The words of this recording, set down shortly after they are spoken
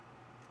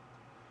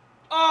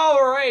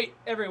All right,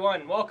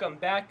 everyone, welcome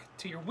back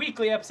to your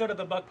weekly episode of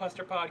the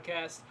Buckbuster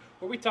Podcast,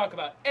 where we talk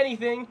about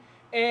anything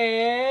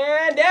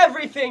and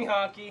everything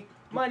hockey.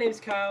 My name's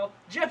Kyle.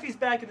 Jeffy's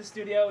back in the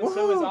studio, and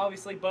so is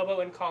obviously Bobo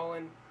and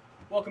Colin.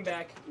 Welcome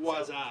back.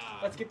 What's So, up?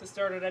 Let's get this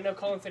started. I know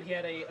Colin said he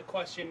had a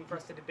question for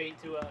us to debate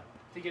to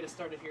get us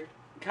started here.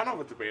 Kind of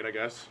a debate, I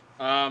guess.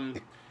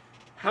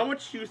 How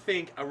much do you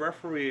think a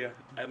referee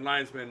and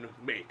linesman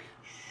make?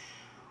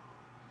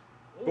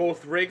 Ooh.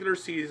 Both regular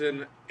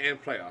season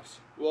and playoffs.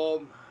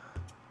 Well,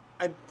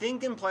 I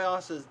think in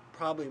playoffs is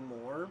probably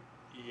more.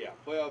 Yeah,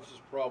 playoffs is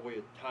probably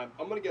a time.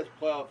 I'm gonna guess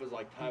playoff is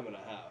like time and a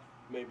half,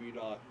 maybe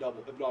not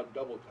double, if not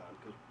double time,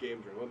 because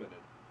games are limited.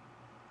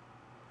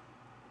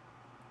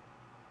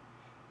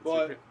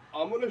 But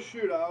I'm gonna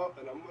shoot out,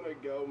 and I'm gonna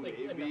go Like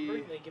a number?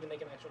 maybe. They give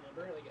like an actual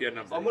number? Like Yeah,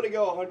 number. I'm gonna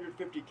go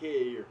 150K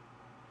a year.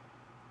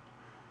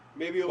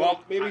 Maybe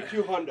Well, maybe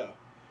 200.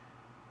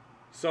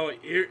 So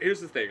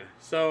here's the thing.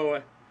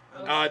 So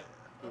I'm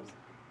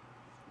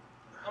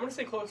gonna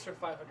say closer to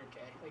 500K,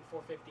 like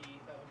 450,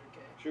 500K.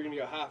 So you're gonna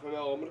go half a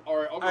mil. All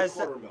right, I'll go I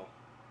said- quarter mil.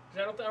 'Cause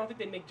I don't think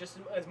they make just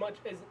as much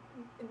as,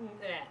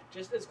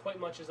 just as quite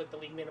much as like the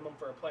league minimum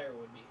for a player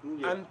would be.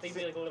 Yeah. They'd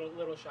be like a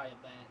little shy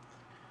of that.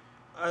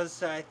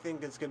 I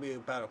think it's gonna be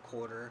about a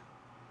quarter.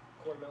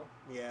 Quarter mil.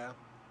 Yeah.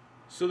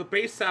 So the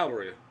base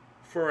salary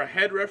for a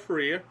head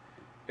referee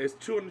is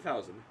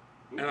 $200,000,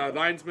 and a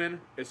linesman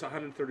is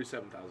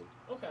 $137,000.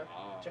 Okay.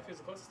 Jeffy's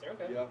the closest there.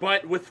 Okay. Yeah.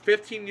 But with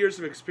 15 years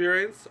of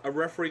experience, a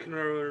referee can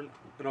earn,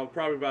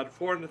 probably about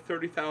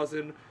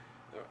 $430,000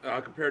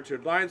 compared to a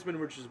linesman,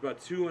 which is about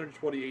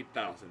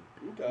 $228,000.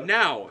 Okay.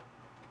 Now,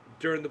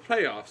 during the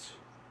playoffs,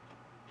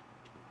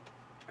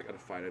 I gotta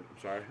find it. I'm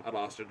sorry, I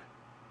lost it.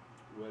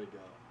 Way to go.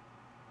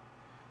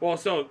 Well,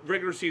 so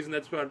regular season,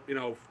 that's about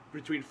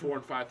between $4,000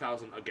 and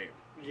 $5,000 a game.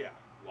 Yeah.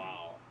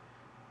 Wow.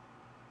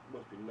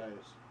 Must be nice.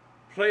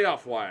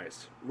 Playoff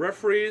wise,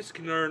 referees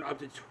can earn up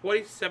to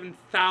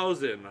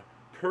 $27,000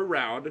 per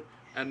round,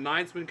 and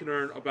linesmen can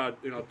earn about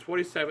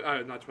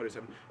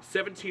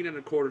 17 and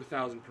a quarter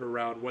thousand per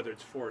round, whether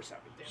it's 4 or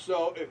 7.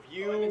 So if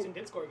you Edmonton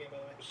did score a game, by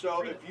the way.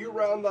 So if you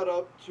round that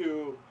up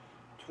to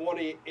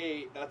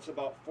 28, that's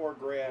about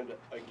 $4,000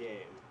 a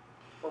game,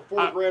 or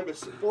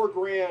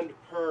 $4,000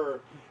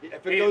 per.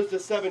 If it goes to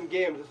 7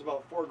 games, it's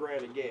about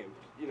 $4,000 a game.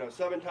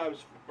 7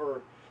 times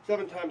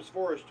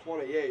 4 is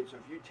 28. So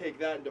if you take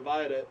that and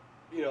divide it,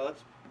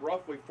 that's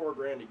roughly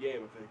 $4,000 a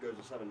game. If it goes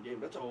to 7 games,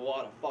 that's a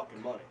lot of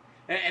fucking money.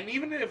 And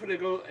even if it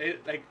goes,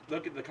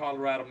 look at the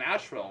Colorado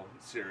Nashville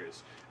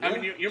series. I Yeah.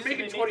 mean, you're So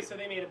making they 20. So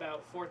they made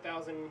about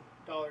 $4,000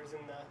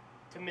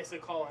 to miss a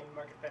call on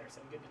Marcus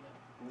Pedersen. Good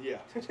Yeah.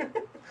 to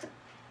know.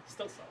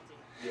 Still salty.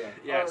 Yeah.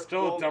 Yeah,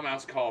 still Well, a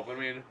dumbass call, but I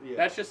mean, Yeah.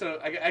 that's just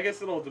I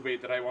guess a little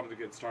debate that I wanted to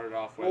get started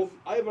off with. Well,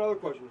 I have another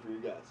question for you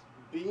guys.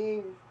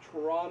 Being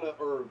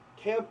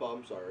Tampa,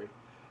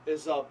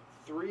 is up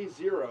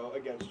 3-0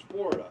 against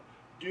Florida.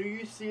 Do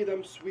you see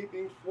them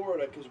sweeping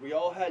Florida? Because we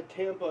all had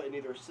Tampa in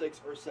either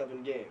 6 or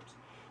 7 games.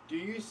 Do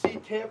you see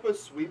Tampa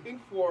sweeping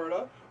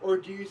Florida, or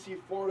do you see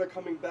Florida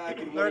coming back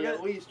and winning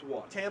at least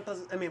one?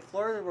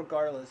 Florida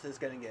regardless is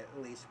gonna get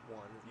at least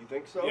one. You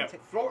think so? Yeah,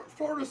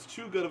 Florida's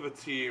too good of a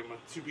team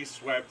to be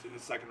swept in the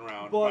second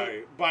round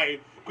But- by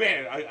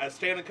granted a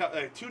Stanley Cup,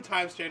 a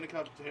 2-time Stanley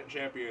Cup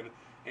champion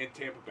in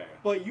Tampa Bay.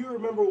 But you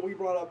remember what we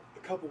brought up a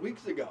couple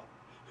weeks ago.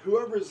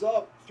 Whoever's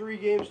up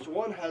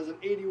 3-1 has an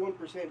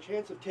 81%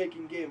 chance of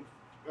taking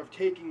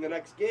the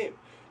next game.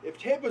 If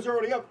Tampa's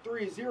already up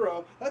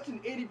 3-0, that's an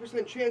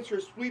 80% chance for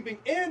sweeping,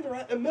 and they're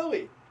at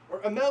Emeli,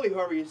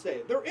 however you say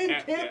it. They're in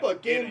Tampa,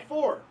 game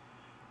 4.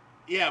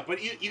 Yeah,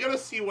 but you got to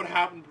see what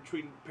happened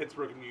between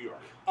Pittsburgh and New York.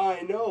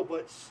 I know,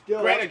 but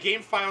still. Granted,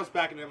 Game 5 was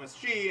back in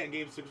MSG, and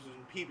Game 6 was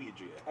in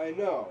PPG. I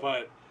know.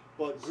 But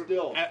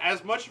still.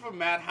 as much of a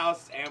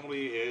madhouse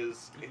Emily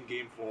is in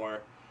Game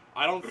 4,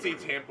 I don't see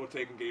Tampa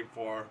taking Game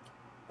 4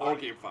 or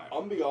Game 5.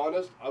 I'm be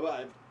honest.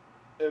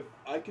 If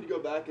I could go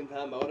back in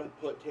time, I would have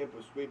put Tampa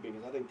sweeping,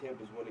 because I think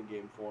Tampa's winning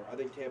Game 4. I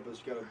think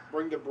Tampa's gonna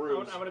bring the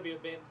brooms. I'm gonna be a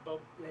bit. Call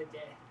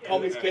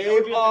me yeah.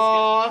 Gabe.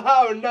 Oh,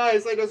 how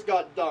nice! I just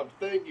got dumped.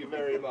 Thank you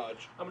very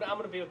much. I'm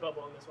gonna be with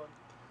Bubble on this one.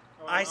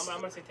 I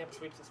I'm gonna say Tampa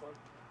sweeps this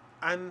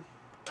one.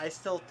 I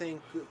still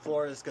think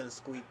Florida's gonna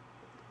sweep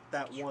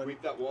that one.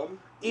 Sweep that one.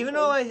 Even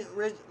though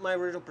my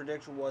original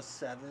prediction was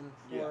 7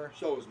 Yeah, for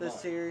so was this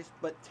mine. series,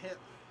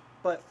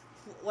 but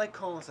like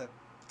Colin said,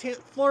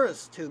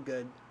 Florida's too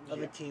good of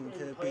a Yeah. team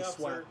to And be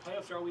swept.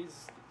 Playoffs are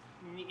always.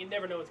 You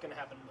never know what's gonna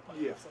happen in the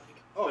playoffs. Yeah.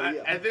 Like, Oh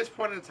yeah. At this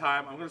point in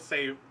time, I'm going to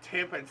say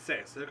Tampa in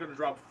 6. They're going to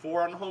drop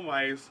 4 on home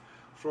ice.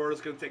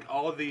 Florida's going to take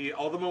all the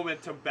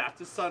momentum back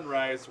to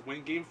Sunrise,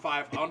 win Game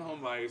 5 on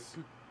home ice,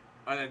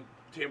 and then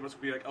Tampa's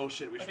going to be like, oh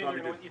shit, we should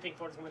probably do. You think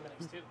Florida's gonna win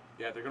the next 2?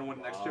 Yeah, they're going to win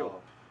the next 2.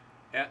 Wow.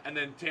 And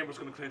then Tampa's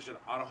going to clinch it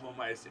on a home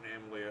ice in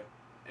Amalia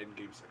in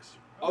Game 6.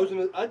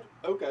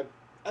 Okay.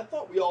 I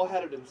thought we all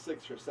had it in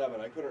 6 or 7.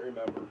 I couldn't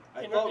remember.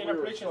 I In thought our we were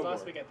predictions somewhere.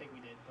 last week, I think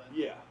we did, but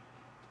Yeah.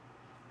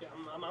 yeah,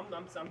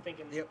 I'm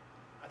thinking. Yep.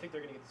 I think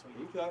they're gonna get the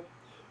sweep. Okay.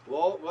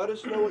 Well, let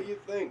us know what you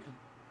think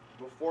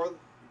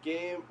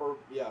game,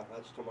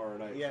 that's tomorrow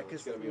night. Yeah, so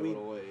it's 'cause gonna be a we-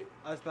 little late.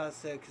 I was about to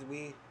say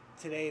because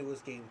today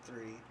was game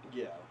 3.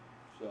 Yeah.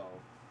 So.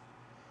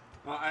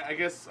 I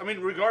guess. I mean,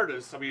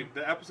 regardless. I mean,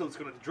 the episode's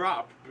going to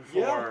drop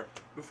before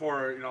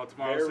tomorrow's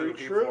Very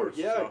game true. 4.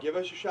 Yeah, So. give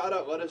us a shout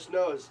out. Let us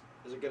know. Is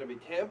it going to be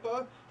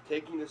Tampa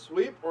taking the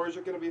sweep, or is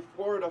it going to be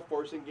Florida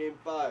forcing Game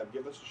 5?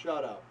 Give us a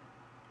shout out.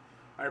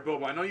 All right,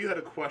 Bobo. I know you had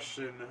a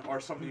question or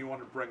something you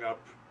wanted to bring up.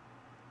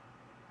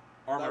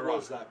 Or am I That wrong?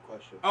 was that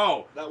question.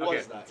 Oh, That okay.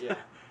 was that. Yeah.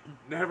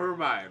 Never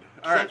mind.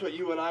 So All right. that's what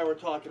you and I were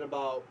talking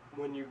about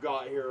when you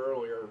got here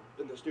earlier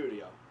in the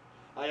studio.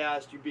 I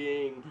asked you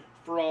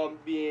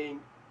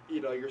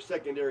your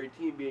secondary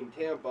team being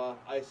Tampa.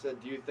 I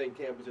said, do you think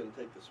Tampa's going to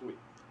take the sweep?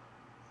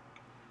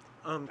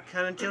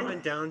 Kind of jumping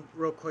down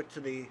real quick to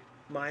the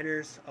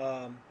minors.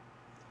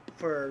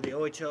 For the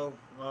OHL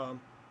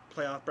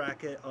playoff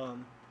bracket,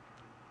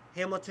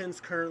 Hamilton's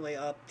currently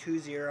up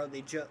 2-0.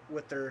 They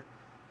with their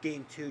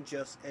game 2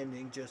 just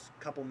ending just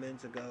a couple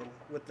minutes ago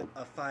with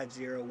a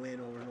 5-0 win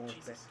over North Bay.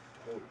 Jesus.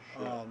 Holy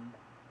shit.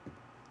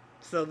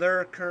 So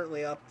they're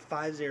currently up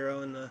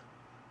 5-0 in the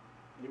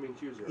You mean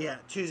 2-0?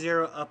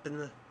 2-0 up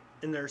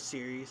in their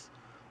series.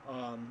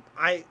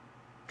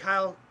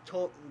 Kyle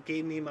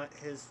gave me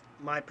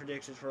my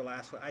predictions for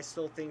last week. I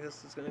still think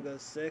this is going to go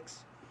 6.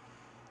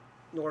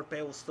 North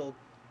Bay will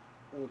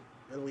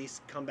at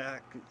least come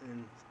back,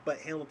 but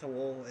Hamilton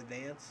will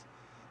advance.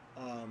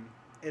 And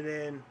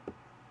then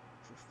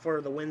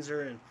for the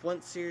Windsor and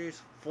Flint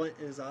series, Flint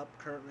is up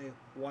currently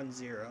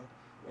 1-0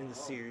 in the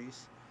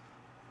series.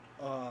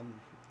 And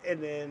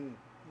then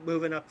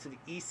moving up to the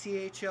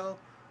ECHL,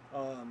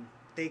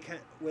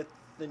 with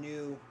the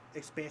new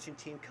expansion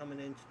team coming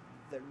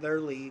into their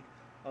league,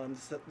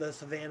 the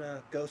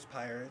Savannah Ghost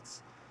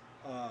Pirates,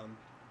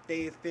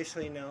 they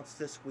officially announced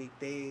this week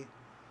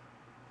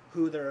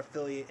who their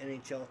affiliate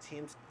NHL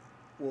teams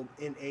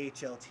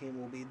AHL team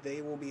will be.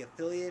 They will be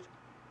affiliated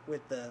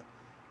with the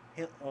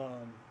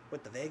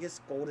Vegas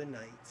Golden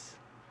Knights.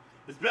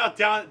 It's about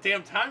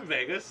damn time,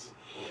 Vegas.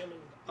 I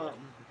mean,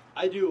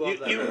 I do love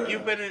that.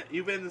 You've been in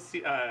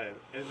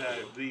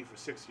the league for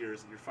 6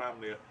 years, and your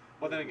family.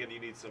 Well, then again, you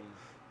need some.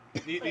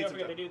 You need don't some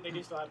forget, time. they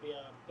do still have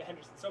the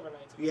Henderson Silver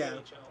Knights in Yeah. the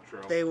NHL.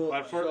 True. They will-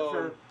 But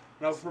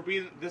for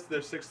being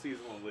their 6th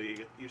season in the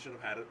league, you should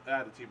have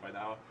had a team by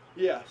now.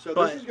 Yeah, so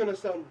But- this is going to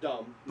sound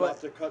dumb, not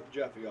to cut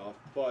Jeffy off,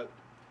 but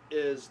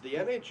is the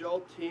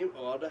NHL team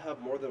allowed to have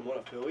more than one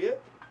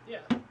affiliate? Yeah.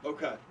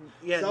 Okay.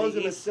 Yeah, so I was the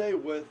going to East- say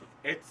with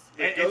It's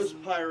the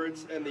Ghost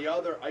Pirates and the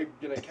other, I'm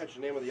going to catch the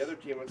name of the other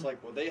team, it's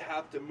like, will they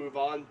have to move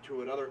on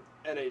to another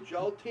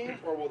NHL team,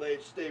 or will they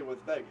stay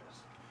with Vegas?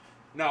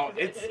 no,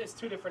 It's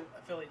two different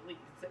affiliate leagues.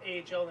 It's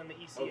the AHL and the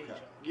ECHL. Okay.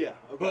 Yeah,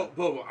 okay.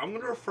 But I'm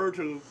going to refer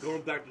to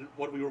going back to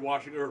what we were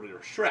watching earlier,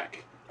 Shrek.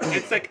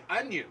 It's like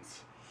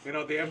onions.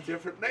 They have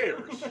different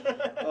layers.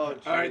 Oh,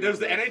 All right, there's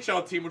the Jesus.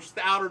 NHL team, which is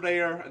the outer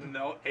layer, and then the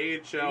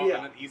AHL, Yeah.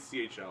 and then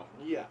ECHL.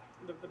 Yeah.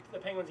 The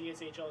Penguins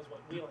ECHL is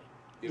what? Wheeling.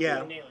 Yeah.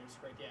 The Nailers,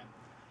 right? Yeah.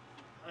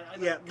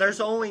 Yeah,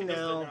 there's only that's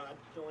now-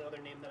 the only other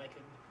name that I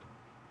could.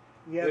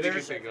 Yeah, That you can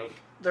there's think of.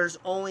 there's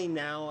only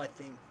now I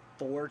think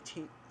four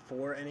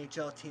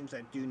NHL teams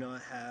that do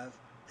not have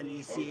an Okay.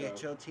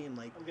 ECHL team,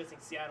 like I'm guessing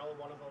Seattle,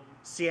 one of them.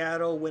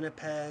 Seattle,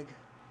 Winnipeg.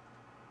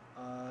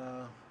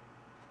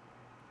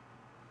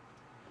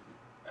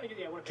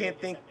 Yeah, Winnipeg, Can't I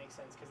guess think- that makes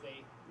sense because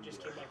they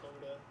just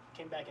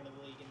came back into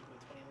the league in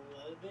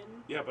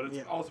 2011. Yeah, but it's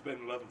Yeah. also been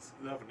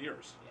 11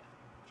 years. Yeah,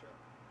 sure.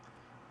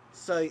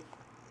 So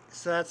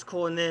that's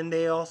cool. And then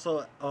they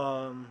also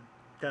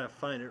gotta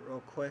find it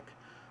real quick.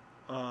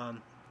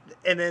 And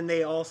then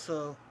they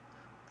also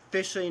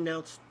officially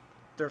announced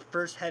their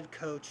first head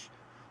coach,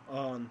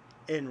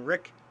 in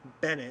Rick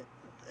Bennett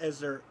as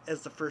the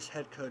first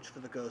head coach for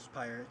the Ghost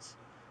Pirates.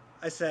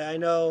 I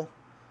know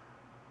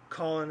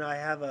Colin, I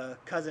have a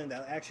cousin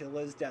that actually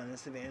lives down in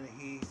Savannah.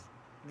 He's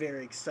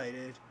very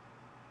excited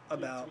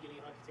about To be getting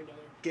a hockey team down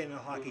there. getting a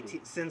hockey Mhm.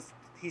 team since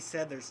he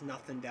said there's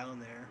nothing down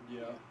there.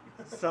 Yeah.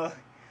 So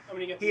I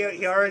mean, you get He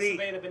the already-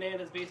 Savannah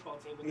Bananas baseball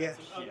team, but Yeah.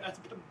 that's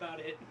about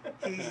it.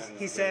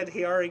 he said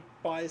he already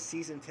bought his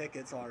season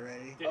tickets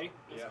already. Did he?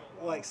 That's Yeah.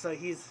 cool. Like, so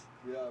he's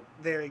Yeah.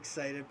 very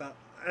excited about.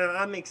 And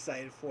I'm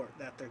excited for it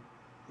that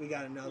we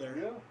got another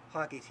Yeah.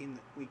 hockey team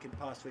that we could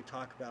possibly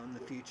talk about in the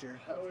future.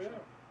 Hell yeah.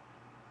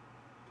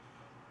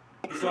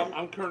 So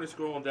I'm currently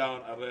scrolling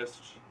down a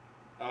list,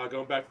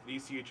 going back to the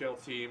ECHL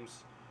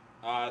teams.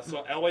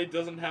 So LA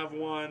doesn't have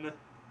one.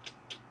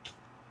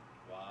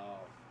 Wow.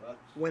 That's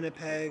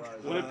Winnipeg,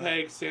 surprising.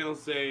 Winnipeg, San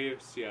Jose,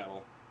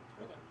 Seattle.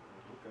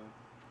 Okay.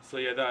 So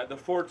yeah, the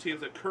 4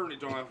 teams that currently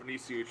don't have an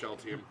ECHL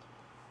team.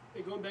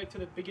 Hey, going back to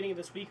the beginning of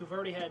this week, we've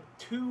already had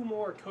 2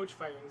 more coach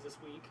firings this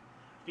week,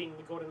 being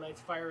the Golden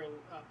Knights firing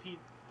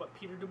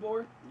Peter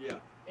DeBoer Yeah.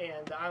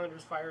 and the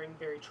Islanders firing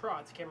Barry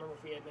Trotz. I can't remember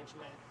if we had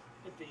mentioned that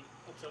at the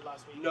episode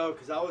last week. No,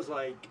 because I was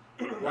like,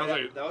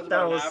 like- that was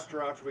That about was-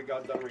 after we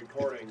got done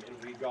recording,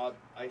 and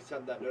I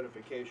sent that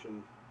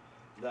notification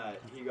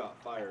that he got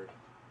fired.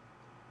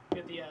 We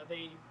had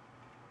they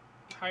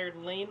hired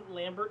Lane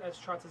Lambert as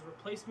Trotz's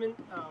replacement.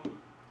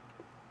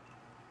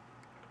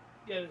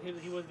 Yeah,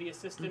 he was the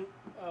assistant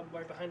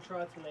right behind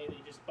Trotz, and they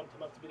just bumped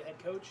him up to be the head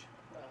coach.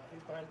 He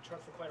was behind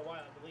Trotz for quite a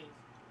while, I believe.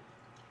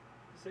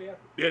 So yeah.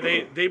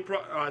 Yeah, they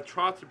brought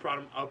Trotz had brought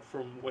him up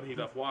from when he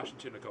left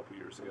Washington a couple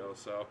years ago.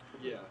 So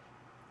Yeah.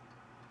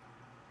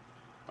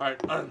 all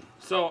right,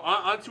 so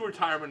on to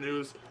retirement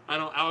news. I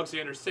know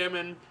Alexander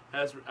Salmon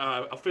has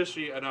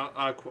officially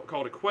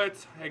called it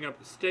quits, hanging up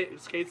the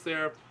skates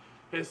there.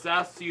 His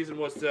last season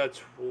was the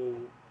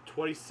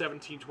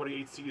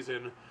 2017-28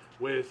 season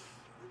with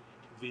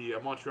the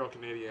Montreal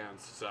Canadiens.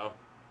 So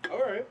All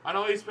right. I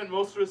know he spent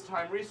most of his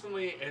time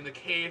recently in the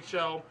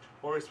KHL,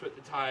 or he spent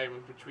the time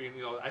in between.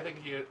 I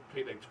think he had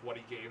played like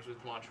 20 games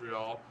with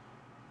Montreal,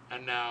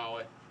 and now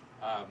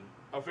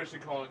officially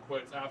calling it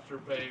quits after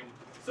playing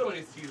so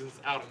many seasons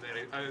out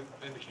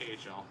in the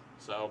KHL.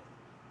 So,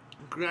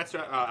 congrats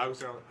to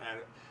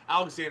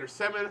Alexander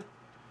Semin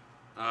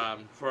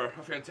for a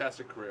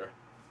fantastic career.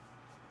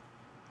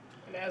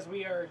 And as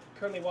we are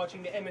currently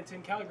watching the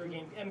Edmonton-Calgary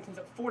game, Edmonton's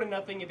up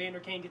 4-0. Evander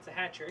Kane gets a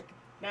hat trick,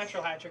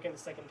 natural hat trick in the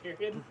second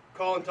period.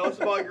 Colin, tell us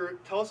about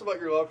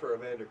your love for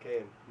Evander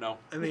Kane. No.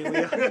 I mean, we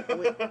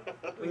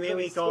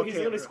all He's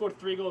can't. only scored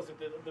 3 goals at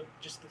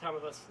just the time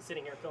of us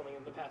sitting here filming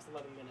in the past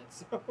 11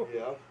 minutes. So.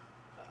 Yeah.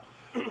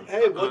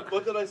 Hey,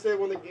 what did I say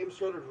when the game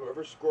started?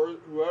 Whoever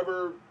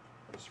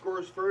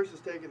scores first is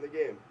taking the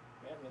game.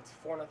 Man, it's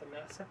 4-0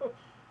 now. So.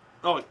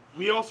 Oh,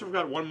 we also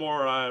forgot one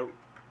more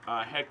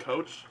head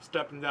coach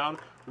stepping down.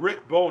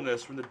 Rick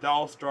Bowness from the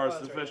Dallas Stars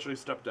has officially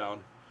stepped down.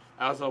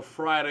 As of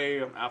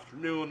Friday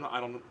afternoon, I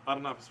don't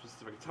have a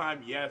specific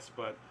time, yes,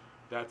 but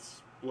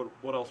that's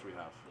what else we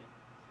have.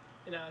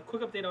 And a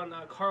quick update on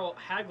Carl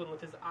Hagelin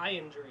with his eye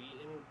injury.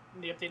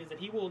 And the update is that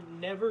he will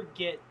never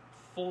get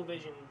full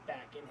vision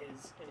back in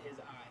his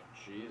eye.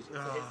 Jesus. So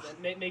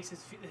that makes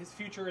his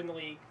future in the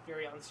league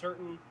very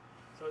uncertain.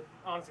 So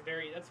honestly,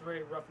 that's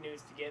very rough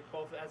news to get,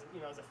 both as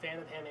a fan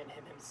of him and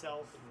him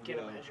himself. Can't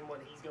imagine what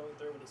he's going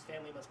through, what his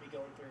family must be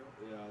going through.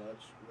 Yeah,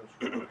 that's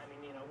true. I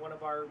mean, one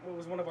of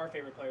our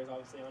favorite players,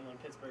 obviously, on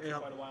Pittsburgh for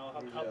quite a while.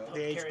 Helped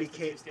The carry us to 2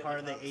 HBK Stanley part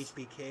of the Cups.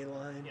 HBK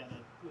line. Yeah,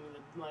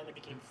 the line that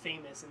became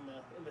famous in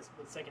the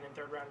second and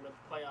third round of the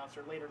playoffs,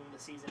 or later in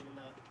the season in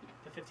the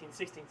 15-16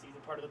 season,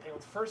 part of the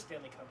Penguins' first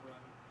Stanley Cup run.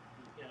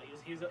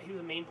 He was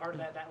a main part of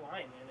that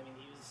line, man. I mean,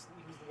 he was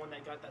the one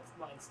that got that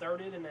line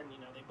started, and then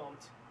they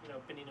bumped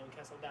Benino and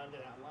Kessel down to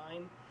that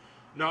line.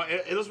 No,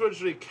 it was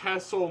originally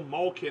Kessel,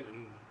 Malkin,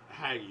 and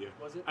Haggy.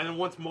 Was it? And then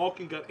once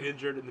Malkin got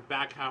injured in the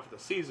back half of the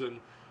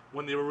season,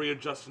 when they were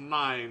readjusting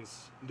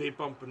lines, they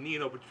bumped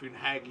Benino between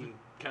Haggy and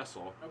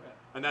Kessel. Okay.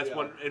 And that's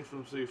what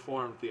infamously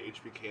formed the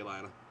HBK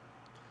line.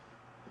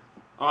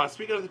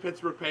 Speaking of the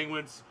Pittsburgh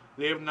Penguins,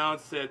 they have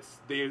announced that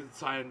they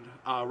signed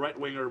right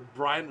winger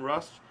Brian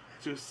Rust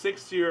to a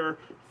 6-year,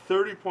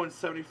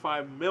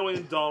 $30.75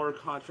 million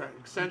contract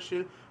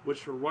extension,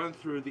 which will run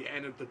through the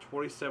end of the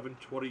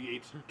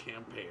 27-28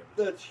 campaign.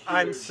 That's huge.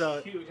 I'm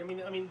so Huge. I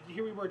mean,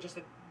 here we were just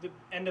at the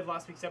end of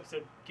last week's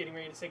episode, getting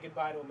ready to say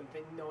goodbye to him, and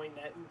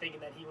thinking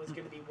that he was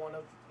going to be one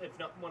of, if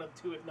not one of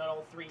two, if not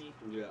all three,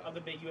 of the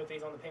big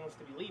UFAs on the Penguins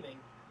to be leaving.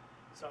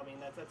 So I mean,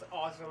 that's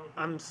awesome.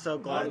 I'm so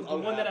glad. The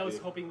one that I was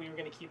hoping we were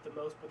going to keep the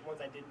most, but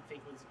ones I didn't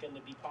think was going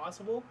to be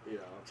possible. Yeah.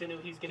 So I knew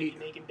he's going to be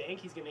making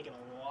bank. He's going to be making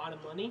a lot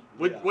of money.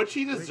 Which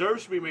he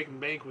deserves to be making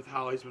bank with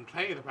how he's been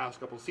playing the past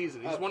couple of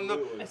seasons. He's one of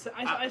the.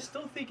 I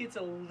still think it's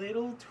a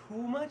little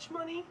too much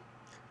money.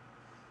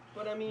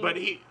 But I mean. But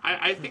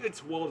I think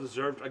it's well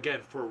deserved again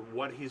for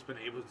what he's been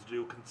able to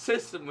do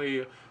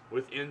consistently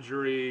with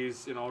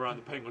injuries, around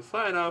the Penguins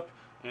lineup,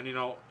 and you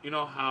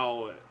know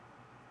how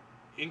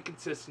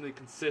inconsistently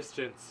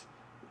consistent,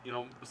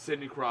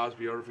 Sidney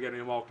Crosby or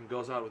forgetting Malkin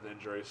goes out with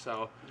injuries.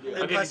 So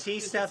And plus,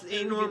 he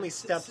normally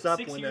steps up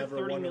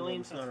whenever one of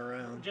them's not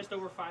around. Just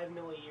over $5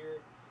 million a year.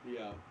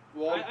 Yeah.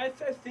 Well, I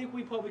think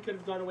we probably could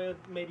have gone away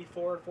with maybe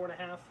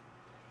 4.5.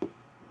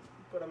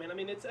 But I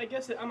mean, it's. I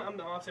guess I'm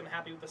obviously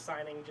happy with the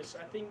signing. Just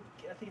I think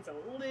it's a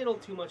little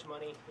too much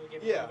money we're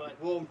giving him. But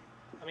well,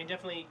 I mean,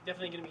 definitely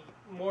going to be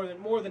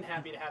more than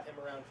happy to have him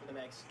around for the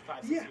next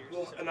 5-6 years.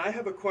 Well, so. and I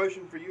have a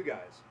question for you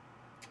guys.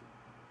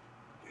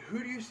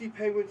 Who do you see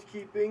Penguins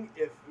keeping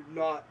if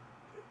not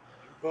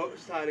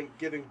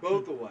giving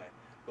both away,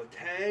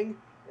 Letang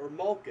or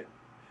Malkin?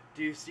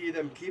 Do you see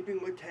them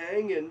keeping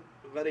Letang and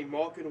letting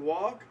Malkin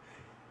walk,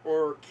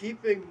 or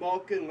keeping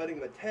Malkin,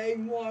 letting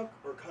Letang walk,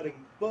 or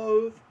cutting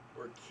both,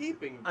 or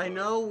keeping both? I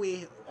know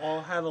we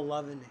all have a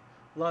love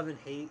and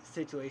hate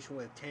situation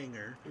with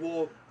Tanger.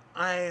 Well,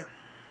 I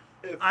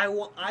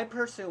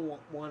personally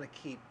want to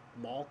keep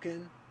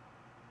Malkin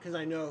because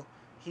I know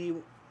he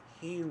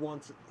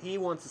wants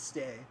to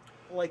stay.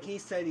 Like he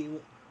said, he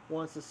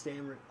wants to stay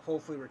and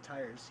hopefully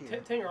retires here.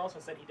 Tanger also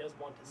said he does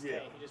want to stay. Yeah.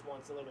 He just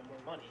wants a little bit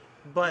more money.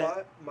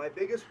 But my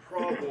biggest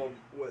problem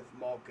with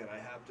Malkin, I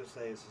have to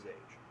say, is his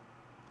age.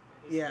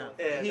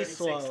 He's he's 36,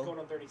 slow. going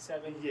on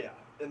 37. Yeah,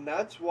 and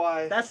that's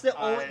why That's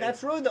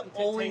really the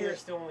only. Tanger's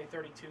still only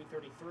 32,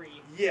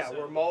 33. Yeah, so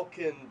where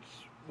Malkin's,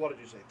 what did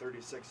you say,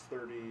 36,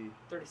 30...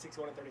 36,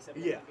 going on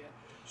 37. Yeah.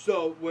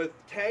 So with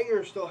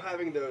Tanger still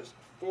having those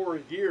 4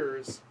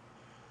 years,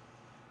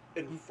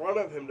 in front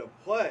of him to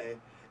play,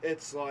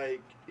 it's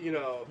like, you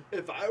know,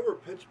 if I were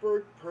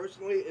Pittsburgh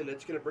personally, and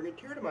it's going to bring a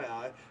tear to my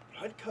eye,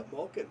 but I'd cut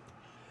Malkin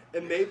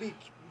and maybe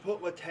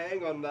put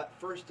Letang on that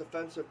first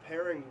defensive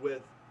pairing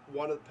with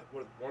one of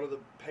the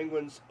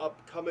Penguins'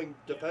 upcoming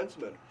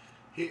defensemen.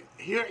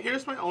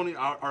 Here's my only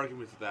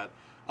argument to that.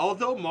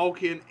 Although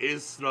Malkin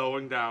is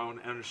slowing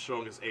down and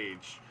showing his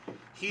age,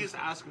 he's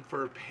asking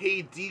for a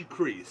pay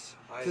decrease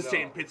to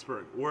stay in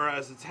Pittsburgh.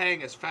 Whereas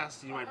Letang, as fast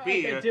as you might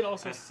be, I did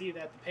also see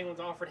that the Penguins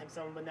offered him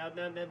some, but now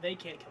they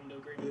can't come to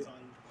agreements on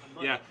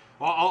money. Yeah,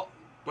 well,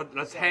 but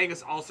Letang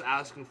is also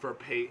asking for a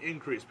pay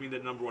increase, being the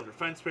number one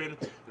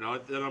defenseman. You know,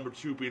 the number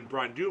two being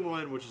Brian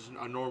Dumoulin, which is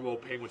a normal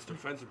Penguins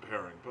defensive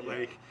pairing. But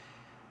like,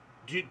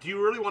 do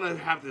you really want to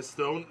have the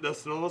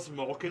snowless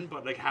Malkin,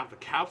 but like have the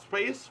cap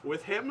space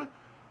with him?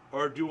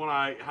 Or do you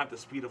want to have the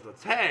speed of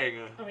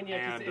Letang? I mean,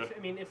 yeah.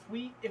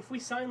 If we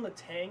sign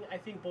Letang, I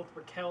think both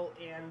Raquel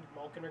and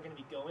Malkin are going to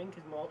be going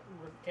because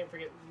can't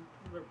forget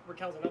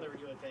Raquel's another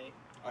UFA.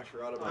 I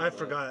forgot about I that.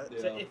 forgot. Yeah.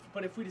 So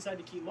if we decide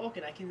to keep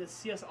Malkin, I can just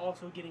see us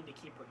also getting to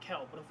keep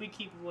Raquel. But if we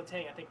keep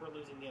Letang, I think we're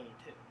losing the other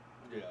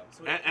two. Yeah.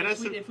 So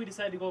if we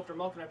decide to go after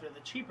Malkin after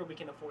the cheaper, we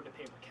can afford to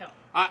pay Raquel.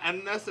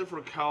 And that's if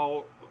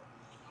Raquel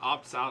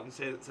opts out and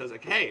says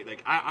like, hey,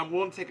 like I'm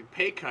willing to take a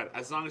pay cut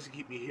as long as you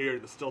keep me here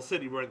in the Still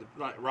City wearing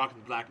the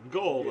rocking black and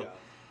gold. Yeah.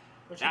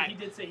 Which he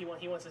did say he would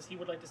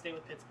like to stay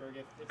with Pittsburgh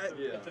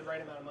if the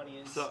right amount of money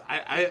is so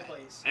in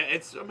place.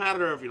 It's a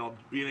matter of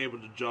being able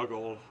to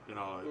juggle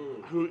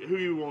who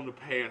you willing to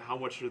pay and how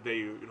much are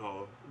they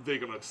they're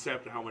gonna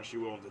accept and how much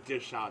you're willing to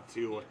dish out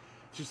to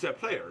set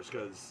players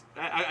because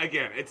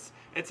again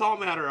it's all a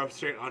matter of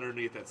staying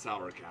underneath that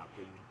salary cap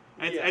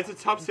and it's a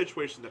tough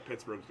situation that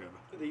Pittsburgh's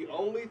in. The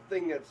only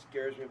thing that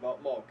scares me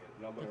about Malkin,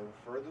 and I'm going to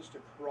refer this to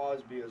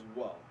Crosby as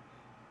well,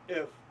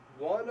 if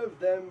one of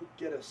them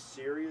get a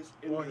serious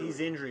injury... Well, he's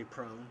injury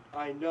prone.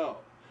 I know.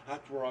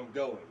 That's where I'm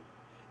going.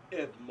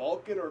 If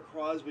Malkin or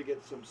Crosby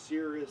get some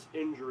serious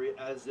injury,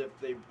 as if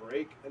they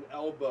break an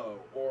elbow,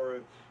 or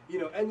if,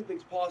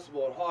 anything's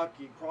possible in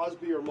hockey,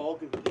 Crosby or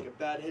Malkin can take a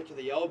bad hit to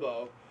the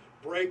elbow,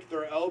 break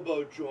their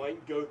elbow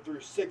joint, go through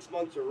 6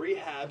 months of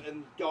rehab,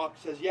 and Doc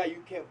says, yeah,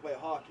 you can't play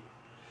hockey.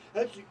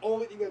 That's the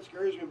only thing that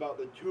scares me about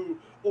the two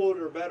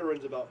older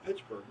veterans about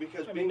Pittsburgh,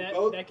 because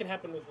that can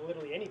happen with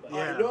literally anybody.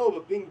 I know,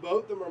 but being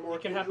both of them are more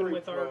it can happen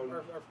with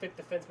our fifth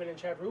defenseman in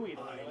Chad Rui.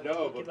 I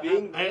know, but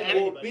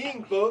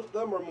being both of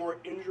them are more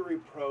injury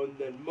prone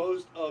than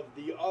most of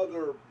the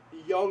other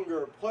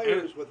younger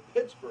players with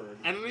Pittsburgh.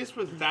 And at least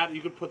with that,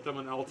 you could put them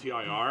in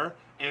LTIR,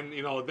 and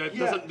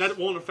that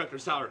won't affect their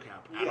salary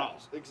cap at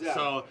all. Exactly.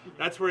 So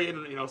that's where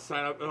you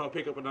sign up,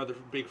 pick up another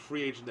big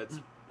free agent that's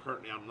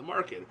currently out on the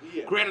market.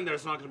 Yeah. Granted,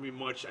 there's not going to be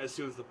much as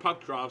soon as the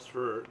puck drops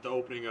for the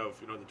opening of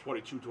the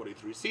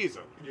 22-23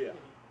 season. Yeah.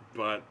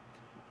 But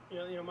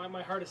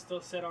my heart is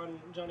still set on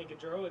Johnny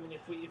Gaudreau. I mean,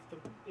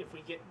 if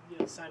we get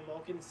sign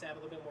Malkin to have a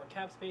little bit more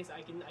cap space,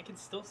 I can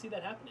still see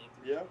that happening.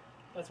 Yeah.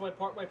 That's my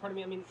part of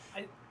me. I mean,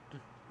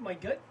 my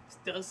gut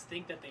does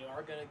think that they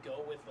are going to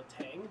go with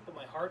Letang, but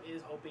my heart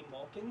is hoping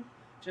Malkin,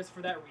 just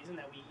for that reason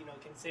that we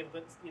can save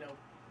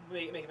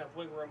make enough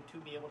wiggle room to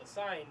be able to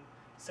sign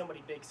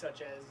somebody big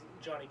such as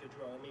Johnny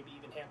Gaudreau or maybe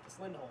even Hampus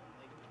Lindholm,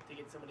 to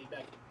get somebody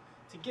back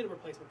to get a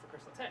replacement for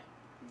Chris Letang.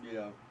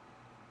 Yeah.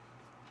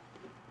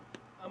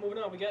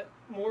 Moving on, we got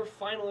more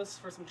finalists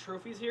for some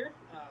trophies here.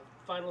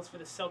 Finalists for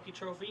the Selke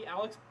Trophy: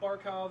 Alex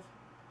Barkov,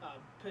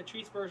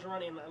 Patrice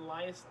Bergeron, and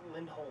Elias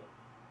Lindholm.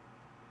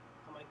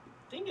 I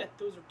think that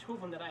those are two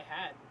of them that I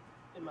had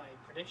in my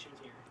predictions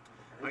here.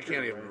 I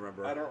can't even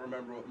remember. I don't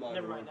remember what mine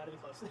Never were. mind, not even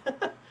close.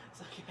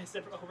 So I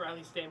said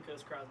O'Reilly,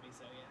 Stamkos, Crosby,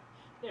 so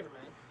yeah. Never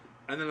mind.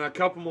 And then a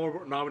couple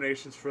more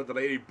nominations for the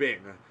Lady Byng.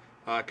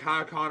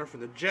 Kyle Connor from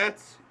the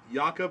Jets,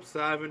 Jakob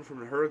Slavin from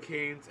the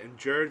Hurricanes, and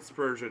Jared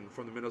Spurgeon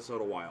from the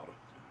Minnesota Wild.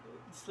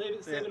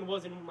 Slavin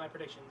was in my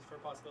predictions for a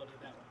possibility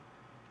of that one.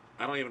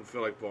 I don't even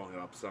feel like blowing it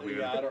up. So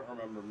I don't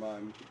remember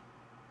mine.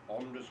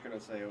 I'm just going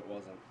to say it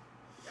wasn't.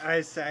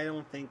 I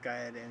don't think I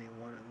had any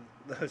one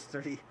of those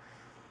 30.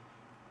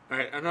 All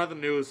right, another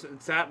news.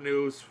 Sad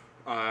news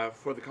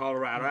for the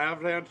Colorado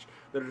Avalanche.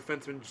 Their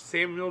defenseman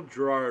Samuel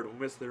Girard will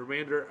miss the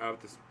remainder of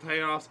the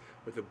playoffs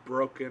with a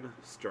broken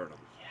sternum.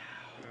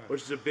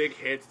 Which is a big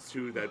hit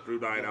to that blue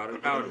line out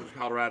of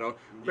Colorado.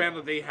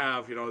 Granted, they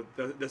have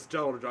the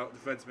stellar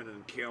defenseman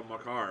in Cale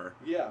Makar,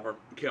 or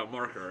Cale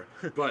Marker,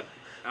 but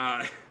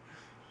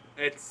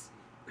it's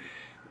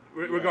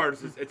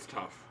regardless, it's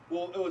tough.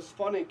 Well, it was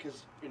funny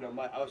because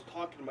I was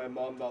talking to my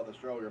mom about this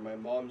earlier. My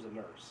mom's a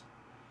nurse,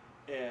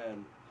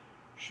 and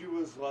she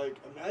was like,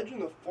 "Imagine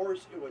the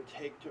force it would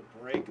take to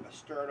break a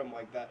sternum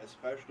like that,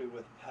 especially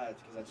with pads,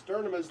 because that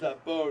sternum is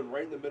that bone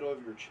right in the middle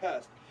of your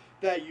chest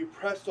that you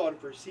press on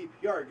for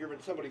CPR. Giving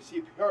somebody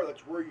CPR,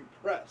 that's where you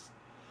press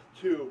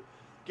to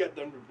get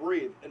them to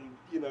breathe."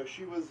 And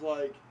she was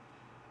like,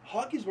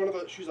 "Hockey's one of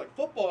those." She's like,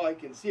 "Football, I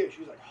can see it."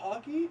 She's like,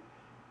 "Hockey,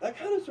 that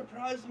kind of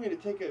surprised me to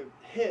take a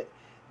hit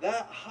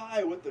that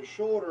high with the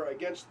shoulder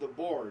against the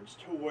boards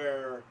to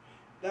where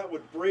that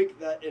would break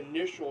that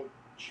initial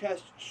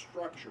chest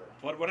structure.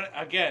 But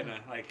again,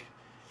 like,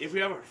 if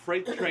you have a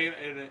freight train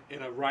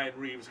in a Ryan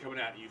Reeves coming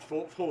at you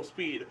full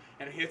speed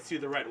and it hits you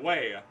the right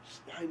way,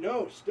 I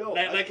know. Still,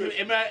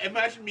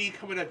 imagine me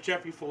coming at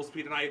Jeffy full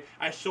speed and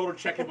I shoulder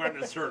check him right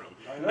in the sternum.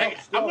 I know,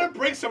 Like, still. I'm gonna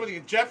break something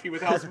in Jeffy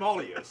with how small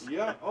he is.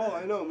 Yeah. Oh,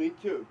 I know. Me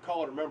too.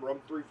 Colin, remember, I'm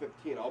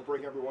 315. I'll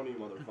break every one of you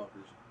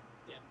motherfuckers.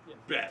 Yeah,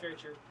 Bet. very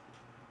true.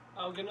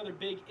 I'll get another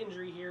big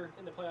injury here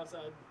in the playoffs.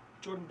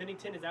 Jordan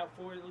Bennington is out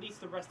for at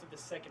least the rest of the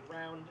second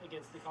round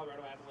against the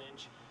Colorado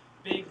Avalanche.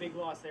 Big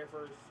loss there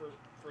for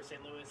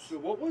St. Louis. So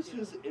what was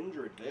his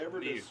injury? Did they ever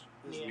Knee. his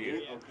Knee,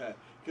 knee? yeah. Okay.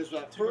 Because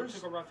at took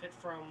first a rough hit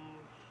from,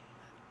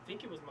 I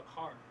think it was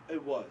Makar.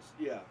 it was,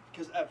 yeah.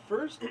 Because at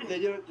first they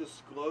didn't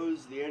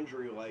disclose the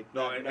injury like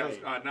No, that it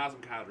was night.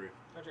 Nazem Kadri.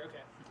 Okay,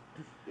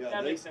 Yeah,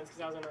 that they, makes sense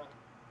because I was on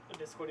a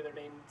Discord the other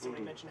day and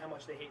somebody mentioned how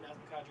much they hate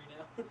Nazem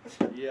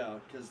Kadri now. yeah,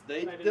 because they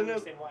I didn't didn't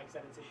understand why because I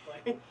didn't see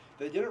him play.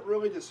 they didn't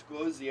really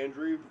disclose the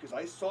injury because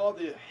I saw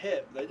the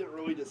hit. They didn't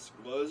really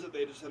disclose it.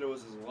 They just said it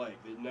was his leg.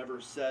 They never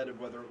said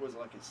whether it was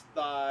like his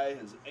thigh,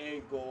 his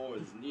ankle,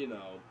 his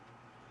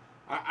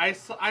I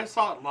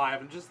saw it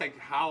live and just like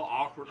how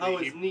awkwardly how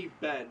his knee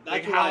bent. That's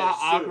like what how I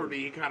assumed. awkwardly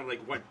he kind of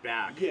like went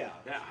back. Yeah.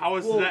 How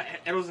was Well- that?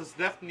 It was his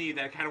left knee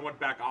that kind of went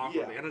back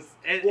awkwardly, Yeah.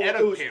 and Well,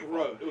 it was painful.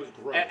 gross. It was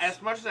gross.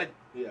 As much as I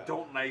Yeah.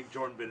 don't like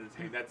Jordan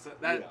Bennington,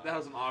 that Yeah.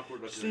 was an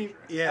awkward looking See, injury.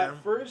 Yeah.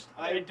 at first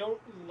I don't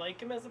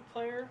like him as a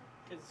player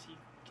because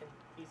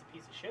he's a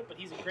piece of shit, but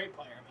he's a great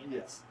player. I mean, Yeah.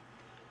 it's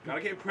Gotta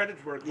give credit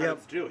where Yep.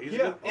 credit's due. He's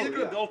Yeah. a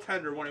good Yeah.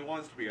 goaltender when he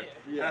wants to be. Yeah.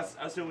 Yeah.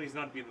 Assuming he's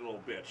not being a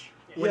little bitch.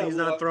 When Yeah, he's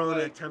well, not throwing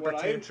a like, temper when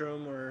I-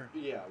 tantrum or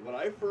when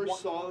I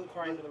first saw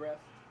crying to the ref.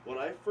 when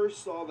I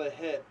first saw the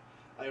hit,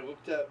 I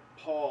looked at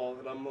Paul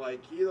and I'm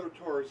like, he either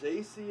tore his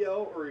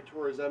ACL or he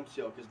tore his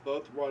MCL because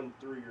both run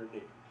through your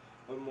knee.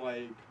 I'm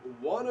like,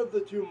 one of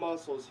the two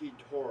muscles he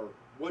tore.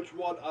 Which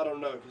one? I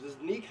don't know because his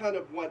knee kind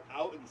of went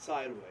out and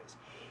sideways.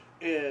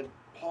 And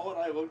Paul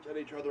and I looked at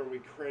each other and we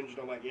cringed.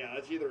 I'm like, yeah,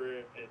 that's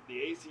either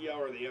the ACL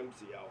or the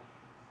MCL.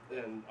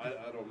 And I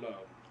don't know.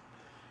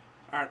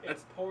 All right,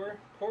 It's that's poor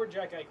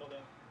Jack Eichel though.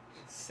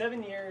 In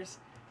 7 years,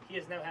 he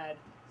has now had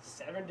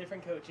 7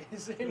 different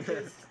coaches.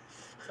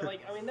 So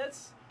like, I mean,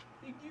 that's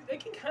that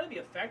can kind of be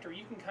a factor.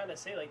 You can kind of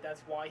say like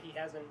that's why he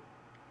hasn't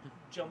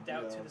jumped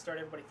out to Yeah. the start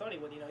everybody thought he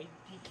would. You know,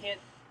 he can't.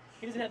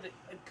 He doesn't have a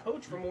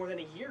coach for more than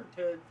a year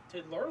to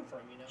learn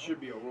from. You know,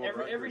 Should be a world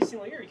every record.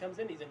 single year he comes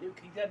in, he's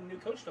got a new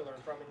coach to learn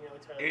from, and you know,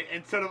 to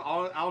instead of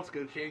Alex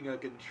Galchenyuk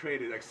getting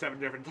traded like 7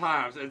 different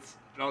times, it's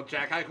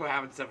Jack Eichel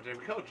having 7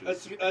 different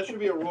coaches. That should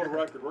be a world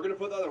record. We're gonna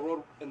put that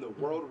in the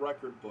world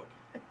record book.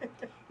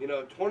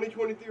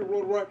 2023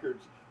 world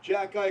records.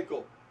 Jack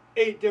Eichel,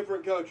 8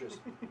 different coaches.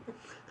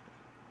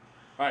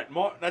 All right,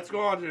 let's go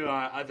on to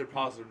other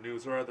positive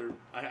news or other,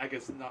 I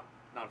guess not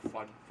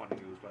funny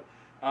news, but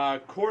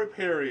Corey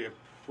Perry,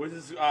 with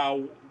his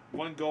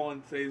 1 goal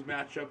in today's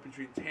matchup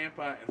between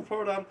Tampa and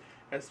Florida,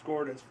 has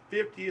scored his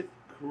 50th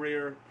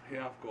career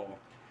playoff goal,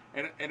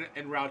 and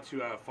en route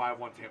to a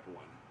 5-1 Tampa win.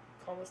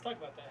 Colin, let's talk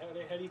about that.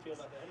 How do you feel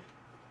about that?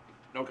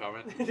 No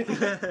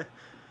comment.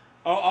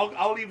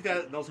 I'll leave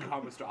those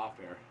comments to off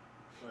air.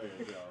 There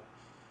you go.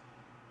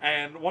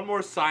 And one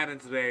more sign-in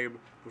today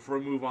before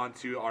we move on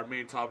to our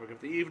main topic of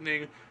the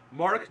evening.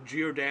 Mark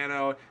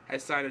Giordano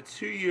has signed a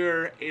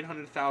 2-year,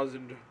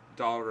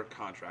 $800,000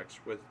 contract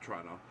with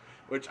Toronto,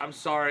 which I'm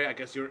sorry, I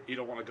guess you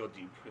don't want to go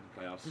deep in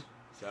the playoffs.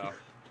 So,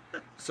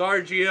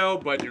 sorry,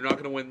 Gio, but you're not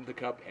going to win the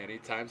cup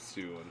anytime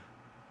soon.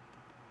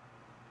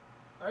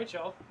 All right,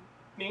 y'all.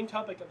 Main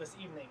topic of this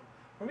evening.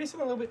 We're going to be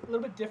something a little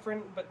bit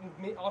different, but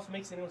also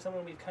makes it into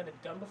something we've kind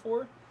of done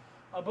before.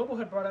 Bobo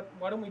had brought up,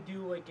 why don't we do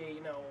like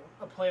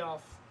a playoff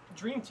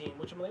dream team?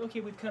 Which I'm like, okay,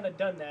 we've kind of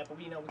done that, but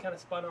we kind of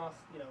spun off,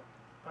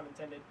 pun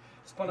intended,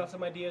 spun off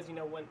some ideas.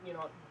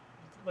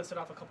 Listed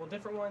off a couple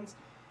different ones,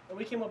 and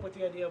we came up with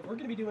the idea of we're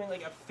going to be doing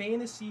like a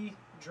fantasy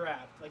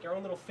draft, like our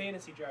own little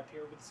fantasy draft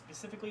here, with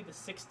specifically the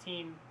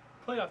 16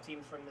 playoff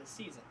teams from this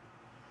season.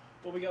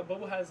 Well,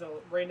 Bobo has a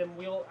random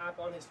wheel app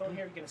on his phone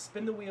here. You're going to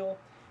spin the wheel.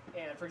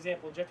 And for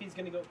example, Jeffy's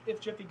going to go. If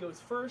Jeffy goes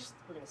first,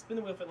 we're going to spin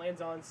the wheel. If it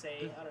lands on,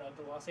 say, I don't know,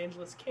 the Los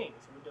Angeles Kings,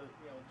 so we'll do,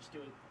 just do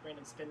a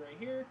random spin right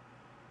here.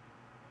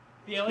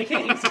 The LA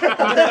Kings.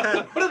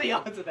 What are the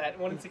odds of that?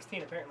 1 in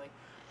 16, apparently.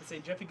 Let's say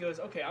Jeffy goes,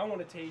 okay, I want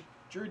to take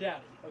Drew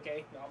Daddy.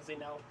 Okay, now, obviously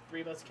now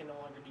 3 of us can no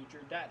longer do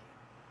Drew Daddy.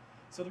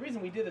 So the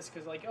reason we did this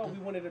because we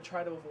wanted to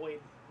try to avoid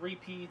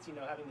repeats.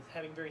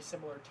 Having very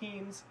similar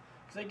teams.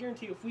 Because I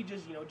guarantee you, if we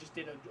just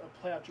did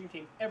a playoff dream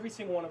team, every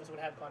single one of us would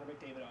have Connor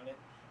McDavid on it.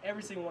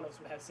 Every single one of us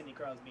would have Sidney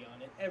Crosby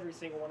on it. Every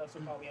single one of us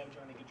would probably have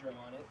Johnny Gaudreau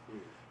on it.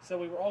 So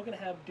we were all going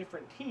to have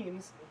different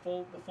teams,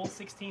 the full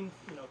 16,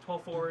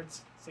 12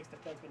 forwards, 6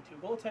 defensemen, 2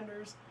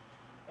 goaltenders,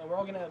 and we're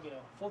all going to have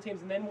full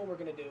teams. And then what we're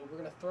going to do, we're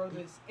going to throw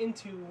this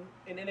into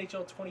an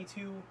NHL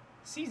 22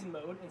 season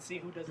mode and see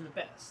who does the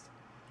best.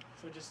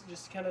 So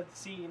just kind of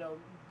see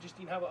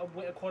have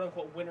a quote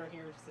unquote winner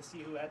here, just to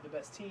see who had the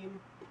best team.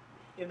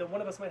 even though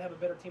one of us might have a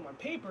better team on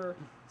paper,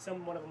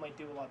 one of them might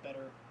do a lot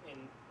better in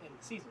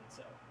the season.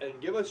 So. And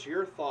give us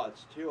your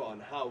thoughts too on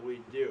how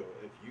we do.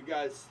 If you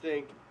guys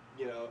think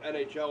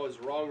NHL is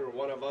wrong or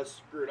one of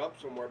us screwed up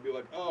somewhere, be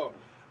like, oh,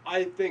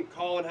 I think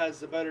Colin has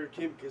the better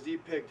team because he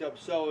picked up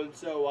so and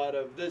so out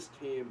of this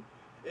team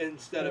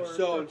instead of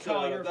so and so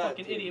out you're of a that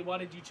fucking team. idiot. Why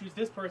did you choose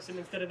this person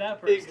instead of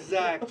that person?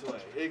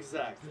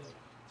 Exactly.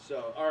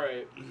 So, all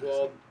right.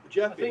 Well,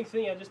 Jeffy. I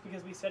think just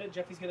because we said it,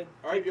 Jeffy's gonna.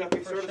 All right, take Jeffy,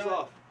 the first start us shot.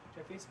 off.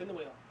 Jeffy, spin the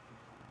wheel.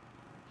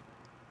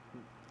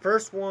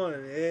 First one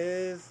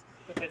is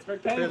The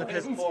Pittsburgh the Penguins.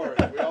 Pittsburgh- More.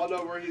 We all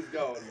know where he's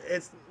going.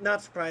 it's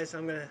not surprised.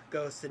 I'm gonna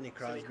go Sidney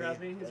Crosby. Sidney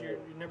Crosby is your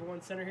number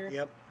one center here.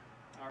 Yep.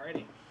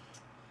 Alrighty.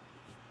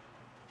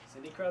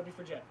 Sidney Crosby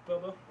for Jeff.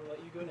 Bobo, we'll let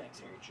you go next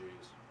here. Oh,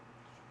 jeez.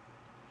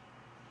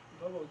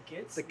 Bobo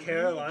gets The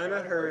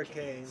Carolina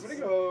Hurricanes. I'm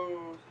gonna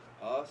go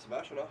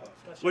Sebastian Aho.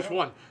 Which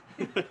one?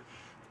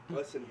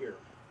 Listen here.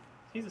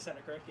 He's a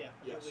center, correct? Yeah.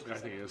 Yes. He's a I think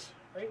center. he is.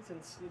 Right,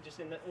 since just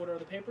in the order of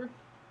the paper,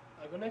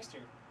 I'll go next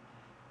here.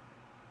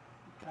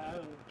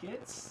 Kyle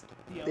gets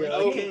the The LA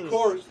LA Of Kings. Kings.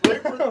 course, 3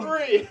 for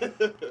 3.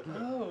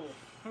 Oh.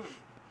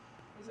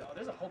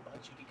 There's a whole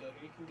bunch you could go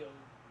here. You can go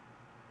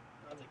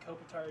Andre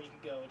Kopitar, you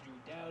could go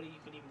Drew Doughty, you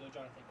could even go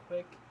Jonathan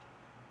Quick.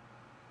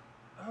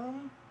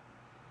 I'm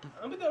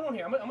gonna go on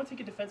here. I'm gonna take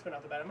a defenseman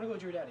off the bat. I'm gonna go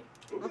Drew Doughty.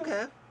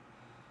 Okay. I think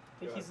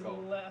Yeah, he's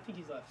call. I think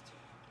he's left.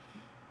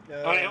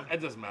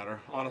 It doesn't matter,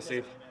 honestly.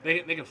 It doesn't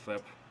really They can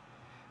flip.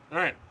 All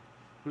right.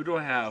 Who do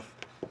I have?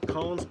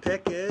 Colin's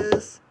pick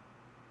is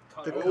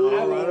the Colorado Colorado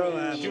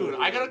Avalanche. Avalanche. Dude,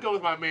 I gotta go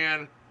with my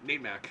man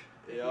Nate Mack.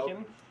 Yep.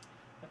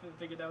 I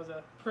figured that was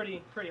a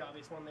pretty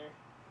obvious one there.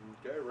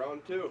 Okay,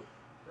 round 2.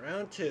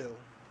 Round 2.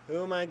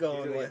 Who am I You're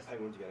going gonna with? get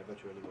Penguins again. I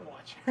bet you anyone.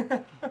 Watch.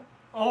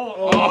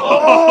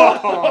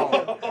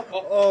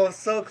 Oh,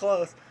 so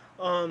close.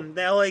 The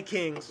LA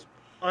Kings.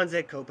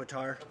 Anze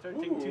Kopitar. I'm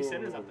taking two Ooh.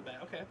 centers off the bat.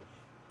 Okay.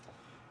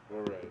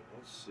 All right,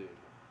 let's see.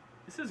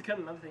 This is kind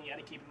of another thing you got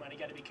to keep in mind. You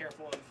got to be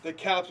careful of The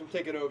Caps, I'm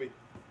taking Ovi.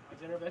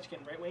 Alexander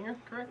Ovechkin, right winger,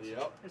 correct? Yep.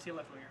 Or is he a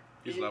left winger?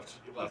 He's left.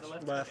 He's Left. a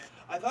left. Left. Okay.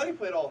 I thought he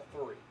played all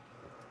 3.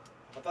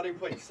 I thought he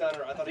played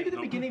center. I I thought think he. at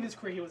the beginning of his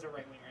career he was a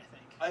right winger. I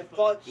think. I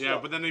thought so. Yeah,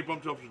 but then he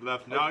bumped up to the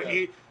left. Now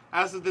Okay.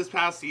 as of this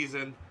past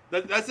season,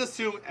 let's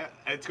assume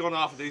it's going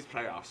off of these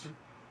playoffs.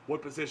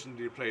 What position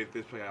do you play at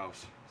these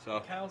playoffs? So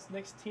Kyle's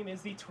next team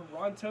is the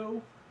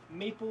Toronto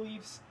Maple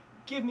Leafs.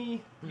 Give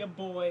me your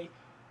boy,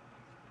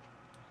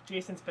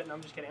 Jason Spittin.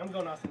 I'm just kidding. I'm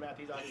going Austin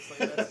Matthews,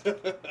 obviously. That's,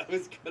 I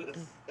was gonna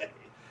say.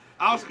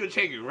 Alex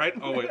Kochegiu, right?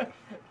 Oh wait,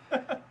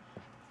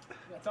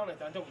 that's on it.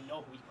 I don't know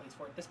who he plays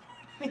for at this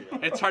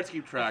point. it's hard to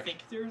keep I track. think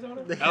it's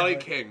Arizona. LA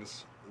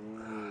Kings.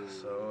 Ooh.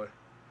 So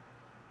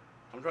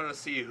I'm trying to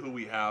see who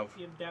we have.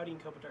 You have Doughty and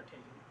Kopitar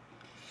taken.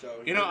 So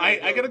You know,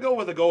 you're I gotta go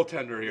with a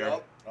goaltender here,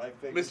 Yep, I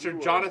figured you Mr.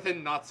 would.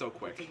 Jonathan Not So You're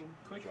Quick. taking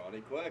quick.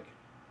 Johnny Quick.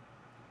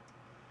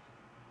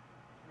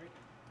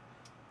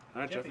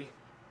 All right, Jeffy. Jeffy.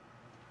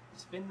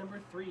 Spin number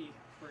 3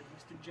 for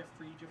Mr.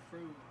 Jeffrey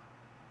Jeffrew.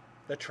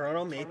 The Toronto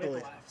Toronto Maple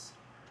Leafs. Leafs.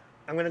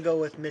 I'm going to go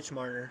with Mitch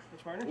Marner.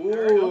 Mitch Marner? Ooh.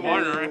 Alright, okay.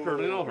 Marner, I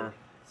barely know her.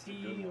 Is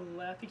he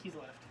left? I think he's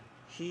left.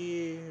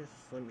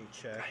 Let me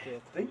check. I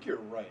think you're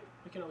right.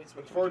 We can always.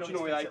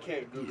 Unfortunately, I fix it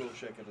later. can't Google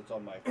shit because it's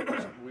on my phone.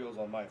 Wheels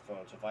on my phone.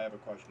 So if I have a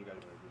question, you guys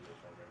are gonna Google it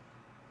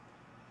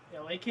for me.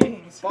 LA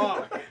Kings.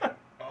 Fuck.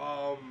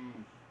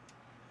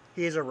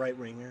 He's a right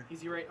winger.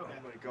 Is he right? Oh Okay.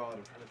 my god,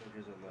 I'm trying to think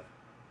who's in the.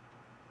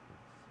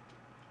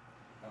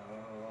 I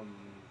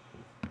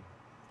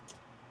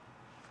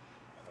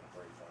got a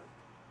brain fart.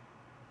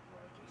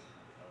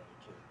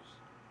 Kings.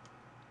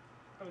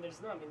 I mean,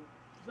 there's not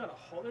a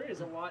whole. There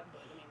is a lot,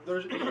 but I mean,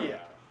 There's yeah.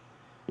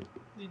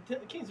 the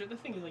Kings. The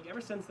thing is, like,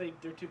 ever since their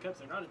 2 cups,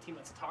 they're not a team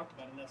that's talked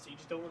about enough. So you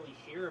just don't really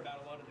hear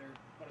about a lot of their.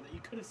 You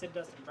could have said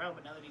Dustin Brown,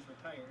 but now that he's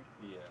retired.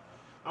 Yeah.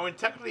 I mean,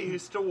 technically, he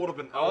still would have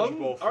been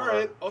eligible for. All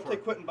right, I'll for-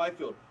 take Quentin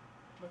Byfield.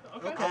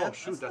 Okay. Oh,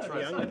 shoot, that's not, right.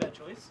 That's not a bad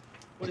choice.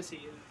 What is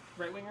he?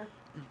 Right winger?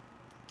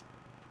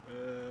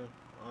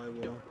 I No,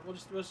 will. we'll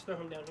just throw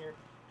him down here,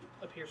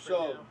 up here for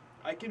So now.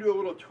 I can do a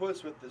little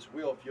twist with this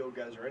wheel if you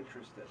guys are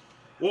interested.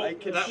 Well, I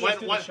can- Let's that,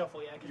 do why- the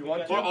shuffle, yeah. 'cause You we've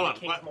want got to? Hold on, the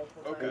Kings what-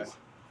 multiple Okay. times.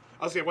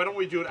 I was saying, why don't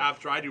we do it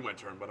after I do my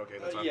turn? But okay,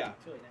 that's fine. Yeah.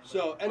 Too late now.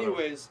 So,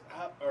 anyways,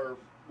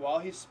 while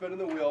he's spinning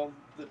the wheel,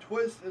 the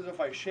twist is if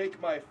I shake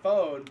my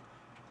phone.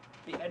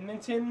 The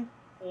Edmonton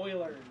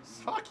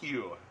Oilers. Fuck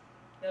you.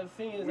 Now the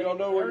thing is, We I all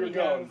know where you're already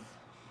going. have-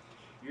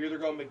 You're either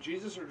going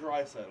McJesus or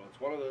Draisaitl. It's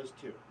one of those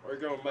two. Or you're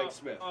going Mike Oh,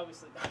 Smith.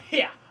 Obviously.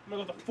 Yeah. I'm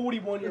going to go with the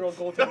 41-year-old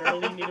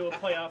goaltender leading me to a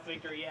playoff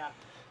victory, yeah.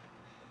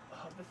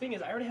 The thing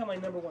is, I already have my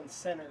number 1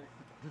 center.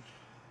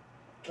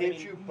 Can't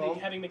you bump?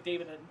 Having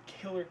McDavid a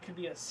killer could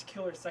be a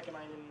killer second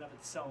line in and of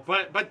itself.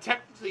 But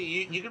technically,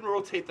 you can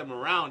rotate them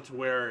around to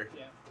where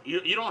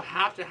Yeah. you don't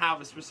have to have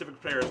a specific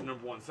player as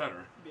number 1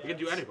 center. Yeah, You can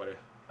do that's- anybody.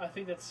 I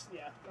think that's,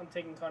 yeah, I'm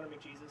taking Connor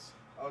McJesus.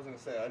 I was going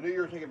to say, I knew you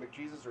were taking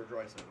McJesus or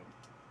Draisaitl.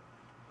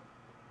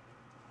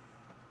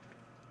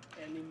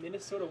 And the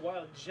Minnesota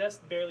Wild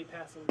just barely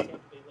passing the Tampa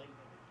Bay Lightning.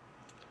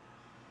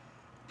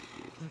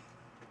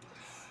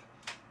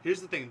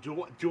 Here's the thing.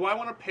 Do I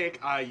want to pick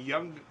a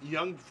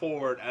young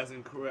forward as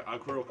in Kirill Oh,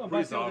 Buffalo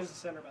Kaprizov? is a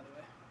center, by the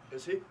way.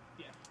 Is he?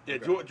 Yeah.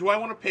 Okay. Do I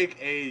want to pick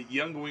a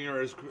young winger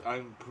as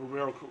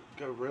Kirill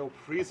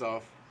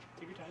Kaprizov?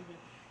 Take your time, man.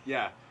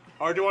 Yeah.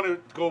 Or do you want to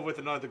go with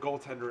another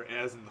goaltender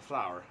as in the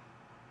Flower?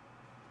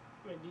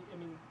 I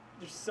mean,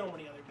 there's so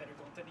many other better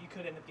goaltenders. You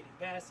could end up getting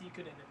Bassey. You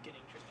could end up getting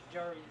Tristan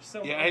Jarry.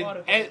 There's a lot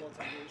of better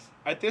goaltenders.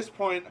 At this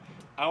point,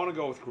 I want to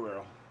go with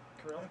Kirill.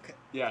 Kirill? Okay.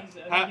 Yeah.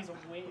 I think he's a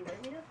right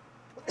winger?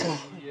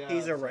 Yeah,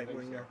 He's a I right think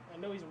so. winger. I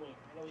know he's a winger.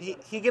 I know he's He not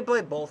a he can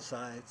play both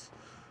sides.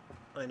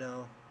 I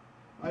know.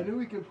 I knew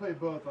he could play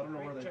both. I don't know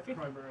Right, where they Jeffy?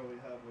 primarily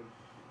have him.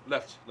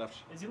 Left.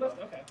 Is he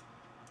left? Okay.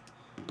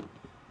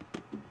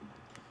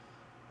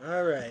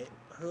 All right.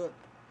 Who?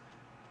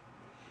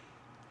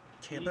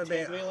 Tampa Bay.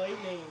 Tampa Bay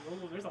Lightning.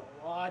 Ooh, there's a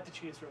lot to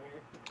choose from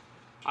here.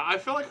 I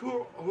feel like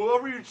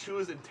whoever you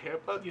choose in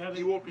Tampa,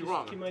 you won't be just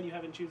wrong. Keep in mind you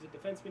haven't chosen a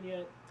defenseman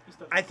yet. You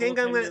still have I think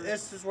I'm gonna. goaltender.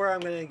 This is where I'm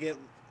gonna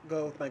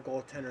go with my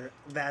goaltender,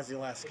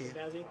 Vasilevsky.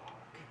 Bazzi.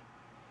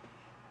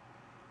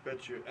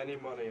 Bet you any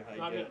money I'm I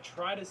not gonna get.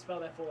 try to spell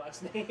that full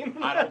last name.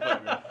 I don't blame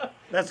you.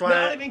 That's Not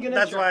why. even gonna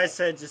That's try. why I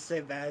said just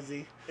say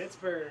Vazzy.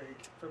 Pittsburgh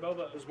for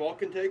Bobo. Is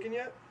Malkin taken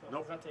yet? No,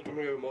 Nope. he's not I'm taking.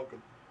 gonna go with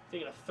Malkin.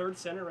 Taking a third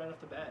center right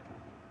off the bat.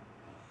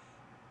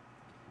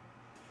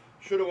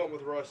 Should have went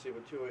with Rusty,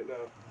 but too late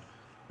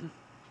now.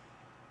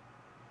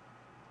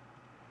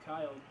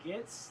 Kyle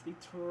gets the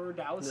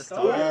Dallas The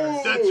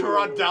Stars. Stars. The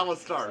Toronto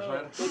Dallas Stars, So-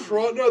 right? The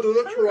Toronto,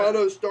 they're the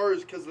Toronto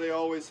Stars because they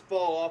always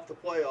fall off the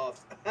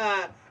playoffs.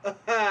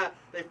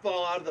 They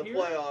fall out of the Here?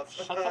 playoffs.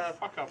 Shut the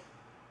fuck up.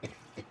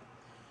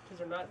 Because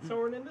they're not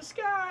soaring in the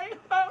sky.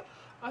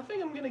 I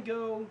think I'm gonna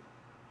go.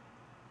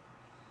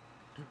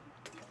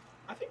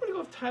 I think I'm gonna go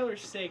with Tyler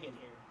Sagan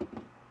here.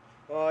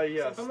 Oh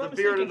yes, So if I'm the not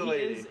bearded mistaken,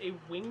 lady. he is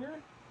a winger.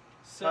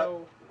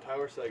 So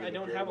Tyler Sagan. I the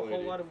don't bearded have a whole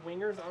lady. lot of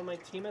wingers on my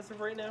team as of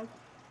right now.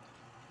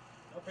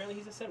 Apparently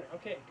he's a center.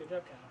 Okay, good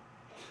job,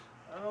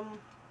 Kyle.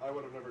 I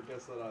would have never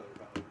guessed that either.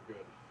 Kyle, you're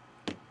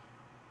good.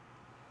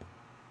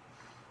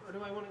 Or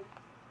do I want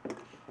to?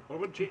 What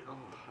about Jane? Oh,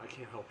 I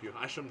can't help you.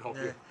 I shouldn't help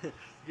you.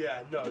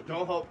 Yeah, no,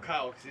 don't help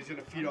Kyle because he's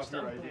gonna feed off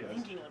your I'm ideas.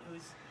 thinking on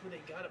who they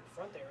got up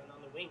front there and on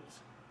the wings.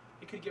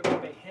 It could get rid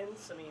of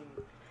Hintz. I mean,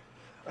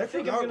 I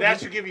think I'm gonna. That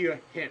should give you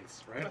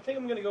hints, I right? think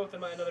I'm gonna go with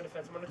another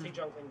defense. I'm gonna take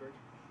John Klingberg.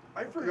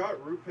 I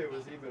forgot Rupe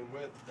was even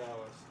with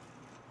Dallas.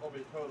 I'll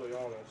be totally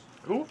honest.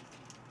 Who?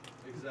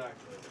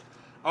 Exactly.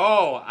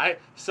 Oh,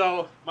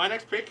 so my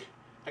next pick,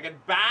 I got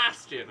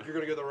Bastion. You're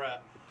gonna go the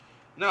Rat.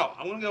 No,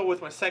 I'm gonna go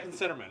with my second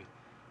centerman,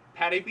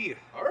 Patty B.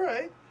 All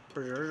right.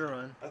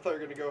 Bergeron. I thought you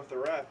were gonna go with the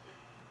Rat.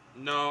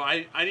 No,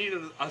 I need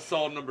a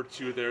solid number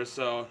 2 there,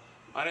 so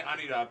I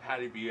need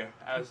Patty B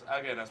as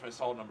my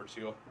solid number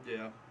 2.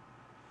 Yeah.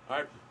 All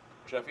right,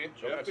 Jeffy.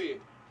 go next.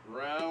 Jeffy,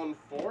 round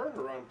 4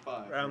 or round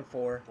 5? Round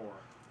 4. 4.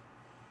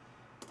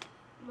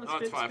 No, Oh,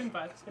 it's it's 5. been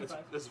 5. It's been 5.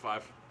 This is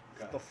 5.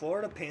 Okay. The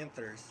Florida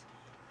Panthers.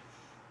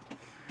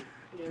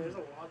 Yeah, there's a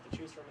lot to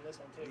choose from in this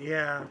one too.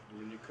 Yeah. I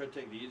mean, you could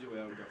take the easy way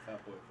out and go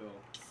Fat Boy Phil.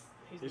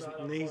 He's not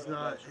on He's Florida.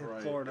 not That's in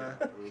right. Florida.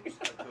 Yeah. Oops,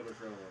 I totally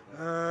forgot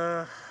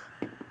about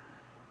that.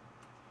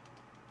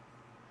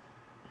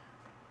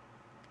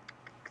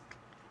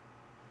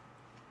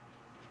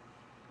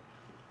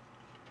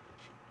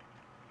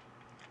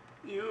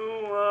 You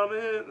want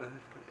it.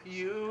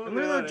 You. I'm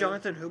gonna go got with it.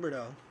 Jonathan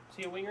Huberdeau. Is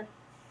he a winger?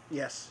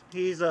 Yes,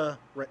 he's a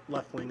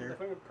left winger.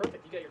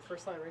 Perfect. You got your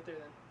first line right there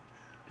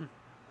then.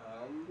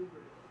 Um,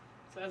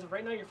 So as of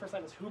right now, your first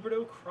line is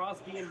Huberdeau,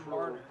 Crosby, and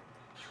Marner.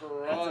 That's a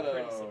pretty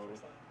Toronto. sick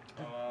first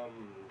line. Um,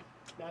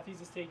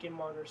 Matthews is taken.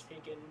 Marner's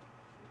taken.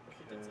 I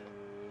think that's it.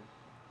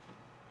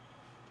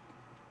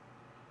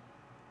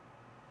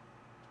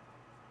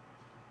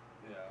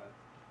 Yeah,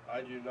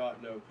 I do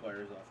not know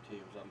players off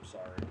teams. I'm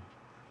sorry.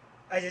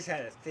 I just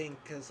had to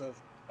think because of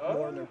Oh.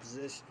 more in their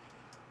position.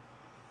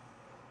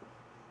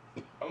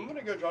 I'm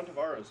gonna go John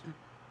Tavares.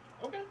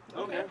 Okay.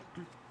 Okay.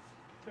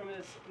 So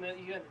now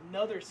you got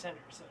another center.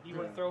 So do you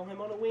want Yeah. to throw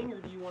him on a wing, or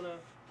do you want to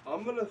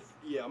I'm gonna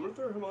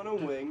throw him on a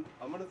wing.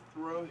 I'm gonna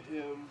throw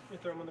him.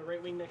 throw him on the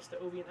right wing next to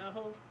Ovi and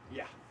Aho?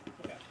 Yeah.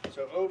 Okay.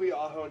 So Ovi,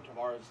 Aho, and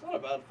Tavares. It's not a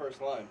bad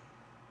first line.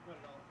 Not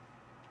at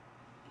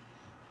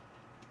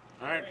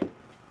all. All right.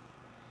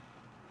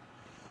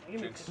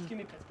 Jinx. Give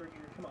me Pittsburgh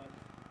here. Come on.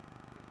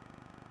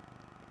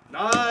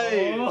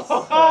 Nice.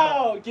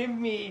 Oh, give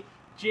me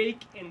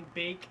Jake and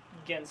Bake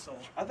Gensel.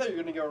 I thought you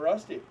were gonna go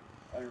Rusty.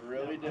 I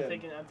really No,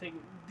 did. I'm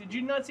taking. Did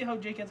you not see how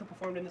Jake Gensel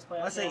performed in this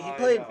playoff? I say he I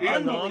played know.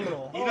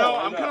 phenomenal. You know,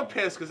 I I'm kind know. of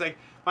pissed because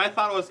my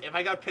thought was if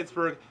I got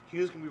Pittsburgh, he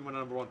was gonna be my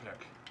number 1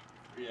 pick.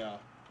 Yeah.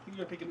 You would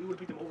have picked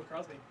him over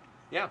Crosby.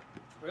 Yeah.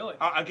 Really?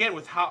 Again,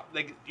 with how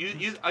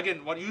you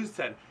again what you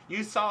said,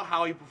 you saw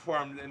how he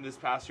performed in this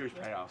past year's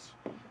playoffs.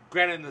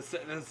 Granted, in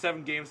the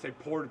 7 games they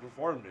poorly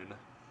performed in.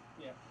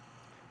 Yeah.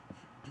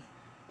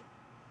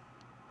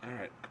 All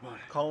right, come on.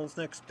 Colin's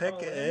next pick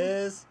Colin.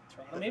 is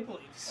Toronto Maple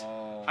Leafs.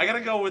 Oh. I gotta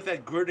go with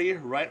that gritty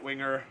right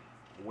winger,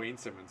 Wayne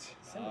Simmons.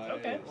 Simmons,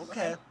 okay. Nice.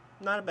 okay.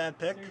 Not a bad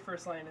So pick. your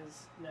first line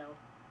is now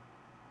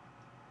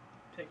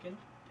Pickin,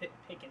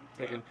 Picking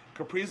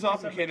Kaprizov,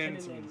 McKinnon,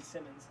 and Simmons.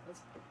 Simmons.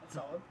 That's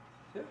solid.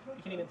 You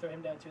can even throw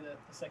him down to the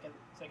second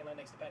line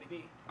next to Patty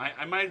B.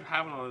 I might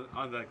have him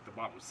on like the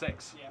bottom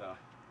 6. Yeah.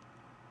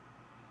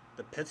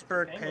 The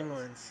Pittsburgh Penguins.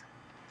 Penguins.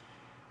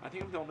 I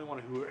think I'm the only one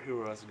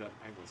who hasn't got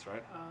Penguins,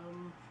 right?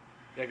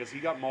 Yeah, because he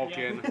got Yeah.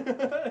 Malkin.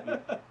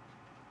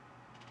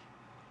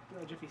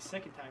 No, Jiffy's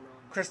second time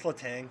rolling. Chris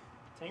Letang.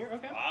 Tanger,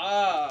 okay.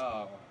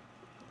 Wow.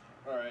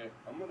 All right,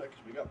 I'm gonna because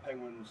we got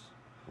Penguins.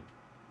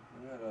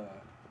 I'm gonna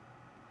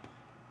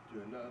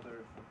do another.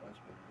 That's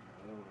been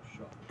another one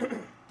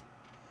shuffle.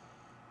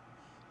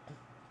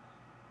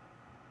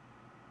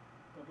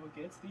 Bobo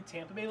gets the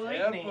Tampa Bay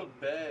Lightning. Tampa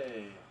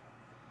Bay.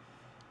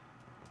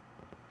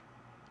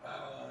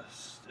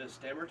 Is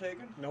Stammer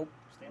taken? Nope.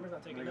 Stammer's not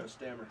I'm taking gonna go it.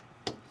 Stammer.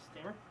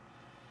 Stammer?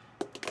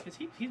 Because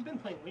he's been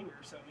playing winger,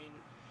 so I mean...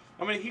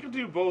 I mean, he can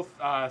do both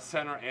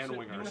center and so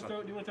winger. Do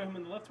you want to throw him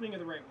in the left wing or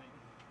the right wing?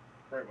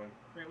 Right wing.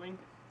 Right wing?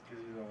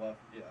 Because he's on the left.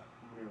 Yeah.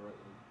 I'm gonna go right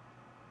wing.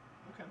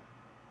 Okay.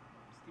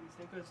 Steven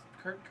Stamkos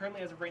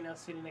currently, as of right now,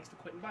 sitting next to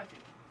Quentin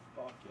Byfield.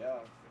 Fuck yeah.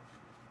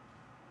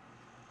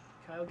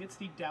 Kyle gets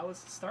the Dallas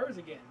Stars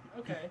again.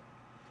 Okay.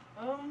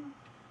 I'm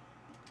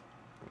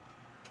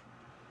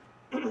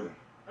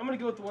gonna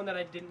go with the one that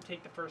I didn't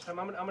take the first time.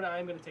 I'm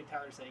gonna take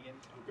Tyler Seguin.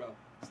 Okay.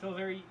 Still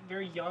very,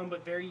 very young,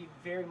 but very,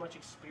 very much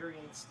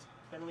experienced.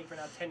 Been in the league for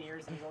now 10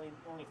 years, and he's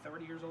only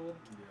 30 years old.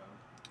 Yeah.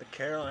 The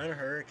Carolina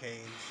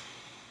Hurricanes.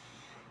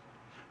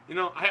 You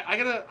know, I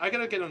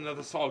gotta get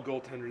another solid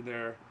goaltender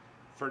there,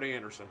 Freddie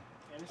Anderson.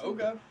 Anderson?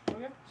 Okay.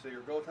 Okay. So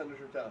your goaltenders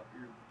are down.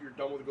 You're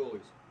done with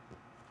goalies.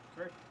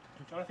 Correct.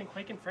 Jonathan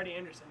Quick and Freddie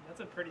Anderson.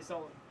 That's a pretty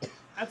solid.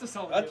 That's a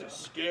solid. That's duo. a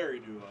scary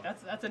duo.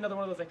 That's another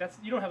one of those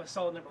you don't have a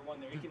solid number one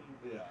there. You can.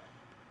 Yeah.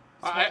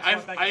 swap back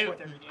and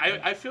forth every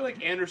game. I feel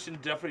like Anderson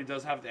definitely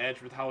does have the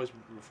edge with how he's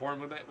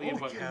performing lately, Oh,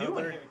 but a new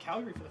one here.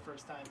 Calgary for the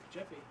first time.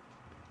 Jeffy.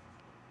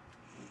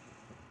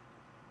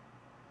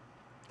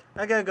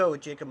 I gotta go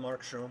with Jacob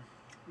Markstrom.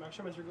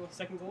 Markstrom is your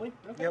second goalie.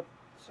 Okay. Yep.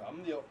 So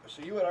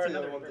you and I are That's the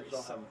another only ones very that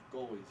don't have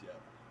solid. goalies yet.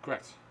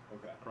 correct,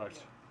 Okay.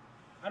 correct.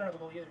 I don't have a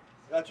goalie either.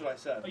 That's what I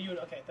said. Oh, you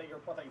okay? I thought you were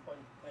pointing.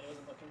 I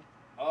wasn't looking.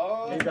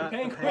 Oh. You got the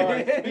Penguins.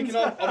 Penguins. Speaking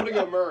of, I'm gonna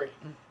go Murray.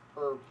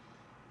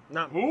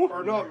 Not Who?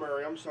 Or not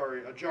Murray. I'm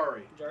sorry.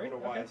 Jari. Jari? I don't know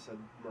why Okay. I said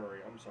Murray.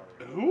 I'm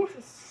sorry. Who? It's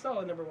a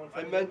solid number one. For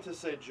I me. meant to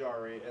say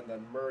Jari, and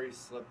then Murray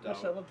slipped out.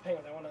 Actually, I love the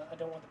Penguins. I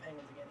don't want the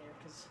Penguins again here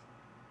because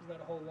there's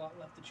not a whole lot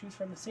left to choose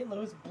from. The St.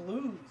 Louis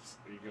Blues.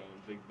 Are you going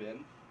Big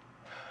Ben?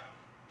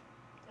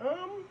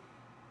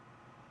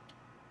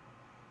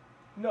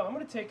 No, I'm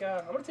gonna take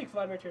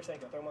Vladimir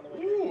Tarasenko. Throw him on the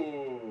wing.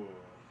 Ooh.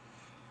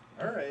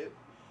 All right.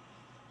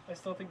 I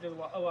still think there's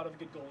a lot of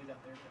good goalies out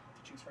there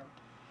to choose from.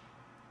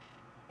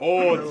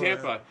 Oh, Oh,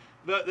 Tampa.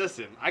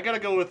 Listen, I gotta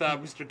go with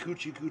Mr.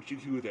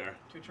 Coochie there.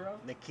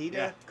 Kucherov. Nikita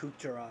Yeah.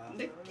 Kucherov.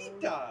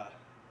 Nikita.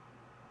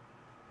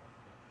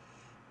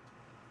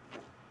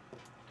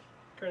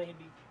 Currently, he'd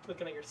be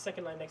looking at your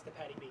second line next to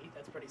Patty B.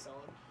 That's pretty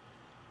solid.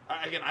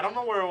 Again, I don't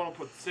know where I want to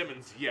put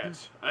Simmons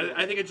yet.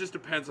 I think it just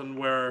depends on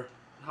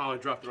how I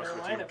drop the rest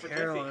Carolina of the for team.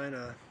 Jeffy.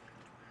 Carolina.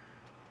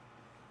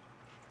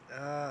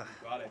 God,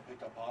 I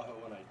picked up Aho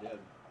when I did.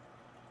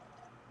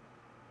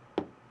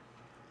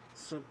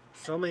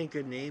 So many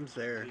good names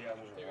there. Yeah,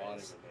 there's There a lot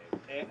is. of good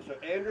names. So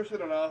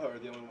Anderson and Aho are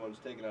the only ones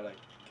taken out of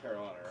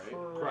Carolina, right?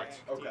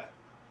 Correct. Okay.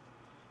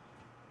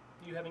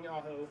 You having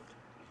Aho,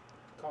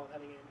 Colin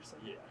having Anderson.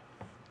 Yeah.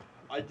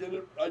 I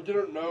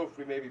didn't know if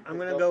we maybe. I'm picked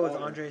gonna up go with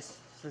one. Andrei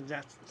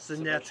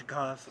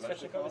Snetchikov.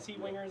 Svechnikov, is he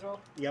winger as well?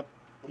 Yep,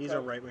 he's a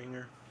Okay. right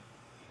winger.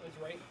 He's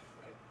right.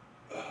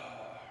 All right.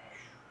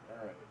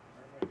 Where am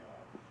I going?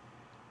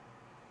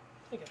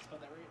 I think I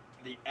spelled that right.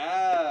 The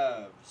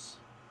Avs.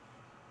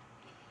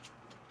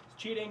 It's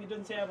cheating. It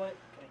doesn't say Avalanche.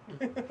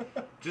 Okay.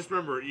 Just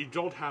remember, you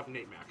don't have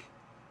Nate Mack.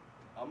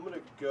 I'm gonna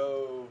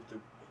go the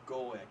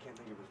goalie. I can't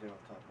think of his name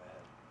off the top of my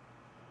head.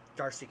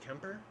 Darcy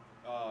Kemper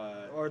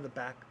I'm or the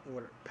back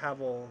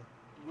Pavel.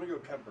 gonna go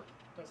Kemper.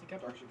 Darcy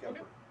Kemper. Darcy Kemper.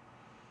 Okay.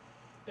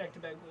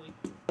 Back-to-back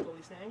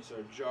goalie snags. So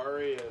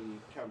Jari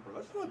and Kemper.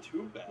 That's not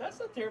too bad. That's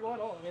not terrible at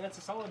all. I mean, that's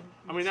a solid.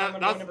 I mean, solid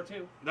that's- number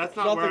two. That's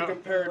not nothing where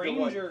compared to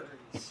what. Rangers.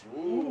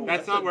 Ooh,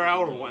 that's not a where I good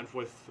would have one. went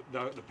with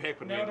the pick.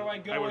 But Now do I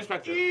go with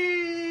respect it.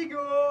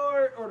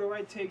 Igor, or do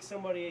I take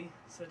somebody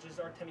such as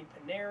Artemi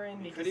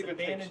Panarin, You could Nikita even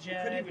take. You could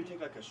Zibanejad? even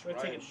take like a Would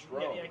I Ryan take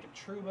Strome. like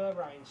a Trouba,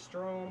 Ryan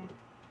Strome.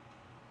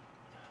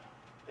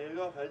 Hey,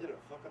 if I didn't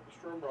fuck up the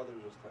Strome brothers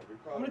this time. You're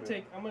proud I'm of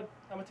me.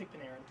 gonna take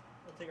Panarin.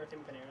 I'll take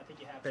Artemi Panarin. I think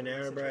you have to. Panarin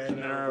in this bread.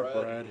 situation. Panera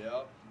bread.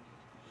 Yep.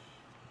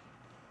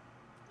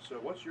 So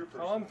what's your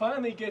first? Colin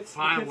finally gets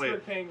Finally. the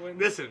Pittsburgh Penguins.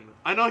 Listen,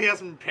 I know he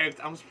hasn't been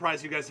picked. I'm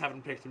surprised you guys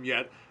haven't picked him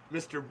yet.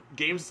 Mr.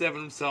 Game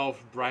 7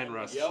 himself, Brian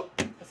Rust.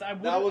 Yep. So I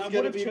That was I gonna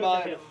would've be chosen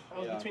mine. him. I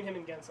was Yeah. between him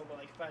and Gensel, but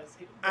like if I was,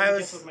 I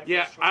was- Gensel was my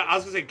Yeah, first I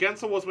was choice. going to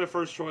say Gensel was my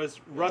first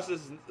choice. Russ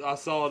is a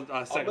solid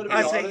second. gonna be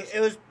I pick. say honest. it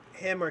was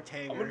him or I'm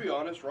Tanger. gonna be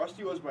honest.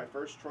 Rusty was my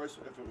first choice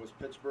if it was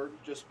Pittsburgh,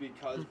 just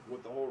because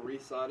with the whole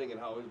re-signing and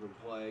how he's been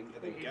playing. I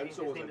think His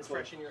Gensel was name a is close.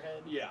 fresh in your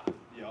head. Yeah.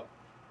 Yep.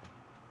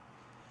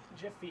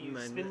 Jeffy,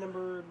 Mine- spin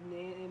number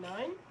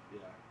 9. Yeah.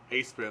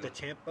 Ace spin. The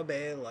Tampa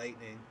Bay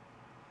Lightning.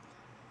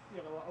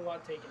 You have a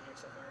lot taken here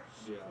so far.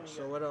 Yeah. What do you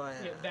So got? what do I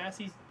Yeah,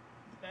 have?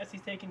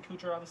 Vassy's taken,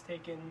 Kucherov is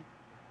taken,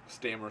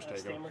 Stammer's taken.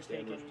 Stammer's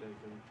taken. Stammer's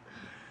taken.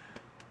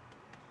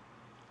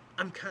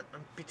 I'm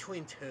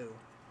between two.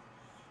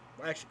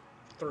 Well, actually,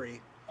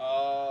 three.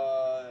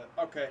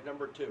 Okay,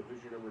 number 2.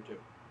 Who's your number 2?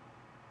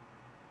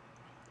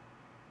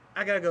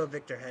 I gotta go with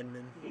Victor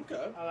Hedman.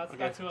 Okay.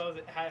 That's who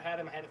I had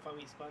him ahead if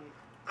we spun.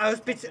 I was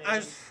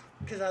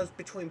because I was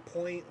between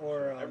Point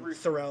or Every-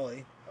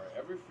 Sorelli. All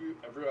right.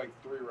 Every like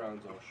 3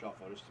 rounds, I'll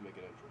shuffle just to make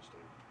it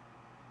interesting.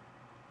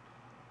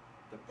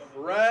 The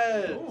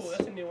Preds. Ooh,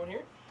 that's a new one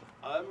here.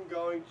 I'm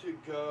going to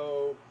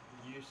go.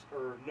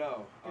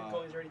 No. Your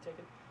goalie's already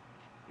taken.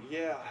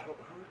 Yeah, I don't.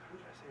 Who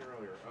did I say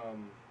earlier?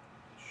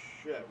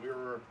 Shit, we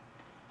were.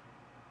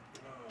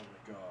 Oh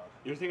my god.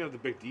 You're thinking of the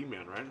big D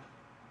man, right?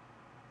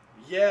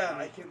 Yeah,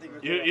 I can't think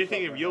of. You're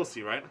thinking of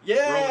Yossi, right?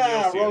 Yeah, Roman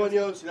Yossi. Roman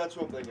Yossi. That's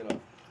what I'm thinking of.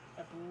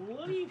 I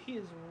believe he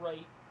is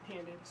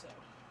right-handed, so.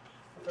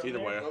 I'll throw Either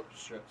him there. way. Oh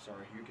shit!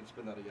 Sorry, you can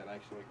spin that again. I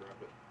accidentally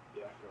grabbed it.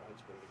 Yeah, go ahead,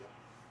 spin it again.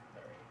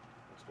 All right.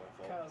 That's my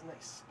fault. Kyle's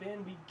next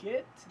spin, we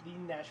get the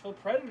Nashville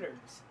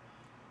Predators.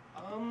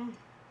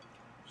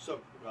 So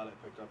glad I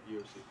picked up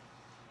Yossi.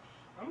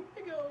 I'm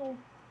gonna go.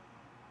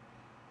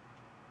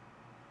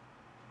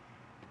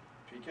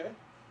 PK,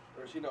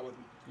 or is he not with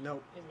me?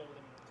 Nope. He's been with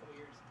him in a couple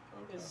years.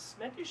 Okay. Is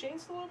Matthew Shane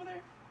still over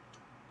there?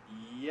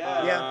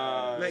 Yeah.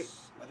 Yeah, like-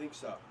 I think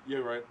so.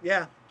 You're right.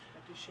 Yeah.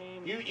 Matthew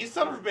Shane. You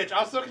son of a bitch.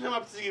 I was looking him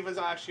up to see if it's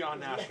actually on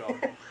Nashville.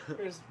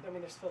 there's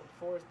Philip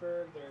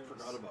Forsberg. There's.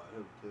 Forgot about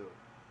him too.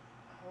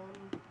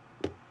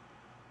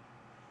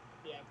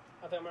 Yeah,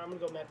 I think I'm gonna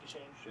go Matthew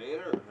Shane.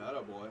 Shaner,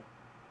 atta boy.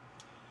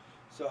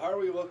 So how are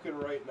we looking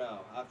right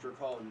now after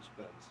Colin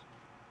spins?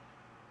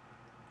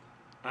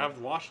 I have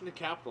the Washington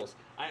Capitals.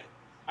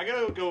 I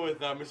gotta go with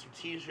Mr.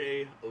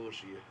 TJ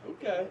Oshie.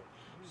 Okay.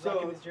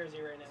 Rocking So his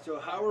jersey right now. so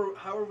how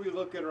are we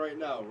looking right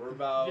now? We're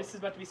about. This is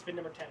about to be spin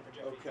number 10 for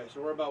Joey. Okay,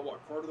 so we're about what,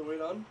 quarter of the way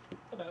done?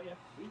 About, yeah.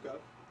 Okay.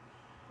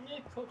 Yeah,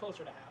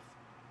 closer to half.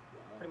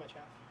 Wow. Pretty much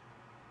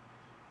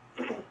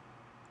half.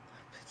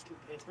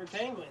 Pittsburgh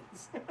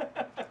Penguins.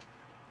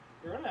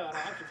 You're running out of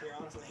options here,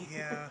 honestly.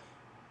 Yeah.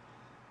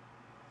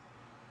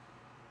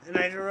 And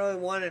I didn't really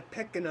want to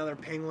pick another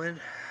Penguin.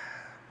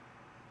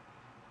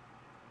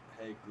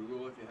 Hey,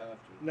 Google if you have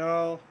to.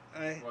 No,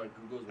 Right,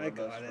 Google's my I best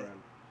got it.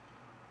 friend.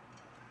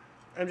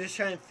 I'm just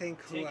trying to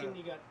think who.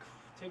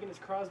 Taking is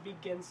Crosby,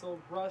 Gensel,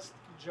 Rust,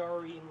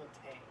 Jari, and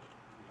Letang.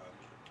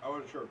 I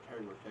wasn't sure if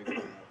Terry would take it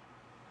or not.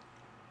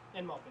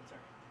 And Malkin, sorry.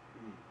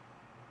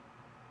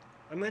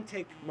 I'm gonna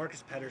take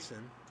Marcus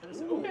Pedersen. That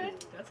is, Ooh. okay,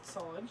 that's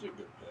solid. That's a good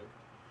pick.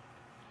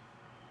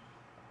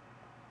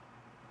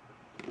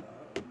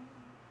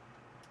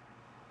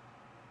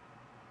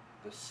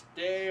 The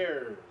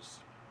Stairs.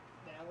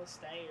 Dallas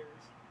Stayers.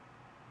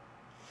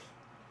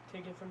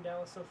 Taken from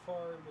Dallas so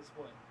far was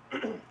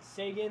what?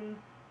 Sagan.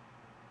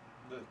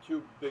 The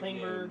 2 big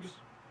Klingberg. names.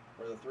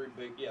 Or the 3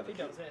 big. Yeah, I the think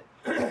two,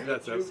 that was it.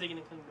 That's it. Sagan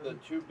and the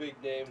Klingberg. 2 big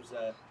names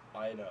that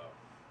I know.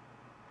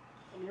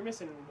 I mean, you're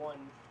missing one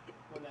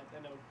that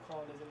I know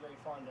Colin isn't very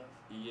fond of.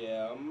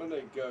 Yeah, I'm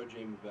gonna go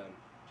Jamie Benn.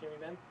 Jamie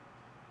Benn.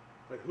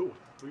 Like who?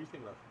 Who are you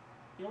thinking of?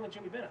 You don't like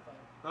Jamie Benn, I thought.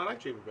 I like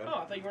Jamie Benn. Oh,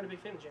 I thought you weren't a big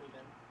fan of Jamie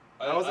Benn.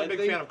 I wasn't a big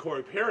think- fan of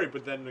Corey Perry,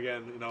 but then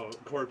again,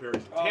 Corey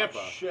Perry's in Oh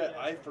Tampa. shit!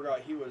 Yeah, I sure. forgot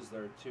he was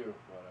there too.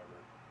 Whatever.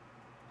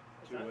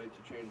 Is Too that-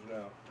 late to change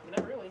now. I mean,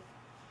 not really.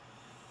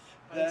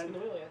 I haven't spun the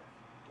wheel yet.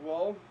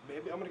 Well,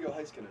 maybe I'm gonna go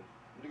Heiskanen.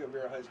 I'm gonna go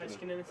Mira Heiskanen.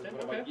 Heiskanen instead? As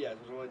one of my- Okay. Yeah,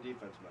 as one of my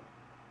defensemen.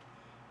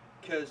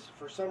 Because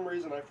for some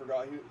reason I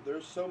forgot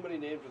there's so many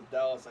names with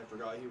Dallas. I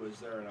forgot he was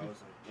there, and I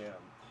was like, damn.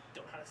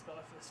 Don't know how to spell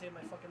it for the save my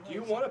fucking life. Do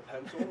you want a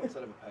pencil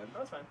instead of a pen? No,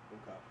 that's fine.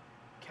 Okay.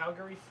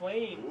 Calgary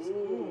Flames.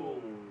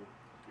 Ooh.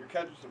 You're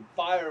catching some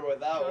fire with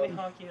that Johnny one.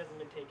 Hockey hasn't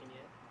been taken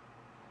yet.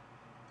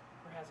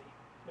 Or has he?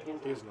 Maybe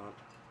He's not.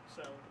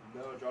 So,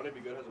 No, Johnny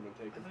Be Good hasn't been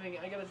taken.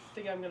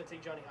 I'm gonna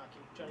take Johnny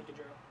Hockey. Johnny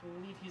Gaudreau. I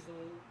believe I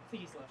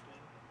think he's left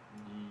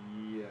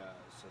wing.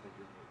 Yes, I think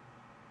you're right.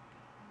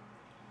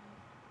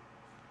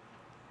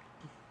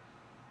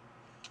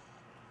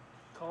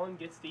 Colin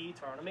gets the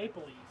Toronto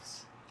Maple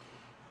Leafs.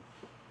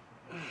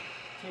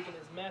 Taken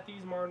as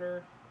Matthews,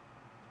 Marner.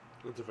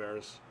 It's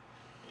Tavares.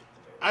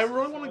 I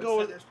really want to go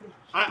with.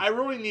 I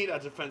really need a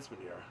defenseman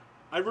here.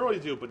 I really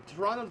do, but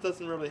Toronto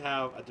doesn't really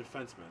have a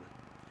defenseman.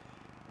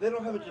 They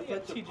don't have a You got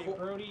defensive TJ core.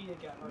 Brody, you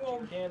got Mark Well-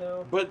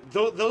 Giordano, But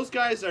those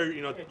guys are,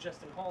 you got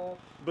Justin Hall.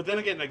 But then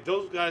again, like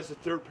those guys are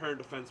third-pair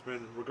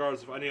defensemen,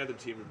 regardless of any other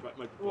team might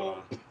be put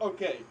Well, on.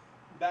 okay,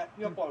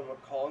 backing up on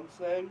what Colin's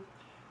saying,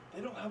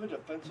 they don't have a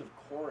defensive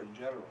core in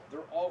general. They're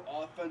all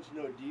offense,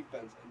 no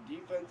defense, and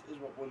defense is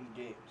what wins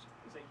games.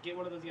 It's like, get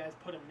one of those guys,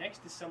 put him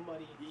next to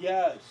somebody.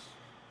 Yes,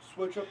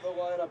 switch up the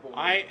lineup a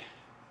little.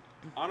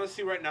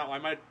 Honestly, right now, I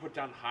might put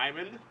down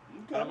Hyman, Okay.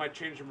 and I might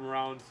change him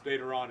around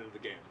later on in the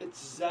game. It's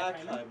Zach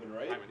Hyman? Hyman,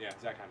 right? Hyman, yeah,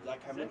 Zach Hyman.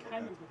 Zach Hyman. Zach okay.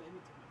 Hyman's with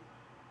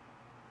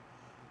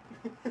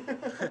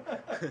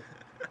Edmonton.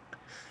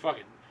 Fuck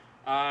it.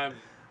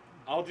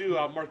 I'll do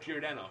Mark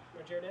Giordano.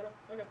 Mark Giordano?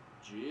 Okay.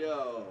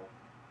 Gio.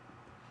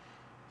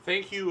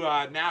 Thank you,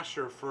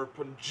 Nasher, for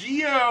putting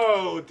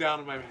Gio down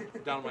in my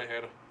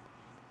head.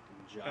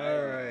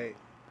 All right.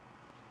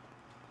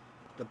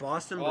 The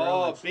Boston Oh,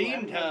 Bruins. I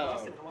haven't had Beantown.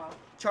 Boston in a while.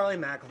 Charlie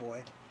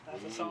McAvoy.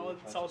 That's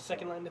a solid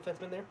second line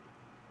defenseman there.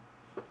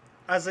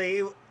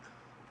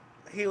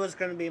 He was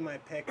going to be my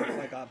pick if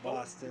I got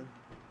Boston.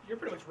 You're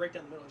pretty much right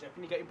down the middle, Jeff.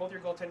 And you got both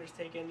your goaltenders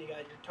taken. You got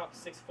your top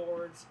 6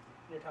 forwards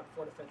and your top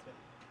 4 defensemen.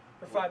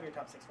 Or 5 of your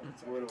top 6 forwards.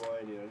 Sorry. What do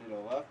I need? I need a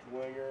left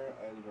winger.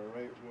 I need a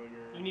right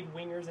winger. You need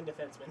wingers and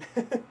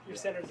defensemen. Your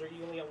centers you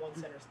only got one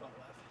center spot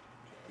left.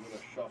 I'm gonna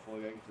shuffle.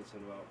 I get this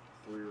in about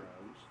 3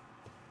 rounds.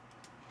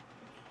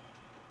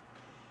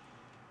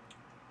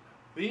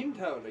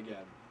 Beantown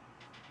again.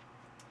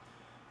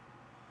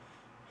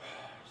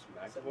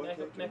 Is So McAvoy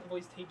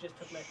taken? he just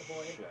took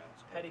McAvoy. Shit.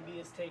 Patty B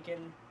is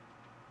taken.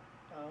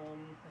 I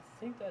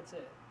think that's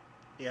it.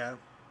 Yeah.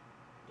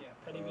 Yeah,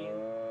 Patty B. Yeah,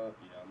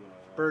 I'm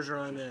gonna.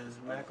 Bergeron is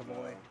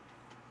McAvoy.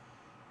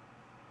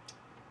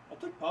 I'll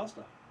take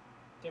Pasta.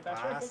 Dave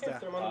Ashworth, okay, Pasta.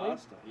 throw him on the wing.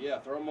 Pasta. Yeah,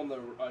 throw him on the.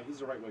 He's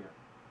the right winger.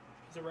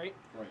 Is it right?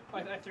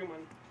 Right. I threw him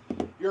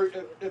on.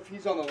 If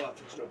he's on the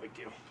left, it's no big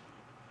deal.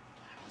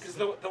 Because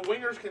the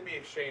wingers can be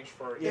exchanged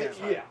for Yeah.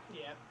 Yeah.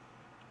 Yeah.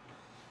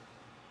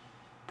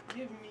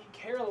 Give me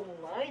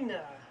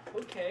Carolina.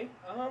 Okay.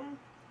 And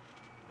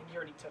you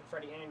already took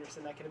Freddie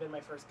Anderson. That could have been my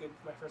first good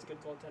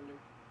goaltender.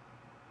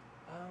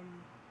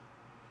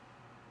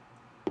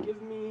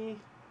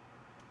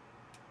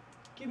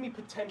 Give me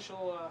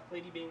potential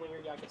Lady Bing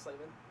winger Jakob Slavin.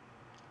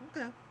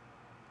 Okay.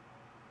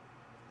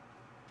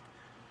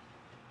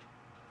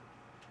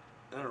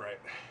 All right.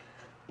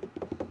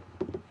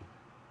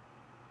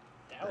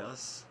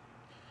 Dallas.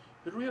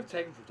 Who do we have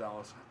taken for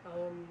Dallas?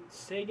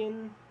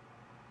 Sagan,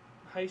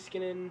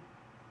 Heiskanen.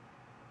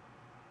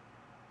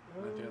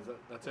 I think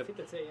that's I it. think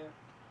that's it. Yeah.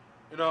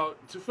 You know,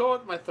 to fill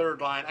out my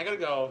third line, I gotta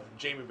go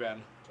Jamie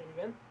Benn. Jamie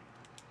Benn.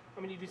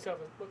 I mean, you do still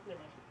have a look. Never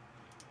mind.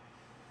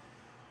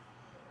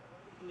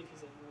 I believe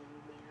he's a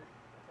winger.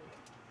 I think.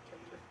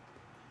 Can't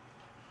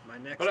remember.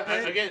 My next But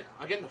pick,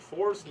 again, the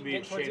fours can be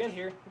Getting towards the end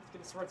exchanged. here.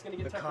 It's where it's going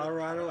to the get tougher.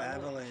 Colorado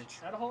Avalanche.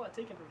 Not a whole lot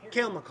taken from here.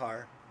 Cale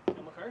Makar.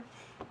 Cale Makar.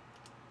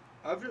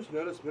 I've just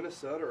noticed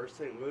Minnesota or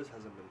St. Louis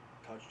hasn't been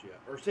touched yet.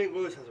 Or St.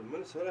 Louis hasn't.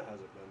 Minnesota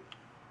hasn't been.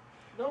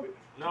 No.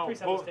 No, Kaprizov was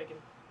both taken.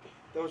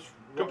 That was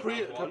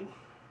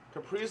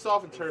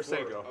Kaprizov and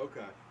Tarasenko.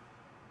 Okay.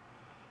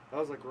 That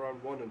was like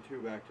round 1 and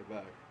 2 back to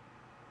back.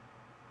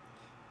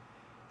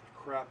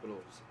 The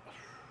Capitals.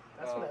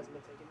 That's one that hasn't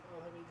been taken.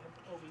 Oh, we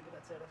have Ovi, but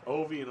that's it. I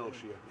think. Ovi and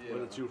Oshia were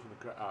the Yeah. two from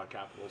the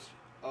Capitals.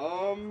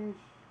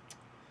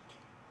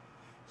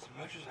 As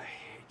much as I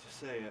hate to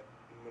say it,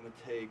 I'm gonna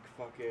take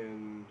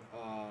fucking.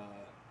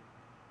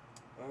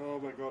 Oh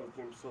my god, his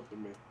name's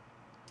slipping me.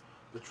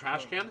 The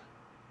trash can?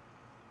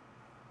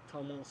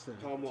 Tom Wilson.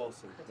 Tom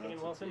Wilson. That's Ian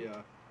it, Wilson?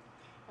 Yeah.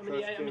 I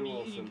mean, Preston you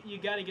Wilson.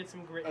 got to get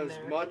some grit in As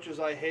there. much as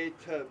I hate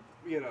to,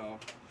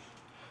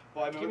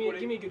 Well, I mean,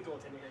 Give me a good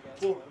goaltender here,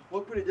 guys. Well, Come on.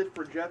 look what he did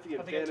for Jeffy I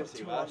in think I took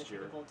fantasy 2 on last if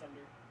you're year.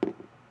 the goaltender.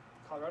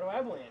 Colorado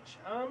Avalanche.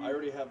 I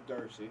already have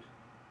Darcy.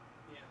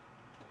 Yeah.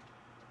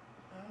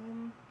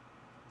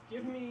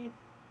 Give me.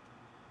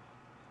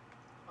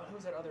 Oh,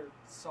 who's that other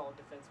solid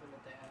defenseman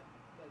that they had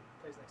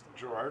that plays next to me?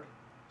 Gerard?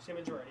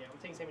 Sammy Gerard. Yeah, I'm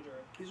taking Sammy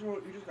Gerard.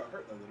 He just got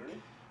hurt though, didn't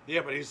he?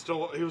 Yeah, but he was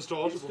still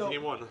eligible for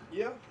game 1.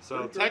 Yeah. So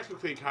pretty good.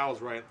 technically, Kyle's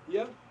right.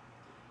 Yeah.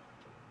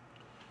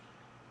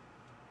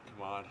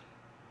 Come on.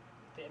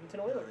 The Edmonton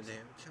Oilers.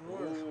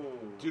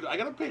 Ooh. Dude, I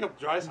gotta pick up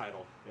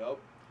Draisaitl. Yep.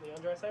 Leon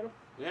Draisaitl.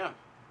 Yeah.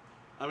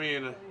 I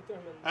mean, You throw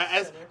him in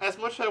as center. as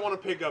much as I want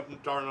to pick up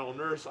Darnell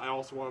Nurse, I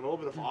also want a little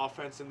bit of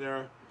offense in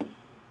there.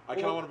 I kind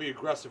of Well, want to be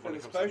aggressive when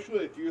And it comes to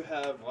especially if you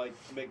have like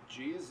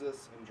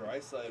McJesus and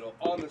Draisaitl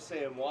on the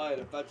same line,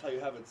 if that's how you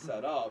have it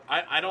set up.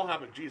 I don't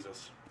have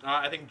McJesus.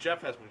 I think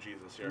Jeff has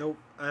McJesus here. Nope,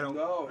 I don't.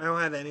 No. I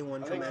don't have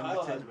anyone I from think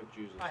Kyle has Edmonton.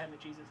 McJesus. I have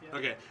McJesus. Yeah.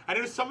 Okay, I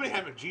knew somebody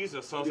had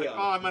McJesus, so I was like, Yeah.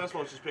 oh, I might as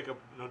well just pick up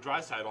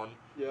Draisaitl and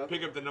Yeah.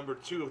 pick up the number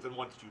 2 of the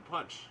 1-2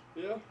 punch.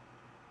 Yeah.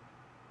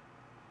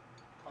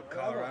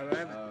 Colorado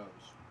Avalanche.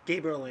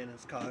 Gabriel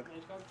Landeskog.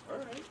 All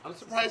right.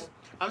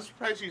 I'm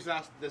surprised he's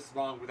lasted this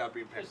long without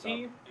being picked Is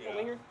he up. a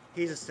winger?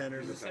 He's a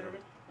center. He's a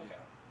centerman. Okay.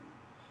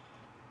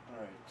 All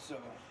right. So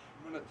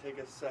I'm gonna take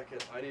a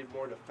second. I need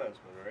more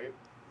defensemen, right?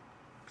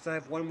 Because I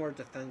have one more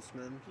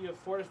defenseman. You have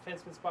 4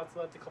 defenseman spots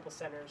left, a couple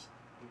centers,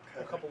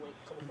 Okay. a couple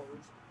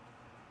forwards.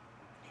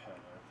 Okay.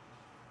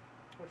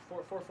 With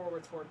four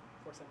forwards, four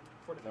centers,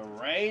 4 The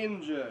defensemen.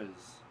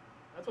 Rangers.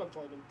 That's one's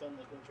only been done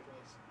like once or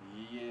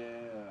twice.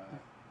 Yeah.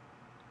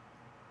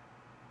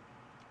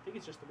 I think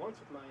it's just the once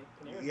with my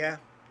Panarin. Yeah,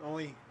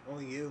 only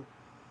you.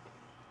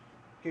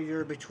 Here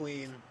you're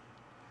between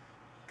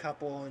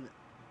couple and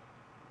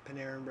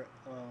Panarin,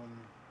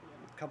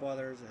 couple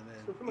others, and So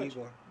then pretty much-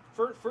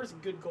 Igor. First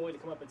good goalie to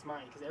come up, it's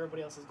mine because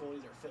everybody else's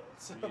goalies are filled.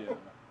 So Yeah.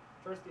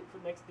 first,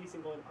 next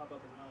decent goalie to pop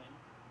up is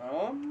mine.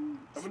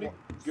 I'm gonna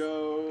That's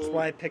go. That's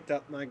why I picked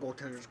up my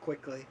goaltenders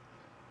quickly.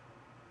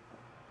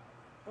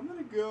 I'm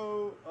gonna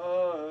go.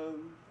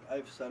 I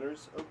have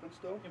centers open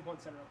still. You have one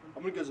center open.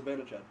 I'm gonna go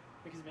Zibanejad.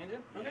 Ricky Zibanejad?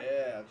 Yeah,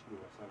 Okay. that's who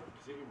I center.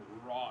 Because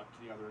he rocked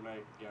the other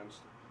night against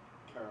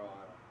Carolina.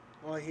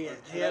 Well, he Or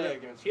had today a,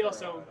 against He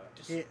also Carolina.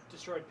 He-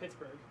 destroyed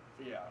Pittsburgh.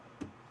 Yeah.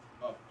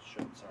 Oh,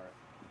 shit, sorry.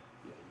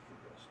 Yeah, you can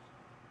just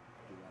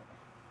do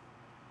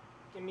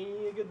that. Give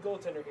me a good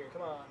goaltender here.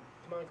 Come on.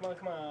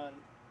 Come on.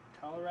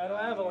 Colorado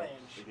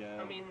Avalanche. Again.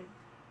 I mean,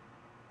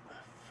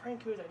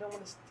 Frank Hughes, I don't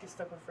want to get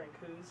stuck with Frank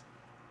Hughes.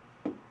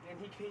 And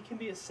he can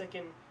be a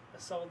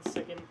solid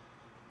second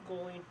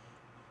goalie.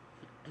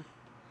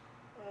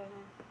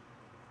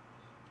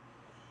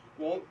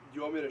 Well, do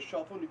you want me to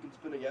shuffle and you can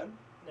spin again?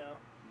 No.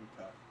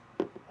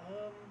 Okay.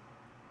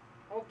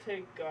 I'll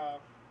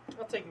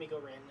take Mikko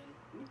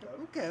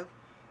Rantanen. Okay. okay.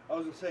 I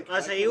was gonna say.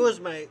 I say he was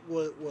going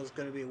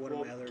to be one of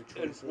my other And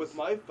choices. with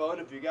my phone,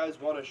 if you guys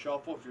want to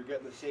shuffle, if you're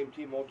getting the same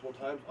team multiple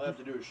times, all I have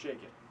to do is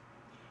shake it.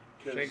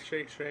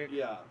 'Cause- Shake.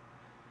 Yeah.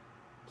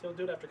 So we'll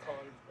do it after Colin.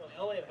 Well,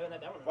 LA, I haven't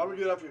had that one. Why don't we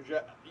do it after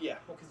Jeff? Yeah.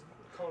 Well, because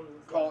Colin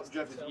was Call last,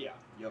 Jeff. Is, so. yeah.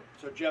 Yep.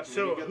 So Jeff,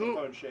 So when you get who-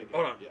 the phone, shake it.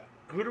 hold on. Yeah.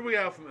 Who do we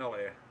have from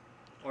LA?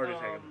 Already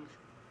taken.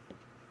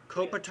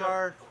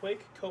 Kopitar.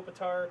 Quick,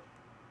 Kopitar,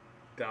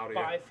 Dowdy.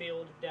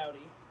 Byfield,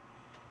 Doughty.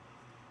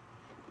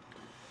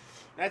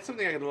 That's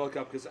something I gotta look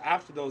up because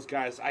after those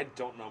guys, I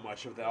don't know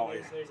much of the LA.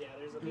 There's Yeah.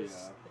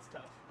 it's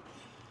tough.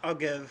 I'll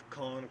give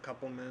Colin a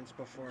couple minutes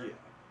before. Yeah.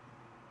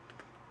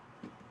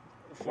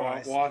 before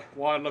I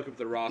While I look up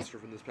the roster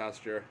from this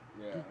past year.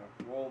 Yeah.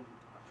 Well,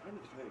 I'm trying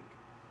to think.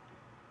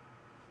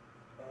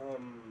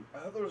 I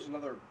thought there was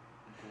another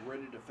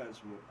gritty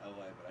defenseman with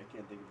LA, but I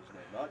can't think of his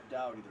name. Not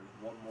Doughty.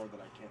 There's one more that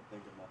I can't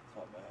think of off the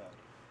top of my head.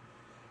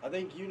 I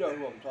think you know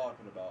who I'm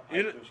talking about.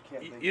 I just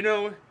can't think. You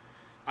know,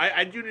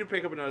 I do need to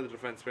pick up another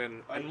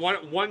defenseman, and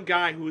one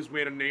guy who's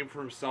made a name for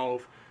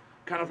himself,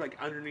 kind of like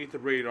underneath the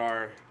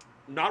radar,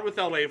 not with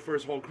LA for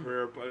his whole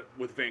career, but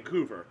with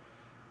Vancouver,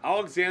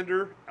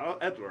 Alexander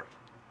Edler.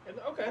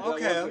 Okay. That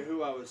Okay. wasn't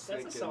who I was That's a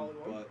thinking. solid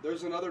one. But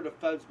there's another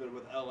defenseman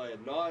with LA,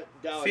 not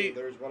Doughty. See-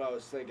 There's one I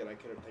was thinking. I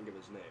couldn't think of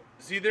his name.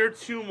 See, there are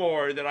two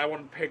more that I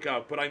want to pick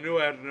up, but I knew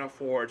I had enough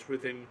forwards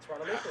within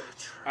Toronto Maple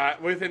Leafs.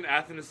 within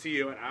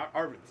Athanasio and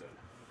Arvidsson.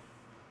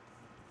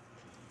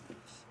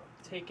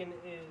 Taken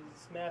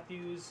is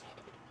Matthews,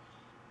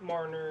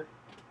 Marner.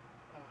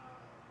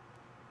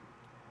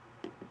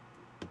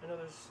 I know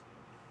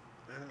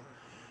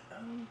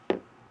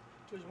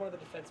there's one of the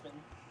defensemen.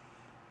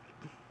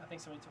 I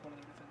think somebody took one of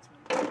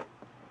their defensemen.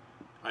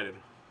 I did.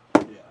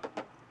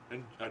 Yeah.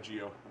 And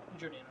Gio.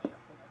 Giordano, yeah. Okay.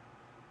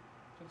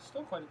 So there's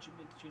still quite a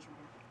bit to choose from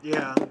here.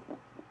 Yeah.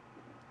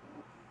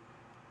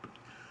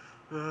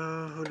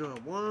 Who do I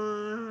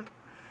want?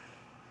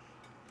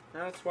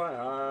 That's why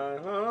I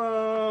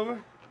love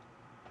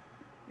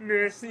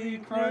Nestle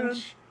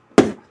Crunch.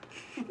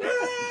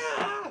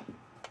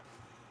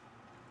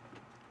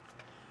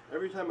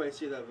 Every time I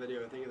see that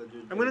video, I think of the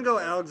dude. I'm gonna go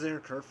Alexander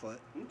Kerfoot.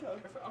 Okay.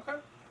 Okay.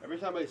 Every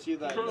time I see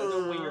that, Is that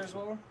the winger as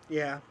well?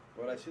 Yeah,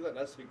 when I see that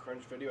Nestle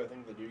Crunch video, I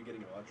think of the dude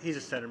getting electrocuted. he's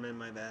a centerman.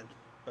 My bad.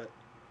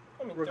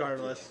 I mean,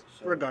 Regardless,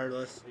 So-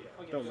 regardless,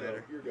 Okay, don't so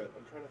matter. You're good.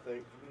 I'm trying to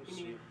think. Let me You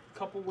see. need a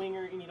couple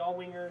you need all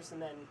wingers,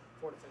 and then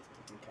 4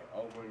 defensemen. Okay,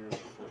 all wingers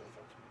before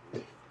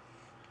defenseman.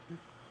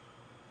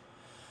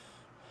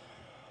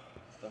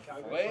 The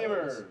Calgary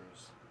Flamers.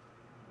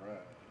 Right.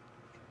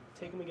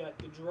 Taken, we got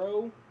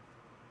Gaudreau.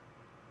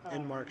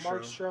 And Markstrom.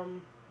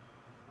 Markstrom.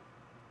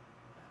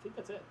 I think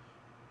that's it.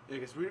 Yeah,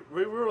 because we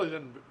really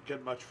didn't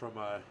get much from.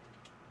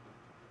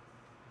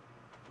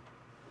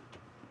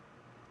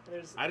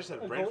 There's I just had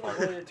a a brain goal, a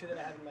fart. goal or two that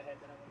I have in my head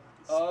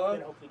that I want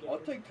to hopefully get. I'll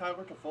here. take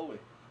Tyler Toffoli.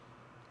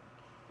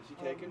 Is he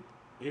taken?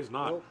 He's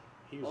not. Nope.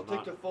 He was I'll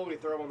not. take Toffoli,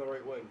 throw him on the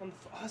right wing. Oh,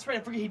 that's right. I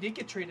forget he did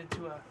get traded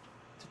to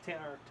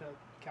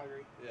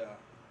Calgary. Yeah.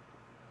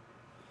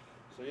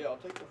 So yeah, I'll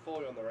take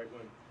Toffoli on the right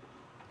wing.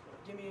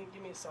 Give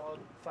me a solid.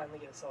 Finally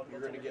get a solid. You're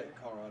gonna goaltender get here.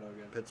 Colorado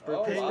again. Pittsburgh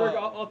Oh, Penguins.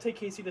 Pittsburgh. wow. I'll take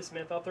Casey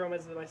DeSmith. I'll throw him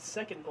as my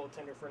second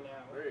goaltender for now.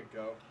 There you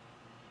go.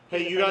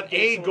 Hey, you If I got get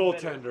a someone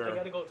better. I goaltender.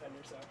 got a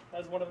goaltender, so that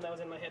was one of them that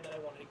was in my head that I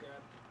wanted to grab.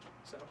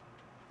 So,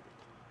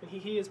 and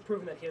he has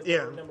proven that he has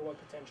Yeah. number one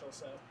potential.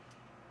 So,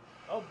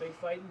 big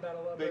fight and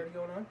battle Big- already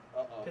going on.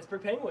 Uh-oh.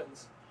 Pittsburgh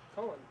Penguins.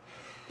 Colin.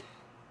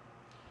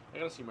 I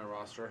gotta see my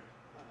roster.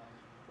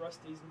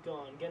 Rusty's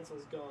gone.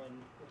 Gensel's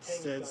gone.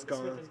 Letang's Sid's gone.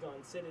 gone. Smith is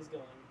gone. Sid is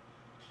gone.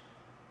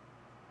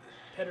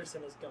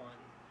 Pedersen is gone.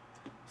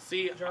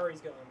 See,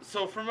 Jari's gone.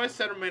 so for my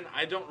centerman,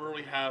 I don't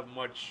really have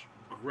much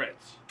grit.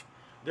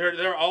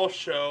 They're all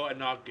show and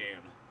not game.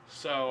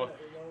 So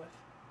You're going with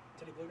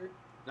Teddy Bluger?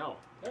 no,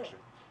 No. actually,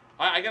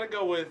 I gotta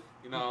go with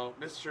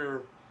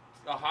Mr.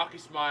 Hockey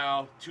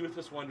Smile,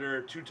 Toothless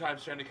Wonder, 2-time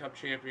Stanley Cup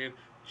champion,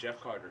 Jeff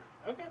Carter.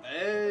 Okay.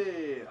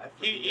 Hey, I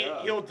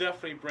forgot. He'll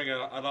definitely bring a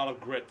lot of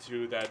grit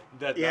to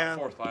that Yeah.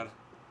 fourth line.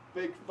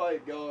 Big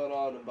fight going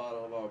on in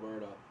Battle of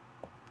Alberta.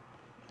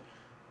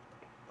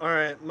 All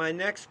right, my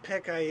next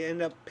pick, I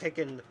end up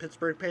picking the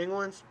Pittsburgh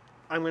Penguins.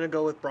 I'm gonna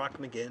go with Brock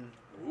McGinn.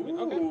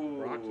 Ooh.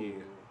 Rocky.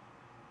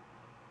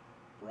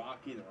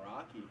 Rocky the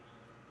Rocky.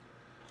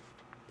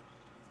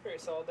 Very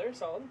solid there.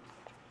 Solid.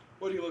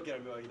 What are you looking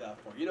at me like that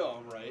for? You know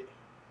I'm right.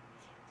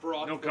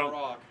 Brock No the count.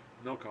 Rock.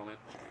 No comment.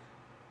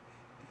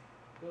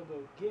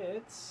 Bobo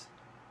gets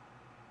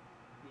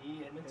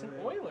the Edmonton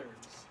Yeah.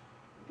 Oilers.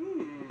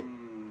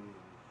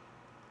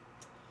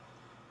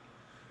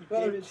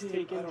 Another David's team,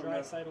 taken, I don't know.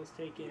 Draisaitl's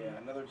taken. Yeah,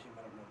 another team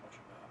I don't know much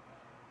about.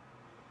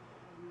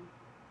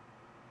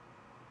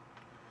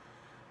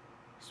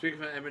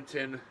 Speaking of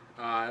Edmonton,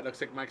 it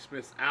looks like Mike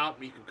Smith's out.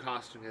 Mikko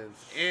Koskinen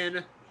is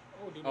in.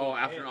 Oh,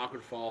 After an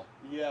awkward fall.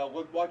 Yeah,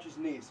 look, watch his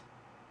knees.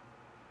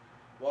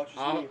 Watch his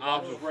knee. Off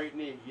Watch his of- right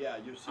knee. Yeah,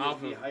 you see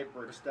off his knee of-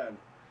 hyperextend.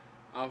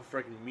 Of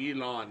freaking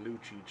Milan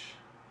Lucic.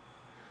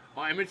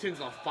 Edmonton's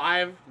on a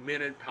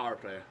 5-minute power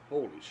play.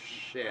 Holy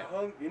shit.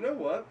 You know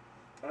what?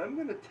 I'm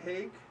gonna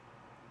take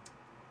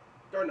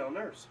Darnell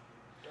Nurse.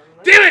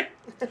 Damn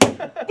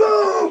it!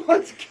 Boom!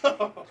 Let's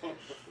go.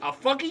 I'll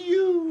fuck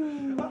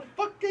you!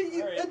 Fuck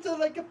you! All right. It's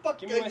like a fuck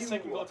Give me my you.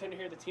 second goaltender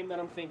here, the team that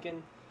I'm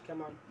thinking.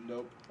 Come on.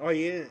 Nope. Oh,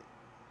 you didn't.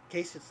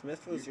 Casey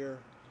Smith was your.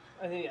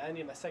 I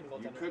need my second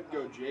goaltender. You could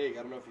go Jake.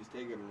 I don't know if he's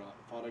taken or not.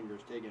 If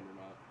Ottinger's taken or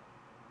not.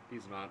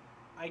 He's not.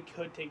 I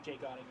could take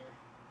Jake Ottinger.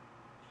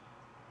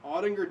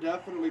 Ottinger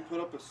definitely put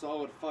up a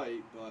solid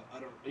fight, but I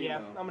don't. You Yeah,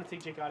 know, I'm going to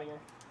take Jake Ottinger.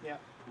 Yeah.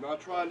 I'm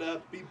not trying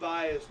to be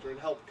biased or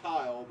help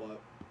Kyle,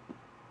 but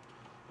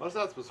What's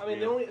that supposed to I be?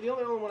 mean, the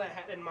only other one I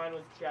had in mind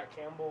was Jack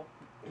Campbell.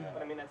 Yeah.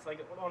 But I mean, that's like,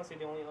 honestly,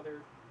 the only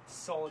other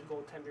solid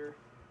goaltender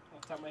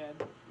off the top of my head.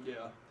 yeah.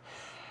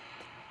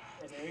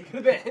 And there you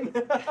could have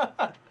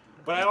been.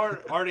 But I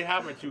already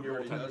have my 2 He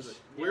already does goaltenders.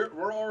 it.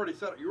 We're already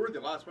set. You were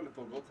the last one to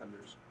fill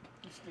goaltenders.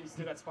 You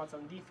still got spots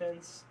on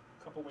defense,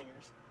 a couple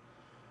wingers.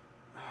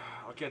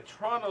 Again,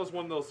 Toronto's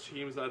one of those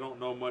teams that I don't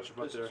know much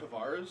about Is their.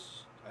 Tavares?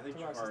 I think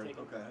Tavares is Tavares. taken.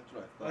 Okay, that's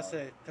what I I thought.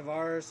 say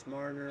Tavares,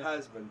 Marner,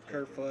 Has been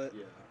taken. Kerfoot.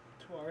 Yeah.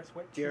 Tavares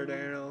went to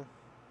Giordano.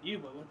 you,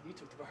 but you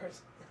took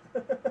Tavares.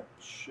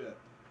 Shit.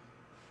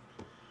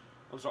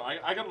 I'm sorry,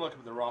 I gotta look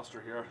at the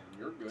roster here.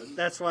 You're good.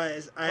 That's why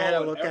I had to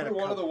Colin, look at every a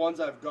one of the couple. ones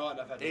I've gotten,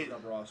 I've had to Hey. look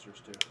up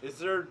rosters too. Is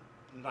there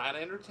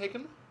Nylander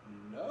taken?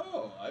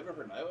 No, I haven't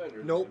heard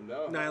Nylander. Nope,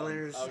 No,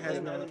 Nylander's I'll has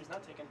go- not. Nylander's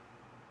not taken.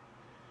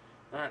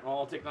 Alright, well,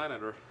 I'll take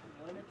Nylander.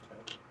 Nylander?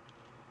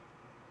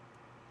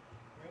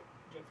 Right,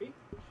 Jeffy?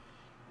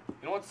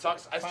 You know what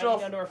sucks? I Finally still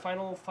down to our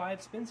final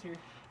 5 spins here. You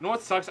know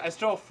what sucks? I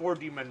still have 4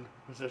 demon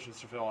positions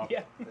to fill up.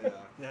 Yeah. Yeah,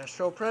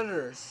 Nashville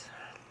Predators.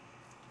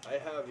 I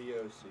have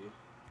EOC.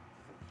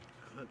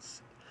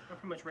 Let's. I'm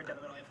pretty much right down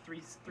the middle. I have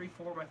 3,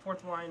 4, my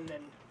fourth line, and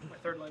then my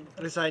third line.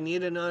 Because I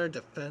need another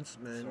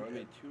defenseman, So I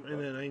made 2.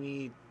 and then I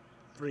need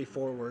 3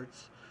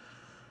 forwards.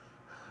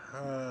 So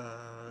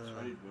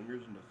I need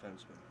wingers and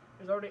defensemen.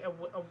 There's already a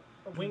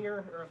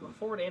winger, or a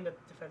forward and a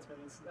defenseman.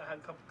 I had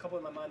a couple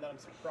in my mind that I'm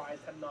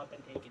surprised have not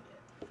been taken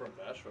yet From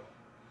Nashville.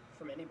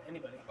 from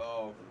anybody.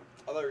 Oh,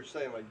 I thought you were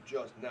saying like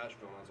just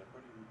Nashville, and I was like,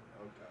 what do you?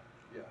 Okay.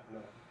 Yeah, no,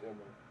 never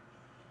mind.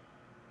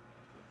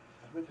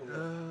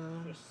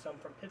 There's some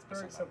from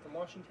Pittsburgh, some from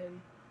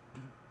Washington.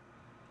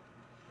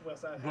 Who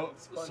else I have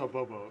spun? So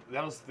Bobo,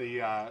 that was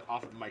the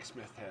off of Mike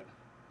Smith hit.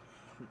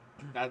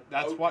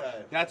 That's why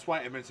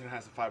Okay. Edmonton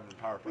has a 5-minute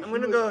power play. I'm He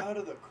gonna was go- out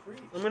of the crease.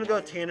 I'm gonna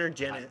go Tanner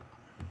Jennett.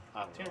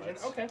 I don't know, Tangent.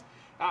 it's- Okay.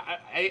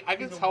 I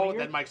can He's a tell winger?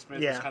 that Mike Smith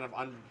Yeah. was kind of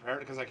unprepared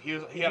because like he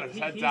had his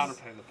head He's- down and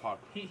playing the puck.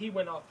 He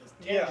went off this.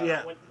 Yeah. Tangent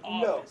Yeah. Went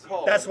off No, this.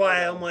 Colin, That's why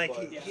I know, I'm like,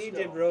 but he still,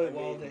 did really I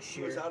well mean, this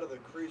He was year. out of the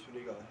crease when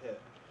he got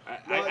hit.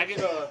 I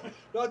can.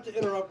 Not to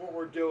interrupt what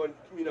we're doing,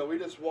 you know, we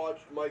just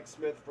watched Mike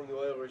Smith from the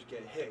Oilers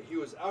get hit. He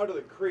was out of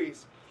the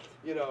crease.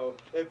 You know,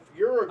 if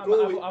you're a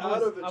goalie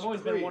out of its I've always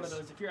crease, been one of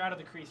those. If you're out of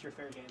the crease, you're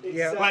fair game.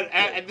 Yeah. But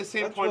exactly. at the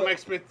same That's point, what- Mike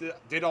Smith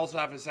did also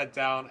have his head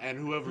down, and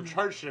whoever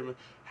charged him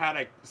had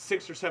like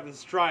 6 or 7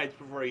 strides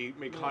before he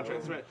made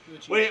contact.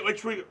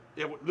 Lucic.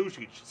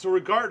 Lucic. So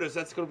regardless,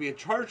 that's going to be a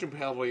charging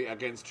penalty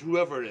against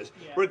whoever it is.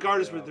 Yeah.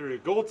 Regardless Yeah. whether they're a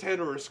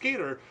goaltender or a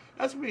skater,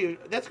 that's going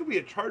to be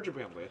a charging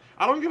penalty.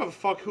 I don't give a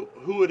fuck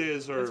who it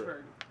is or.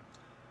 Pittsburgh.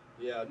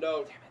 Yeah,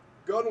 no,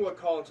 go to what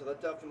Colin said.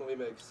 That definitely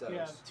makes sense. We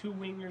have 2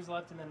 wingers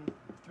left and then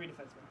 3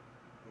 defensemen.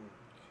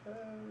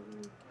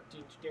 Did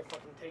you dare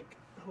fucking take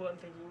who I'm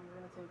thinking you're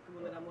gonna take? The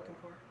one that I'm looking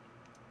for.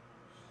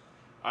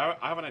 I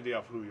have an idea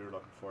of who you're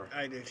looking for.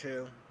 I do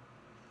too.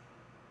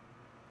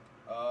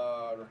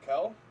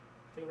 Raquel?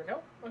 Think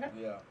Raquel? Okay.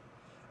 Yeah.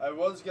 I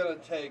was gonna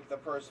take the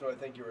person who I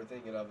think you were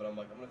thinking of, but I'm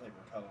like, I'm gonna take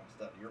Raquel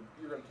instead.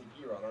 You're gonna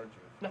take Eron, aren't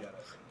you? No. Get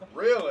it.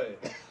 Really?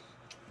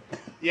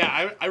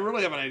 Yeah, I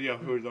really have an idea of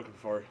who you're looking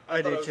for.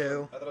 I thought do was-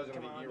 too. I thought I was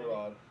gonna Come be on,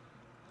 Erod.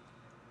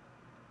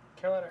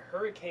 Carolina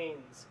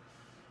Hurricanes.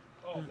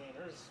 Oh man,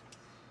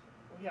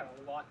 we got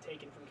a lot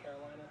taken from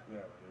Carolina.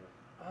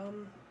 Yeah.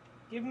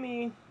 Give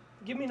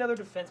me another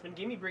defenseman.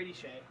 Give me Brady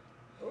Shea.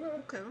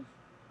 Okay.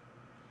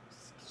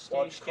 Stay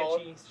Watch sketchy.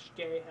 Colin.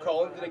 Stay.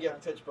 Colin's gonna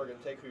get Pittsburgh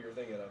and take who you're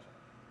thinking of.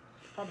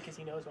 Probably because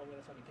he knows what I'm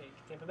gonna fucking take.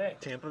 Tampa Bay.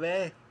 Tampa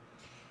Bay.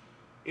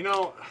 You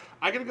know,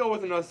 I gotta go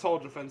with another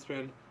solid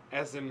defenseman,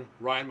 as in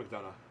Ryan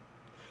McDonough.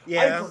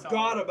 Yeah. I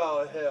forgot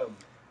about him.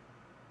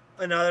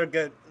 Another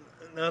good.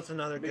 That's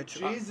another good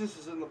choice. Jesus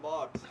is in the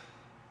box.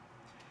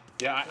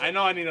 Yeah, I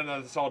know I need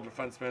another solid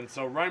defenseman,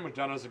 so Ryan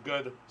McDonough's a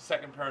good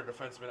second pair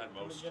defenseman at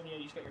most. Yeah,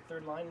 you just got your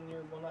third line and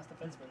your one last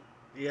defenseman.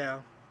 Yeah.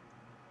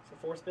 So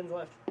 4 spins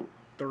left.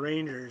 the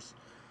Rangers.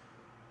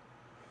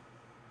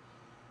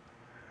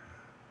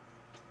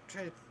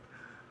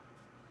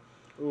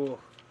 Ooh.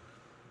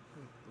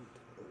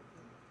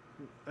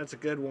 That's a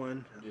good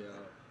one. Yeah.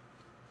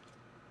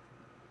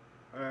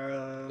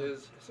 Isn't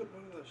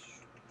one of the?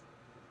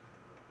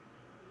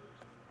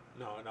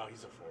 No,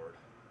 he's a forward.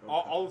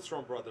 All the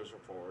Strom brothers are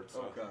forwards.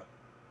 So. Okay.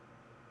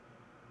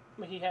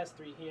 I mean, he has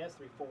three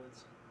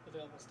forwards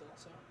available still.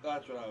 So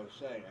That's what I was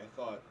saying. I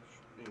thought,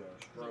 he's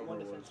Stromer one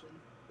was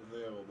defenseman.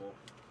 available.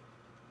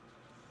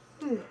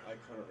 I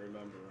couldn't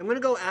remember. I'm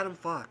gonna go Adam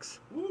Fox.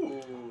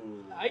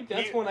 Ooh.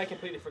 That's one I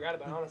completely forgot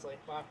about. Honestly,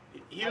 wow.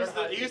 He was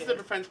the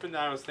defenseman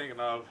that I was thinking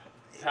of.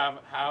 How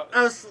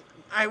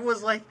I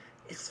was like,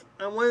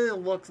 I wanted to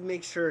look to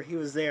make sure he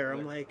was there.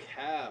 I'm like,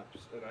 Caps,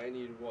 and I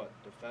need what?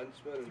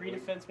 Defenseman? And 3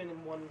 defensemen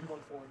and one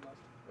forward left.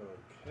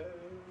 Okay.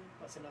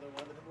 That's another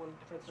one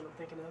defenseman I'm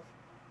thinking of.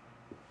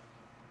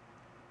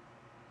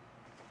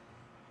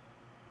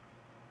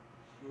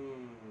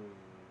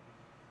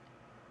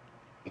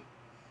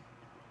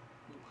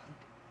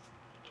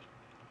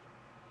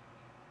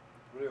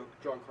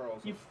 John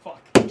Carlson. You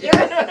fuck.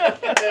 Yeah,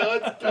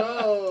 let's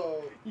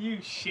go. You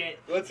shit.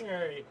 Let's. All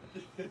right.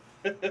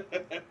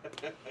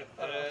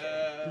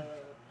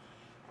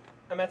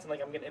 I'm at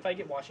like if I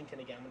get Washington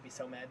again, I'm gonna be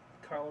so mad.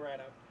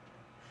 Colorado.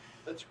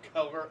 That's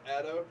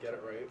Colorado. Get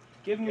it right.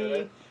 Give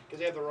me because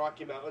they have the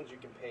Rocky Mountains. You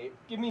can paint.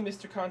 Give me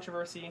Mr.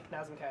 Controversy,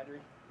 Nazem Kadri.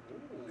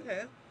 Ooh.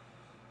 okay.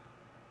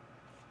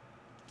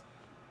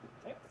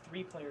 I have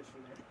 3 players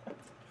from there.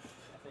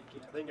 I think,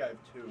 yeah. I think I have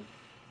 2.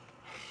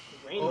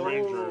 The Rangers,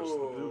 Rangers. the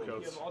Blue You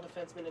Coats. have all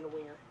defensemen and a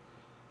winger.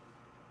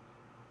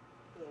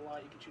 There's a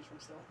lot you can choose from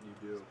still.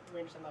 You do. The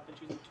Rangers have not been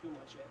choosing too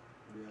much yet.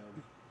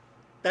 Yeah.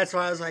 That's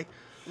why I was like,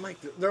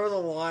 there was a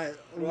lot.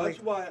 I'm Well, like,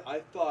 that's why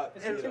I thought.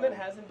 Is there a team that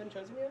hasn't been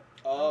chosen yet?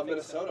 I don't think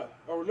Minnesota.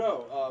 Oh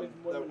no.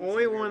 With that one-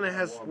 only was one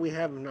that weird. we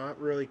have not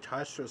really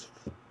touched was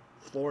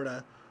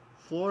Florida.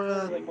 so.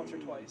 Like once or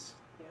twice.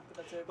 Yeah, but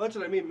that's it. That's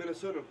what I mean.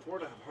 Minnesota and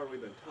Florida have hardly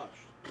been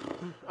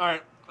touched. All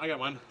right, I got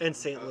one. And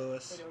St. What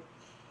Louis. are you doing?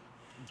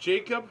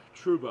 Jacob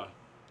Trouba,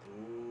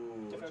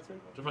 Ooh. Defenseman?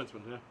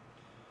 defenseman. Yeah.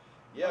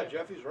 Yeah,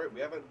 Jeffy's right. We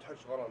haven't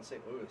touched a lot on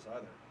St. Louis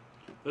either.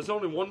 There's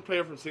only one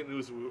player from St.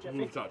 Louis who Jeffy?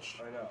 we've touched,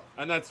 I know.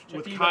 and that's Jeff,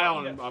 with you Kyle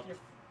got- and you got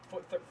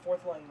your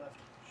fourth line left.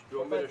 Do you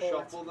want me to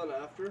Forwards. shuffle then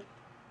after?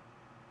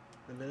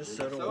 The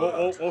Minnesota.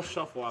 Minnesota. We'll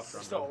shuffle after.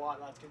 I'm Still a done.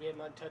 lot left because we have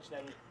not touched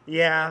any.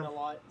 Yeah. A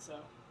lot, so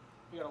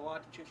we got a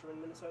lot to choose from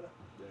in Minnesota.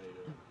 Yeah, you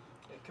do.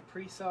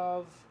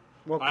 Kaprizov.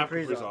 Well, I have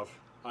Kaprizov.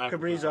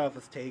 Kaprizov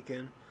was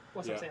taken.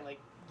 What's what I'm Yeah. saying? Like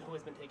who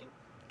has been taken?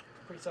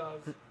 Kaprizov.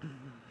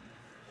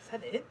 Is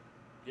that it?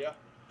 Yeah.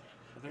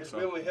 I think Because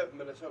we so. only hit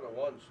Minnesota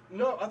once.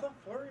 No, I thought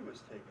Fleury was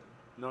taken.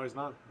 No, he's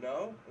not.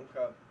 No?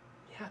 Okay.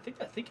 Yeah,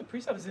 I think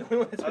Kaprizov is the only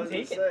one that's I been was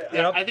going to taken. say,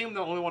 Yeah, Yep. I think I'm the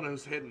only one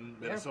who's hit in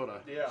Yeah.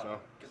 Minnesota. yeah. So.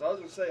 Because I was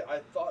going to say, I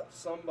thought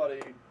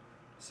somebody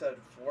said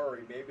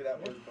Fleury. Maybe that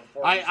was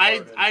before we I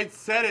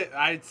started.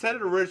 I said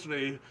it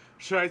originally.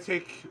 Should I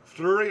take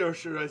Fleury or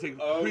should I take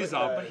Oh, Kaprizov?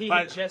 okay. But he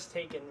had just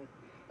taken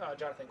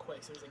Jonathan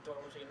Quick, so he's like, do I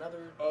want to take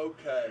another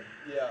Okay,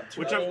 yeah.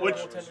 two Which other I'm- which-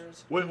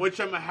 goaltenders? Which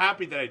I'm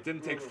happy that I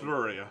didn't take Mhm.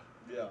 Fleury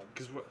Yeah.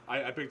 because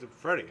I picked up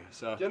Freddie.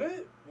 So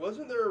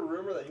Wasn't there a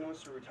rumor that he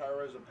wants to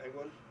retire as a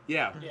Penguin?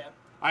 yeah, Yeah.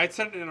 I had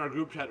sent it in our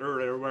group chat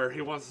earlier where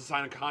he wants to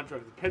sign a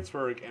contract with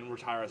Pittsburgh and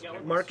retire as a Yeah,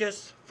 Penguin.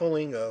 Marcus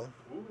Foligno.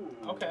 Ooh.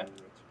 Okay. That's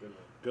a good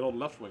one. Good old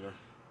left winger.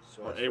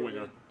 So Or I a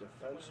winger. need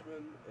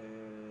Defenseman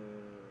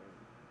and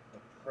the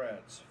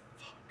Preds.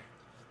 Fuck.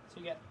 So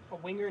you got a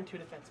winger and 2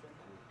 defensemen.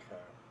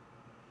 Okay.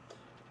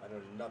 I know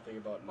nothing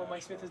about Well, Mike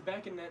Nashville. Smith is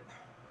back in net.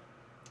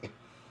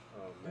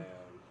 Oh man.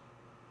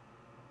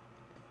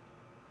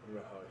 I don't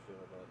know how I feel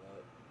about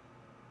that.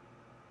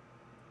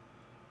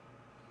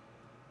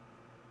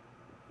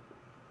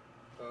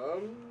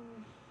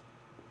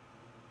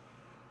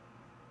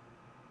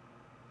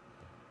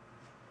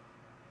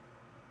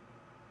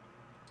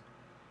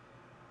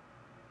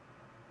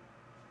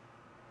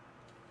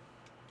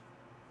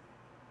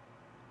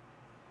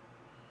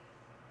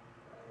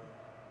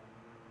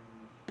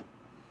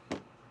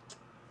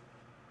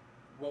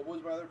 What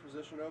was my other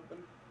position open?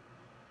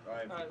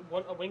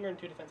 A winger and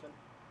 2 defensemen.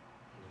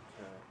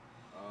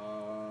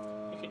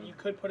 Okay. You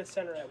could put a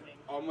center at wing.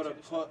 I'm gonna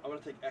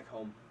take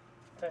Ekholm.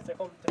 That's a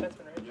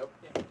defenseman, right? Yep.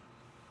 Yeah.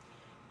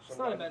 It's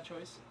not a bad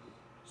choice.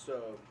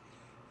 So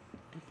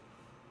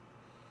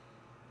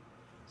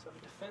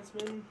A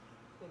defenseman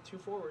and 2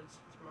 forwards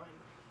for mine.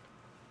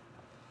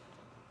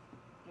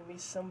 Give me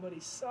somebody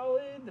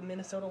solid. The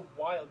Minnesota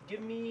Wild. Give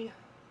me.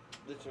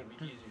 this is gonna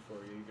be easy for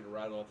you. You can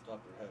rattle off the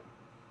top of your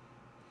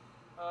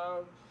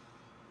head.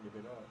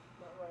 Maybe not.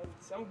 Not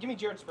Ryan. Give me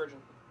Jared Spurgeon.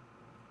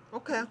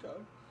 Okay. Okay.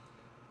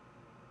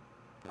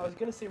 I was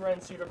gonna say Ryan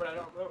Suter, but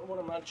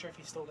I'm not sure if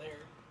he's still there.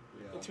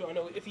 Yeah. Until I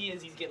know if he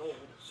is, he's getting old.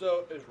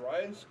 So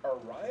are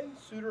Ryan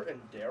Suter and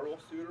Daryl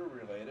Suter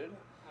related?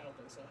 I don't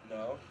think so.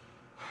 No.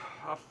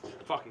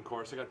 Fucking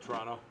course, I got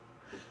Toronto.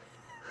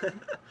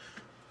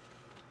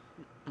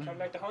 Coming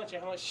back to haunt you.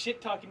 How much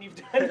shit talking you've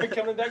done? They're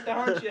coming back to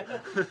haunt you.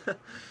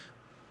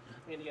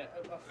 And you got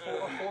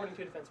a forward and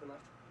 2 defensemen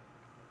left.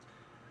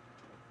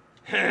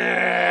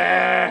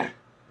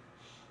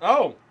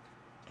 Oh,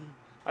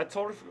 I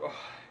totally forgot.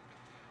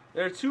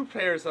 There are two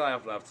players that I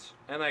have left,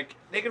 and like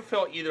they can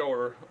fill either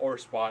or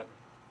spot.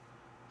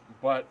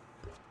 But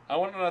I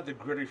want to know the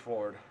gritty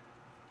forward,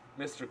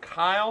 Mr.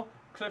 Kyle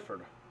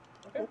Clifford.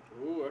 Okay.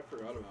 Ooh, I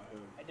forgot about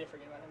him. I did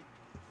forget about him.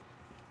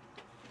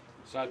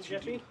 So that's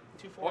Jeffy,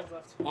 two forwards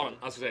left. Hold on,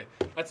 I was gonna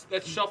say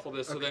let's shuffle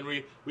this so then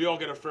we all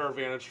get a fair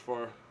advantage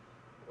for.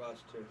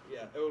 Last two.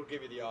 Yeah, it will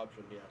give you the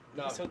option. Yeah.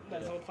 No. So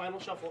that's the final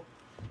shuffle.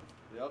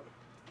 Yep.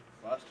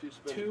 Last two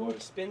spins. Two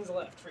boys. spins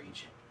left for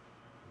each.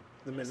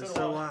 The Minnesota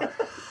Minnesota Wild. Wild.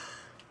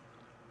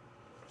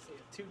 So,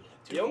 two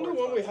The only forwards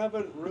one we left.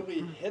 haven't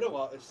really hit a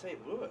lot is St.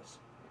 Louis.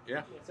 Yeah.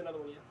 Yeah, it's another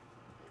one, yeah.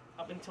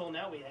 Up until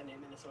now, we hadn't hit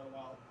Minnesota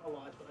Wild a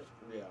lot, but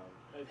Yeah.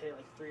 I've hit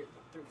like three,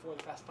 four of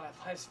the past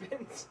five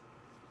spins.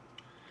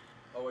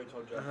 I'll wait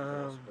till Jeff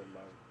Um, spin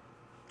mine.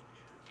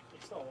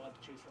 There's still a lot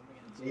to choose from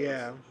again. So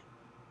Yeah.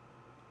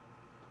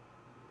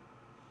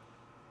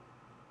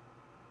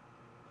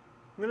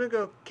 I'm gonna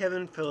go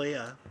Kevin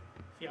Fiala.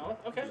 Fiala?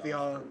 Okay.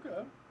 Fiala.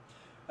 Okay.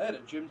 I had a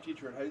gym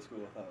teacher in high school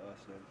with that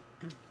last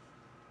name.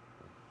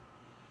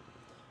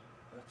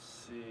 Let's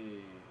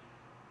see.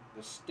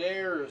 The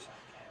stairs.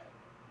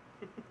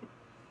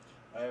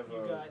 I have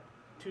You got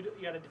you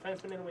got a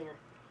defenseman and a winger.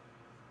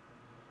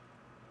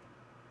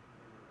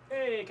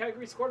 Hey,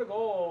 Calgary scored a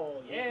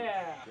goal.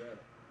 Yeah.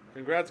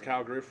 Congrats,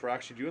 Calgary, for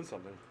actually doing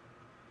something.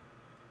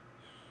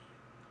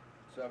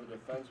 So I have a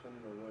defenseman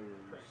and a winger. you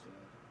Correct. said.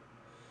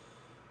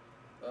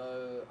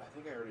 I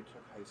think I already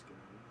took Heiskin.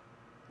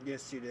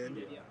 Yes, you did. You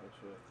did, yeah. That's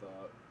what I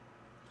thought.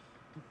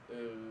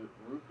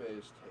 Rupe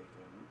is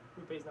taken.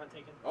 Rupe's not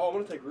taken. Oh, I'm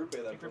gonna take Rupe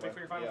then. Take Rupe for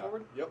your final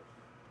forward? Yep.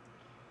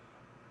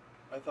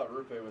 I thought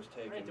Rupe was All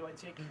taken. right, do I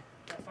take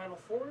my final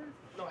forward?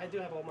 No, I do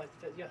have all my.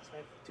 Yes, I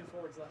have two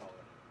forwards left.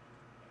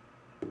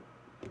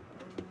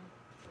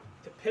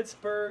 The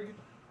Pittsburgh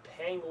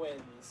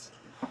Penguins.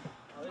 Oh,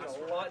 there's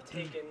a lot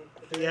taken,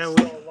 but there's Yeah,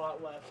 still a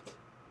lot left.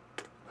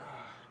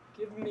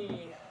 Give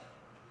me.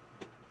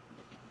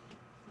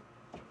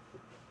 I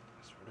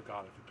swear to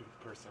God, if you pick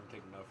the person I'm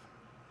thinking of.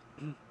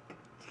 I'm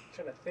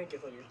trying to think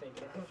of what you're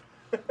thinking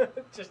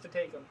of, just to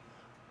take them.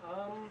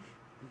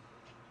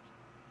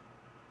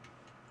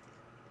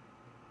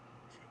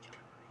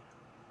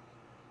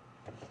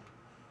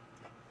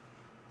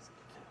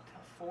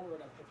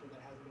 Forward I'm picking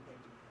that hasn't been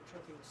picked. I'm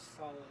trying to think of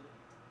solid.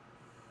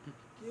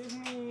 Give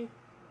me.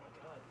 Oh my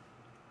god.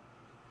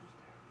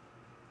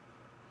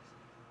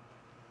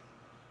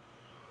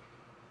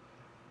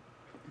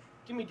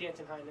 Give me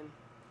Danton Heinen.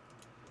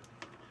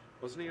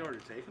 Wasn't he already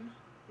taken?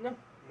 No,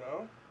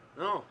 No?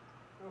 No.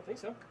 I don't think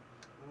so.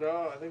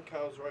 No, I think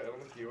Kyle's right. I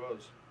don't think he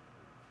was.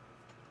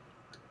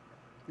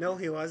 No,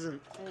 he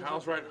wasn't.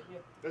 Kyle's right. Yeah.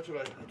 That's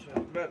what I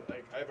meant.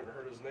 Like, I haven't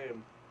heard his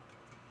name.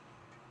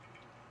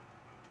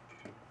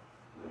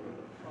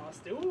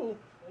 Boston. Ooh,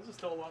 there's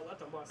still a lot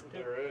left on Boston too.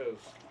 There is.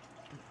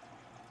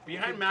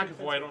 Behind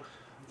McAvoy, I don't.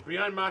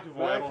 Behind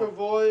McAvoy, I don't.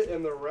 McAvoy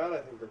and the Red, I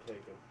think, are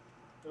taken.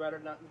 The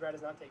Red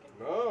is not taken.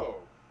 No.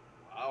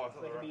 Wow, I So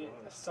thought they the could Red be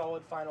a was.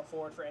 solid final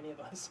forward for any of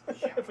us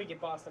if we get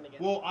Boston again.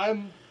 Well,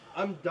 I'm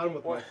done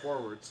with my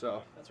forward,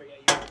 so. That's right.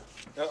 Yeah,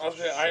 you. I was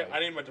gonna say, I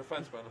need my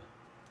defenseman.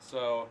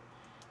 So,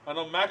 I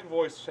know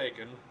McAvoy's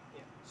taken.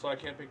 Yeah. So I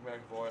can't pick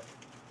McAvoy.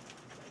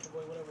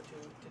 McAvoy went over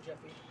to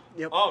Jeffy.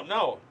 Yep. Oh,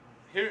 no.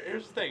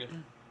 Here's the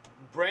thing.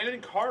 Brandon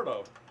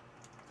Carlo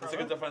is a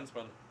good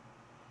defenseman.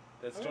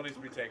 That still needs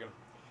to be taken.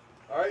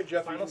 All right,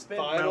 Jeffy. Final spin.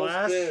 My Final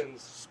last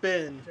spins.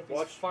 spin Jeffy's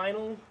Watch-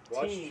 final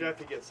Watch team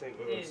Jeffy get St.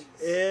 Louis.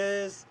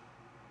 is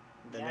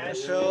the Nashville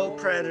Nashville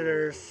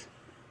Predators.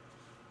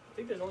 I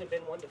think there's only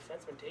been one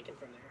defenseman taken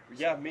from there.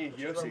 Yeah, me, Which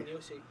is Yossi. Roman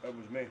Yossi. That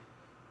was me.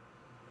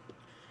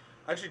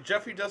 Actually,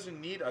 Jeffy doesn't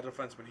need a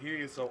defenseman. He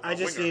needs a I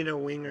just winger. need a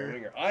winger.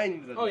 Winger. I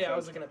need the Oh, yeah, I defense-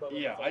 was looking at Bobo.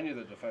 Yeah, I need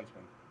the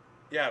defenseman.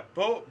 Yeah,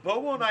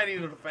 Bobo and I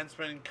need a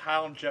defenseman.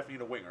 Kyle and Jeff need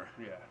a winger.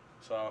 Yeah.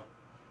 So,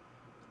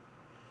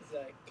 Is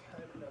that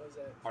kind of, no, is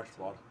that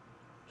Archibald.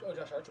 Oh,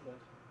 Josh Archibald.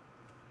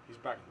 He's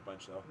back in the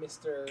bench, though.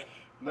 Mr.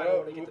 No, I don't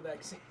want to get the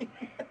vaccine.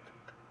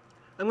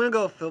 I'm gonna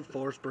go with Phil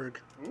Forsberg.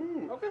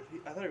 Ooh. Okay.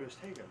 I thought he was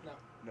taken. No.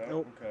 No?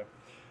 Nope. Okay.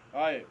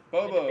 All right, I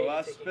Bobo, debated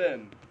last taking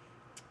spin.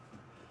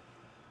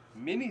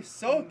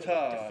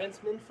 Minnesota.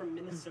 Defenseman from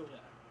Minnesota.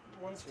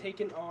 Ones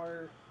taken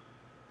are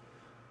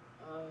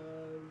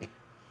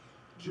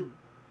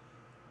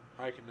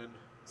Heikkinen.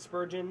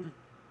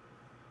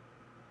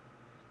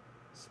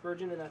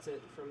 Spurgeon, and that's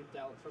it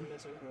from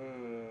Minnesota.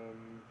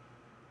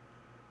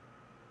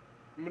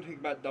 I'm gonna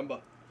take Matt Dumba.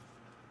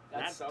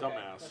 That's That okay.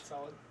 dumbass. That's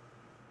solid.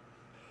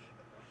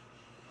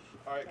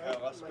 All right, Kyle,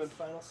 last My spin.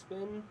 final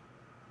spin.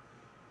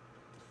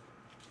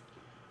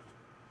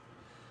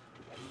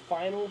 My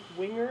final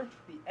winger,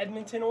 the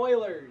Edmonton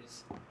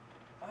Oilers.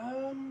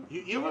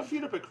 You have a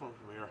few to pick from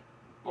here.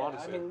 Yeah,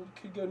 Honestly. I mean, you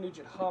could go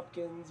Nugent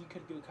Hopkins, you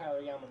could go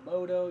Kyler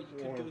Yamamoto, you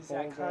could Warren go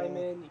Zach Fogle.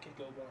 Hyman, you could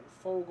go Warren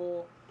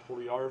Fogle.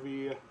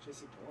 Puljujärvi.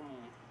 Jesse,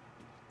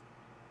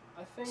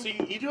 I think.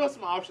 See, you do have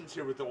some options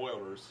here with the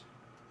Oilers.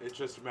 It's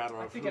just a matter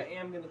I of think who. I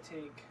am gonna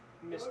take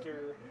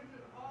Mr.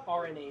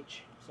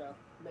 RNH. So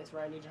Nice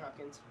Ryan Nugent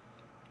Hopkins.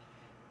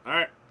 All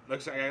right.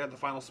 Looks like I got the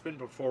final spin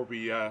before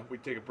we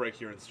take a break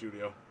here in the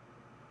studio.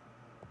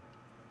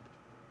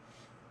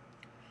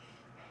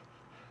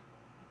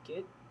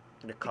 Get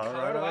The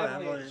Colorado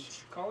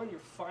Avalanche. Calling your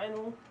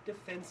final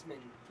defenseman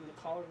from the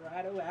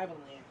Colorado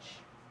Avalanche.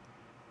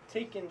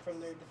 Taken from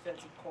their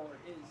defensive core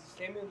is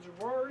Samuel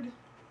Girard,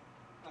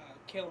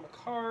 Cale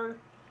Makar.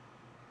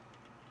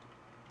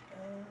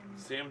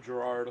 Sam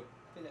Girard. I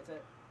think that's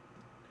it.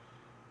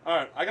 All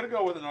right. I got to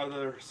go with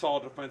another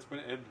solid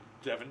defenseman in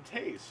Devin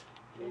Tays.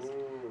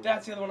 Ooh.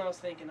 That's the other one I was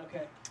thinking.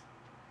 Okay.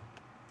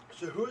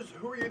 So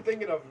who are you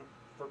thinking of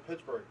for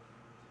Pittsburgh?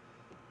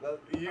 Now,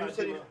 you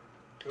said Dumo.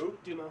 who?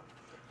 Dumo.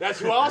 That's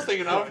who I was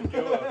thinking of.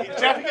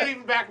 Jeffy can't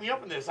even back me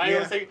up in this. I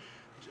was thinking.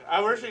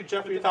 Originally,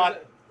 Jeffy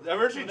thought.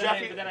 Originally,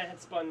 Jeffy. But then I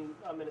had spun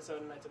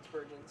Minnesota and I took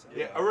Spurgeon. So.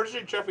 Yeah.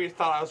 Originally, Jeffy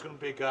thought I was going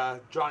to pick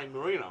Johnny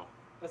Marino.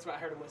 That's why I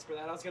heard him whisper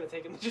that. I was going to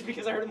take him just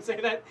because I heard him say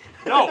that.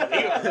 No,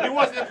 he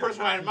wasn't the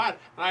person I had in mind.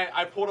 And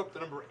I pulled up the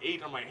number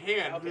 8 on my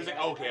hand. He was like,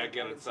 okay, I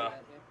get it. So.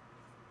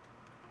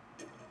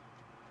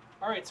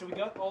 All right, so we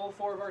got all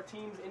 4 of our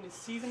teams into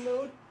season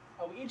mode.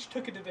 We each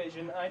took a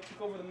division. I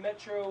took over the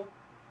Metro.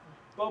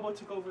 Bobo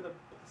took over the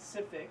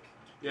Pacific.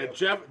 Yeah,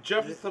 Jeff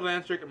is the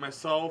Atlantic, and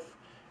myself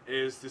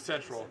is the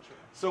Central.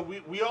 So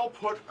we all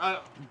put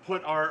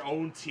our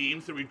own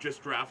teams that we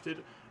just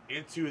drafted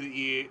into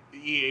the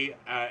EA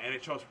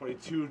NHL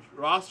 22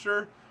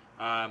 roster,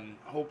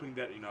 hoping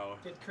that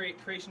Did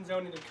Creation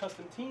Zone into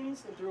custom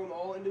teams and threw them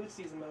all into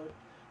season mode.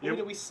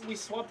 Yep. We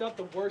swapped out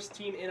the worst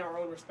team in our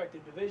own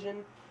respective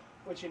division,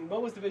 which in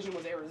Bobo's division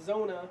was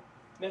Arizona,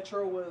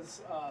 Metro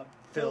was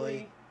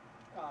Philly,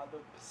 the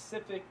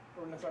Pacific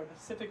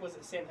Pacific was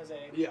at San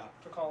Jose. Yeah.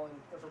 For Colin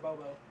or for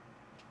Bobo.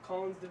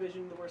 Colin's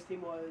division, the worst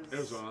team was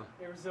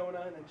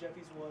Arizona, and then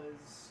Jeffy's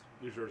was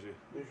New Jersey.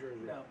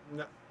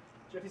 No.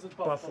 Jeffy's was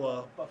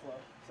Buffalo. So.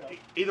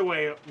 Either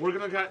way, we're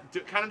gonna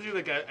kind of do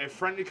like a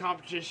friendly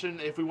competition.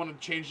 If we want to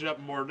change it up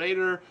more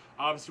later,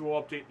 obviously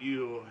we'll update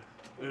you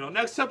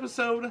next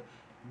episode.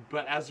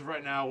 But as of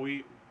right now,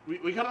 we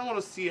kind of want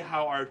to see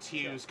how our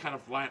teams kind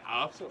of line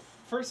up. So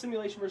first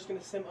simulation, we're just going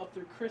to sim up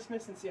through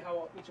Christmas and see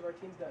how each of our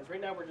teams does. Right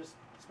now, we're just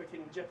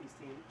spectating Jeffy's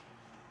team.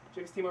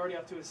 Jeffy's team already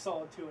up to a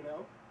solid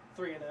 2-0,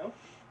 3-0.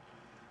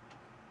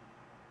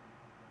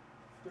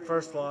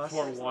 First loss.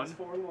 4-1.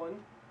 4-1.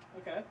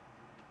 Okay.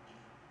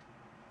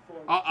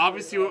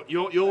 Obviously,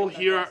 you'll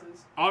hear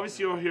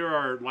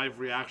our live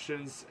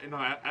reactions,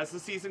 as the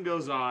season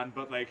goes on.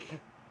 But like,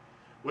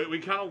 we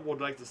kind of would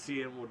like to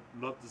see and would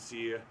love to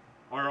see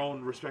our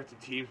own respective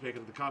teams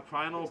making the cup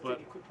final. Let's but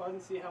take a quick pause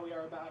and see how we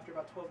are after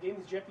about 12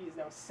 games. Jeffy is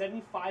now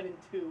 75-2 in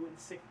 6th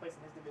place in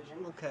his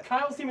division. Okay.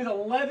 Kyle's team is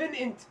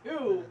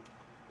 11-2.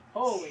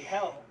 Holy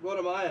hell! What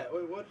am I at?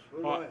 Wait, what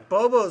am I at?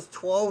 Bobo's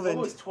 12 and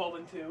Bobo's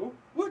 12-2.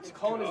 Let's And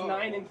Colin is go.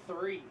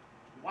 9-3.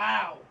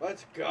 Wow.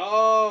 Let's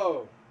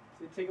go.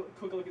 So take a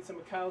quick look at some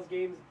of Kyle's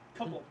games.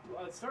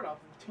 Let's start off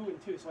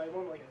with 2-2. So I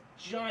won like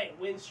a giant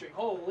win streak.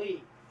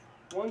 Holy.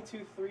 1,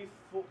 2, 3,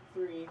 4,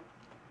 3,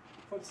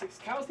 4, 6.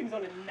 Kyle's team's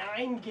on a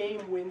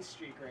 9-game win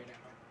streak right now.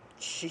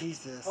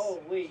 Jesus.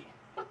 Holy.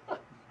 So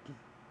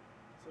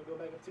go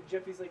back up to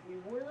Jeffy's like we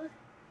were.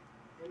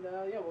 And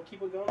we'll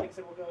keep it going. Like I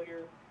said, we'll go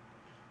here.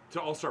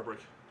 to All-Star break.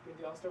 With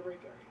the All-Star break.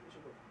 All right, we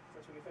should go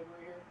first week of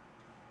February here.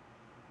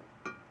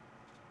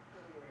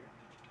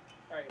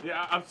 All right.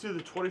 Yeah, up to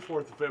the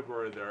 24th of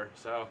February there.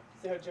 So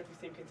See how Jeffy's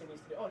team continues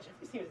to do. Oh,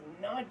 Jeffy's team is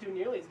not doing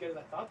nearly as good as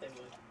I thought they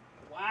would.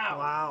 Wow.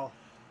 Wow.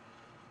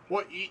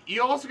 well,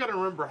 you also got to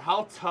remember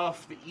how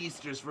tough the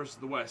East is versus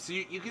the West. So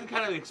you can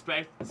kind of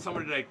expect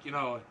somebody like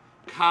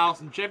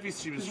Kyle's and Jeffy's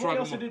team is Because we struggling.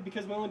 also did,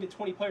 because we only did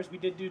 20 players, we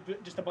did do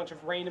just a bunch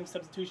of random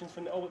substitutions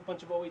from a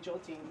bunch of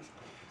OHL teams.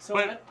 So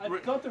But- I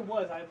thought there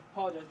was, I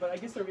apologize, but I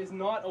guess there is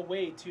not a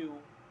way to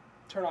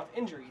turn off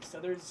injuries. So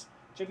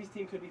Jeffy's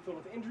team could be filled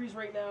with injuries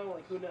right now,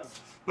 like who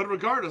knows? But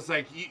regardless,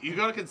 like you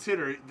got to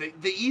consider the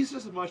East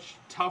is a much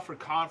tougher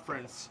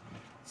conference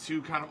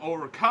to kind of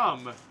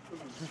overcome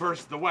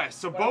versus the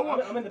West. So Well,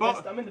 Bobo, I'm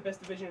in the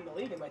best division in the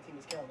league, and my team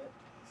is killing it.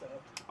 So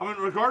I mean,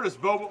 regardless,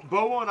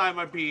 Bobo and I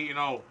might be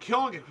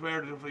killing it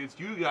comparatively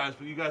to you guys,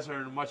 but you guys are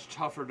in a much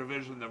tougher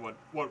division than what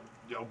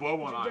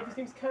Bobo and I Jeffy's are.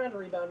 team's kind of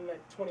rebounding at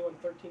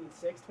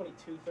 21-13-6,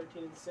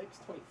 22-13-6,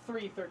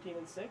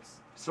 23-13-6.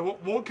 So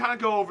we'll kind of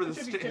go over the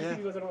Jeffy's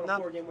team goes on a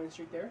 4-game win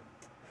streak there.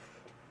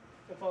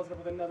 And follows it up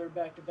with another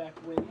back-to-back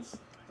wins,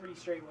 3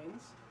 straight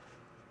wins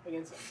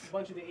against a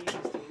bunch of the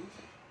Asians teams.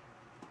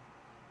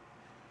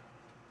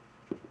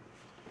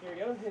 Here we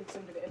go. It's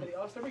into the end of the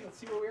All-Star break. Let's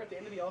see where we are at the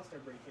end of the All-Star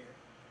break here.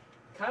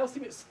 Kyle's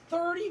team is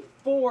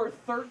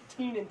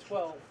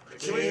 34-13-12.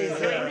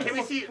 Can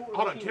we see?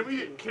 Hold on. Can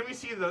we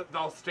see the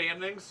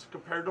standings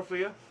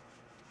comparatively? Like,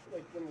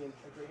 what do you mean?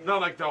 Like right here? No,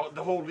 like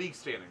the whole league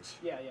standings.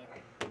 Yeah.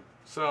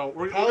 So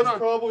we're Kyle's gonna.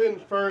 probably in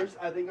first.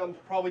 I think I'm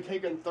probably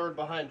taking third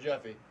behind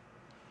Jeffy.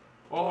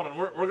 Well, hold on.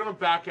 We're gonna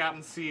back out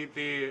and see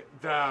the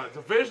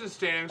division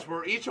standings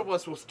where each of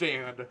us will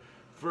stand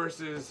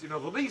versus the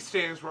league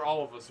standings where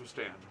all of us will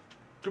stand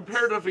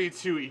comparatively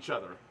to each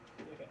other.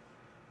 Okay.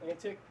 I'm going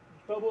to take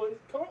Bobo,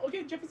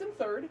 okay, Jeffy's in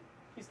third.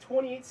 He's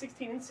 28,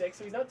 16, and 6,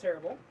 so he's not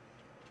terrible.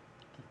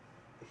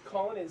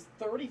 Colin is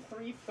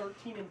 33,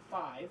 13, and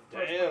 5.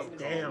 First place in his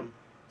Damn. team.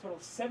 Total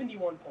of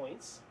 71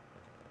 points.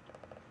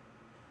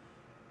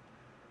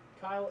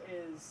 Kyle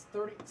is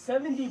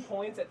 70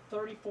 points at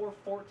 34,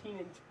 14,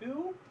 and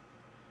 2.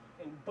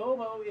 And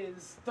Bobo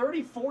is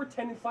 34,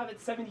 10, and 5 at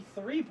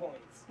 73 points.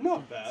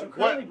 Not bad. So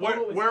currently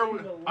Bobo is where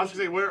in the I was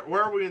gonna say where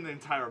are we in the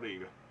entire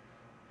league?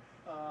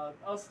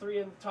 Us three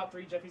in the top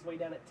three. Jeffy's way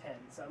down at 10.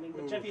 So I mean,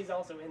 but Oof. Jeffy is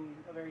also in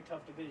a very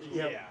tough division.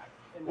 Yep. Yeah.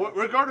 In Well,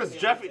 the- regardless, in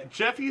the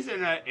Jeffy's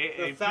in a The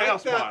playoff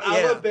fact that spot. Yeah.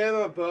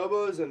 Alabama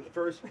Bobo's in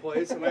first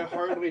place and I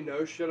hardly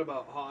know shit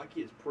about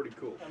hockey is pretty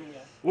cool. I mean, yeah.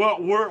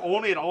 Well, we're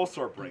only at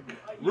All-Star break.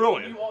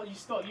 Really? You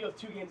have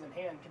 2 games in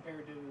hand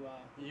compared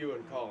to You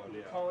and Colin,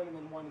 yeah. Colin, and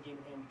then 1 game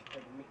in hand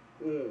compared to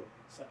me. Mm.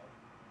 So,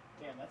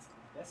 damn,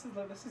 this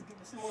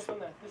is more fun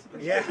than this is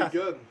pretty Yeah. Pretty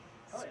good.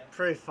 Oh, yeah.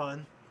 Pretty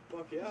fun.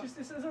 Fuck yeah. This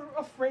is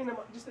a frame,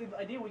 just an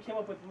idea we came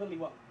up with literally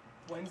what,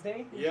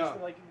 Wednesday? Yeah. Just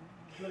like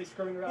really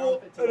screwing around Well,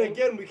 with it and today.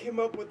 again, we came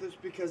up with this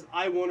because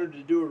I wanted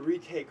to do a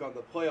retake on the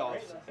Right, playoffs, I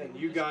think and we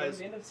you just go to guys,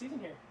 the end of the season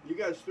here. you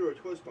guys threw a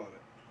twist on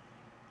it.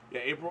 Yeah,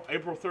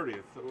 April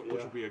 30th, which Yeah.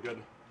 will be a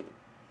good.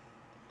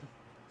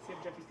 See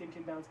if Jeffy's team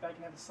can bounce back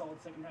and have a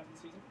solid second half of the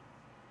season.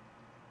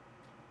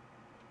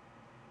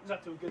 He's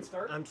off to a good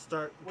start.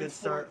 Good Wins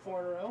start. 4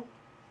 in a row.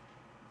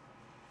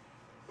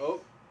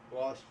 Oh,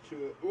 lost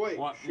 2. Wait,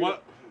 What- shoot,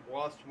 what?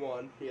 Lost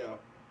 1. Yeah.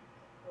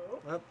 Oh.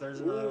 Oh, there's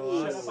another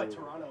Ooh. Shut loss. up by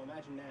Toronto.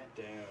 Imagine that.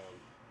 Damn.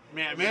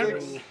 Man,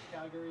 Six.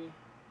 Calgary.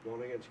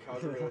 1 against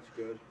Calgary. That's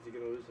good. Is he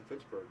gonna lose to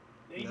Pittsburgh?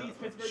 He No. beats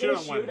Pittsburgh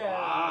Should've in a won.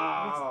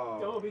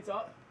 shootout. Wow. Beats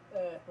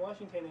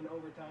Washington in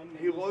overtime.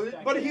 He loses,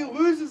 but he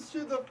loses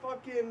to the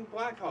fucking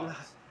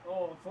Blackhawks.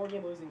 Oh,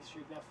 4-game losing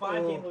streak. Now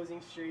 5-game Oh.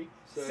 losing streak.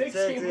 Six.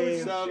 6-game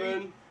losing streak.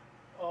 7.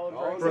 Oh,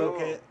 Oh, breaks Broke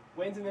no. it.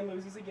 Wins and then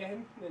loses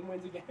again, then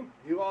wins again.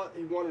 He won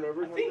an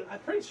overtime. I'm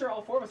pretty sure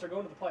all 4 of us are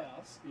going to the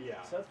playoffs.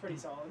 Yeah. So that's pretty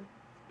solid.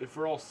 if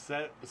we're all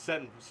set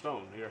in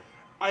stone here.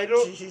 I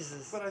don't.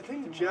 Jesus. But I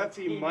think Dude, my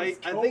Jeffy team might. is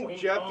I think going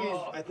Jeffy's.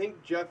 off. I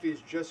think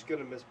Jeffy's just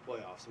gonna miss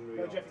playoffs. I'm gonna be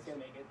No, honest. Jeffy's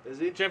going to make it. Is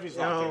he? Jeffy's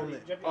No, not man. there.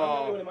 Jeffy, Oh. I'm the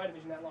only one in my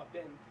division that locked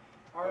in.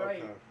 All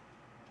right, Okay.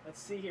 let's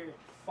see here.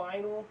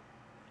 Final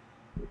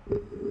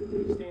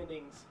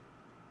standings.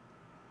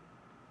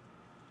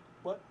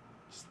 What?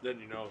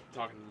 Then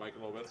talking to Mike a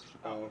little bit.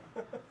 Oh.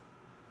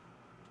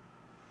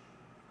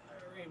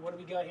 All right, what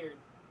do we got here?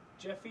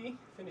 Jeffy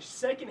finished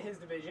second in his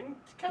division.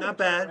 Kind Not of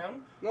bad.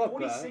 Around. Not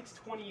 46,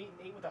 28,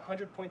 and 8 with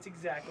 100 points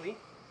exactly.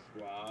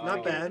 Wow.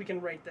 Not bad. We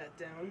can write that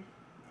down.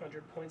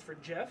 100 points for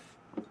Jeff.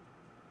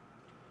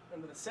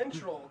 Under the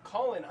Central,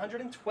 Colin,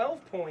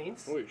 112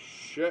 points. Holy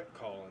shit,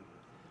 Colin.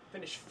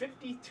 Finished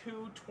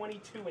 52,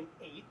 22, and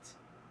 8.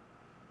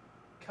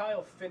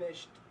 Kyle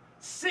finished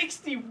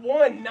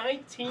 61,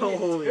 19,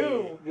 Holy. and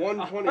 2.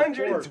 124.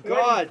 124.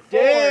 God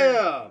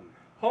damn.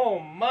 Oh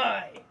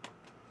my!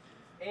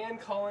 And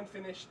Colin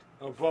finished.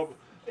 Oh, Bobo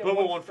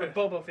won fifth.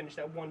 Bobo finished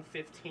at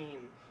 115.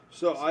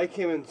 So I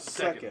came in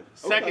second.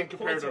 Second. Okay.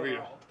 Compared Points to you.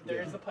 overall.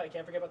 There's the play.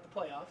 Can't forget about the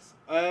playoffs.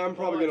 I'm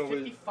probably Colin, gonna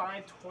lose.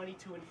 55,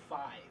 22, and 5.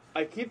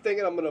 I keep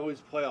thinking I'm gonna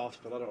lose playoffs,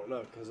 but I don't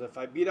know because if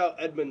I beat out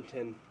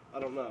Edmonton, I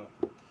don't know.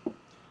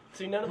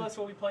 So none of us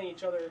will be playing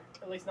each other,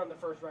 at least not in the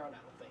first round, I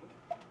don't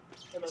think.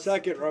 Unless-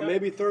 Second round,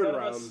 maybe third none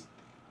of us- round.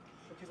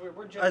 Because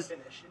we're I just s-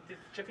 finished. Did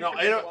Jeffy No,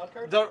 finish the wild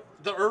card?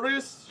 the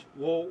earliest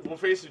we'll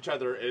face each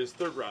other is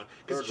third round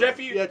because Third round.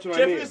 Jeffy Yeah, that's what I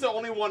Jeffy mean. is the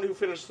only one who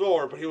finished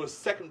lower, but he was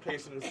second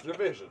place in his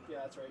division. Yeah,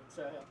 that's right.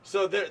 So, yeah.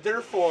 So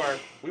therefore,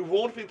 we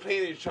won't be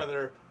playing each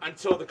other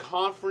until the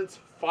conference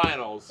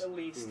finals. At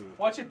least. Mm.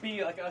 Watch it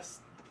be like us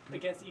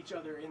against each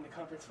other in the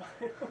conference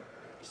final.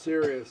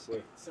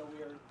 Seriously. So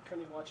we are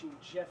currently watching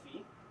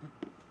Jeffy.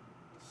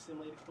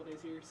 Simulate a couple days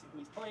here, see who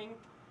he's playing.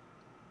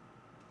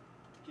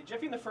 Okay,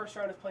 Jeffy in the first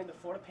round is playing the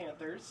Florida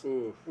Panthers.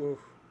 Ooh. Oof.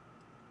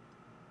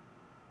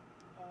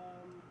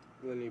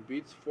 Then he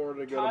beats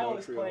Florida to go Kyle to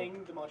is Montreal.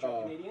 playing the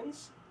Montreal Oh.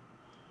 Canadiens.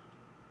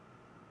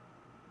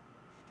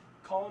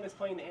 Colin is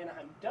playing the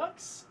Anaheim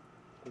Ducks.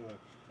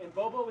 And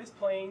Bobo is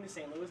playing the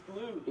St. Louis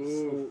Blues.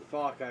 Ooh,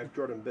 fuck! I have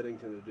Jordan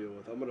Binnington to deal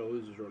with. I'm gonna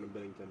lose to Jordan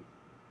Binnington.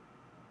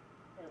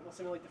 All right, we'll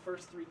simulate the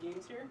first 3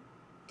 games here.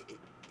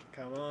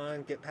 Come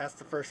on, get past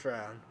the first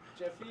round.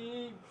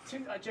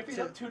 Jeffy's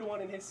up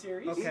 2-1 in his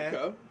series.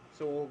 Okay.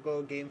 So we'll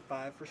go game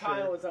 5 for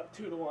Kyle sure. is up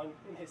 2-1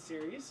 in his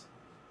series.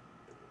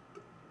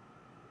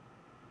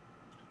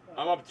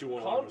 I'm up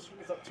 2-1. Colin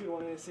is up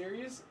 2-1 in his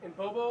series, and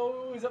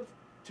Bobo is up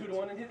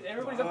 2-1 in his.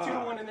 Everybody's up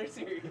 2-1 in their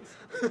series.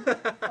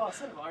 Oh,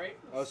 son of all right.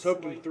 I was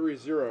hoping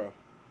 3-0.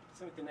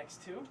 So with the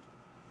next 2,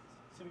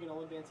 so we can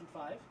all advance in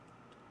 5.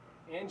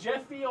 And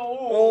Jeffy,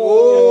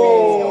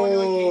 Oh, Jeffy's going to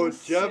a game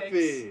 6.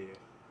 Jeffy.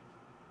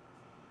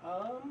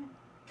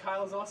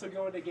 Kyle's also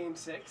going to game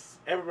 6.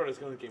 Everybody's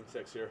going to game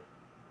 6 here.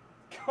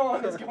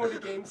 Colin is going to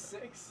game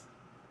 6.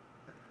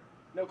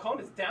 No, Colin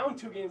is down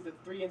 3 games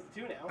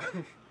to 2 now.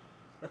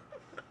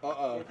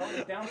 Uh-oh. Colin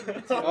is down 3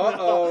 to 2.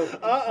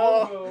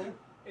 Uh-oh. Bobo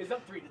is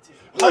up 3 to 2.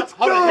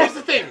 Hold on, here's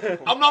the thing.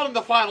 I'm not in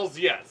the finals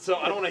yet, so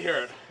I don't want to hear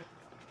it.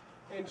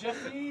 And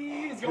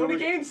Jeffy is going to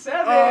game 7.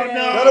 Oh, no.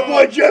 That a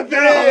boy,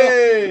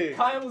 Jeffy!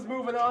 Kyle is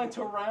moving on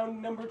to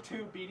round number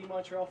 2, beating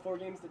Montreal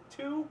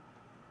 4-2.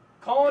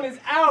 Colin is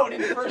out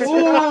in the first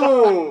Ooh!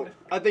 round.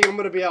 I think I'm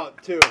going to be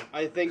out, too.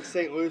 I think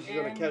St. Louis is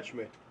going And- to catch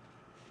me.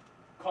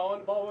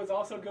 Colin Ball is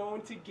also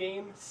going to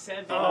game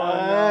 7. Oh,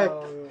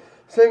 no.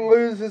 St.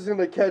 Louis is going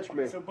to catch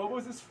me. So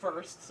Bobo's is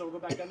first, so we'll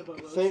go back down to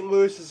Bobo's. St.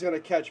 Louis is going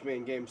to catch me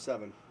in Game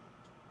 7.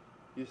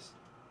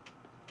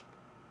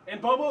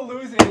 And Bobo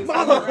loses in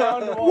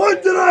round 1.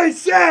 What did I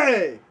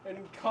say? And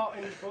Come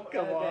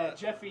on.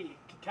 Jeffy,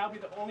 can Cal be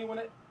the only one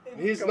that...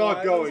 He's Come not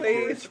on, going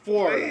please, to. It's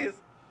Florida. please.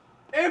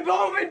 And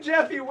Bowman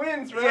Jeffy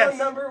wins round Yes.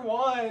 number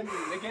 1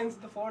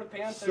 against the Florida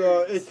Panthers.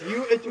 So it's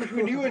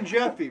between you and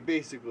Jeffy,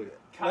 basically.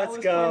 Kyle Let's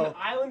is go. playing the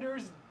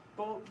Islanders.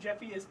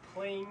 Jeffy is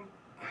playing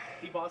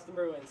the Boston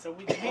Bruins. So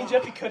me and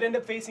Jeffy could end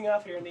up facing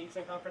off here in the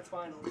Eastern Conference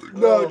Finals.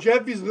 No, Oh.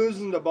 Jeffy's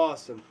losing to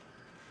Boston.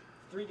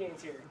 3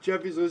 games here.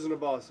 Jeffy's losing to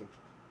Boston.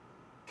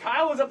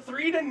 Kyle was up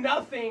 3-0 in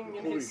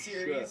Holy his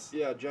series. shit.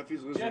 Yeah,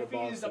 Jeffy's losing to Jeffy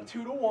is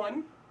Boston. up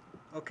 2-1.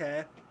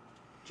 Okay.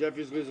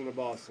 Jeffy's losing to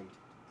Boston.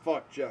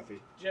 Fuck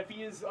Jeffy.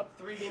 Jeffy is up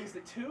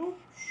 3-2.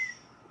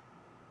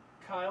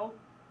 Kyle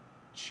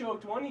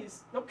choked one.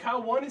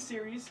 Kyle won his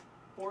series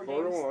 4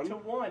 4 to games 1. to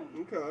 1.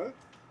 Okay.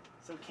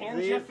 So can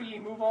Leave. Jeffy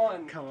move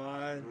on? Come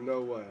on.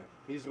 No way.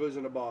 He's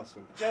losing to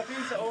Boston.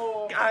 Jeffy's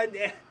God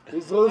damn.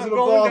 He's losing to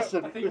going to-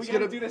 Boston. I think we It's gotta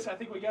gonna. do this. I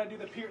think we gotta do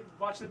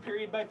watch the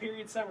period by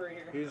period summary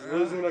here. He's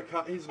losing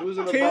to. He's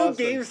losing to 2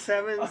 Boston. Game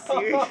 7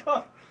 series.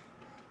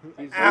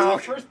 He's Ow. losing-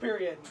 First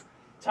period,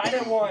 tied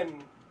at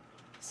 1.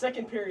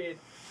 Second period,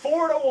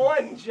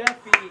 4-1,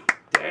 Jeffy.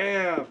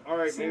 Damn. All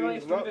right, Seeing maybe right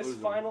he's through not this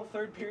losing. final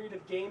third period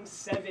of Game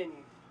 7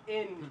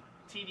 in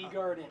TD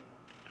Garden.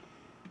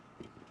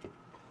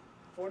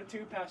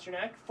 4-2,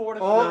 Pasternak.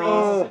 4-3,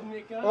 Uh-oh.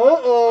 Sidnicka.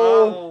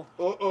 Uh-oh.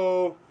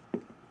 Uh-oh.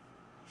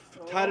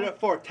 Tied it at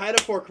 4. Tied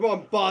at 4. Come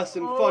on,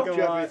 Boston. Oh, Fuck come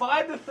Jeffy. on.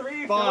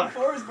 5-3, Fuck.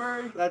 Philip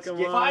Forsberg. That's Come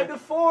get- on.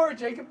 5-4,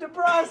 Jacob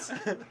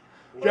DeBrusque.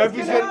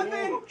 Jeffy's gonna gonna,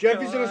 happen?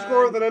 Jeffy's gonna Come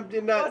score on. with an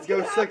empty net. What's Go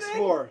gonna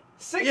 6-4.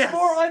 6-4, Yes.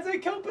 Andre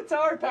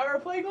Kopitar, power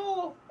play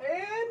goal.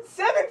 And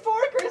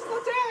 7-4, Chris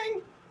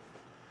Letang.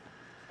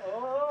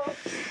 Oh.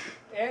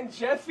 And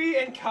Jeffy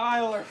and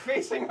Kyle are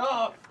facing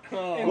off.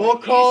 in Well,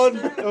 the Colin,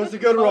 Eastern it was a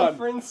good run.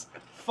 Conference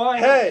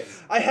Finals. Hey,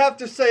 I have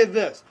to say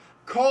this.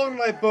 Colin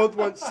and I both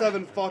went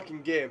 7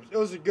 fucking games. It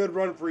was a good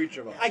run for each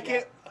of us. I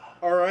can't.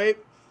 All right?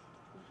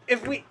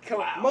 If we.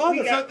 Come on. Mother-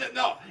 We got,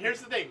 No,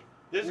 here's the thing.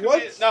 There's gonna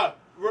What? be, no,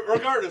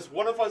 regardless,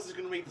 one of us is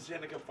going to make the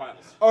Stanley Cup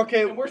Finals.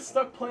 Okay, And we're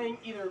stuck playing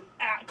either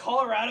at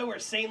Colorado or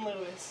St.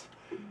 Louis.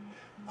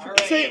 All right.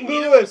 St.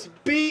 Louis,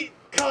 beat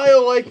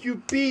Kyle like you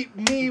beat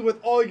me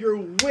with all your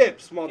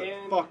whips,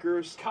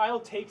 motherfuckers. Kyle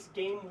takes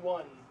game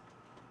 1.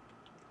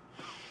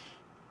 I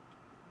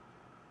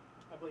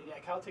believe, yeah,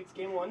 Kyle takes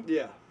game 1.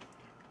 Yeah.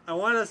 I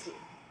want us.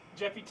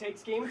 Jeffy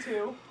takes game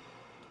 2.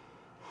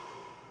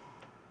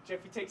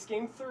 Jeffy takes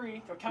game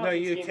 3. Or Kyle No,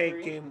 takes you game take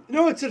 3. game.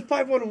 No, it said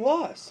 5-1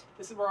 loss.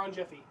 This is we're on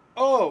Jeffy.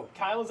 Oh.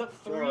 Kyle is up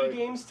 3 Sorry.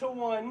 games to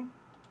 1.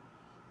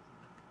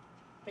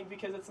 I think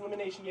because it's an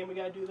elimination game, we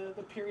gotta do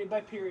the period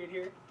by period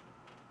here.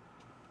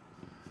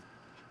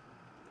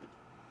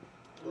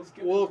 Let's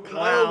go- Will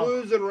Kyle Wow.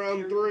 lose in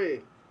round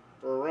 3?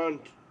 Or round...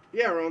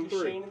 Yeah, round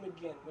 3. Shane and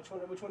McGinn.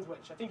 Which one's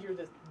which? I think you're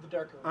the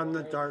darker one. I'm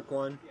the right? dark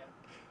one. Yeah.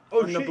 Oh,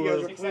 On the shit, you blue.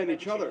 guys are 6-7 playing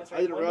each Shane, other. that's I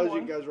right. didn't realize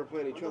you 1-1. guys were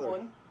playing each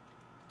other.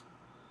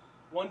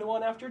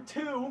 1-1 after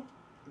 2.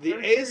 The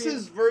Third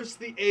Aces versus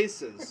the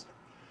Aces.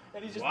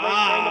 And he's just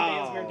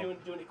Wow. random names.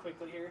 We're doing it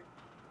quickly here.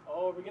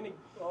 Oh, we're gonna.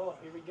 Oh,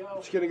 here we go.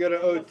 It's going to go to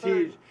The OT.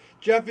 third.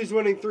 Jeffy's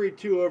winning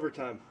 3-2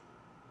 overtime.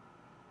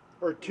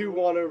 Or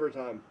 2-1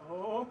 overtime.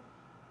 Oh.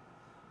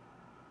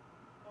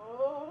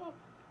 Oh.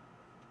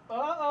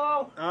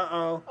 Uh-oh.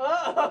 Uh-oh.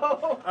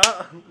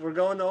 Uh-oh. We're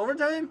going to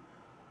overtime?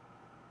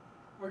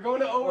 We're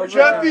going to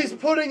overtime. Jeffy's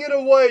putting it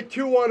away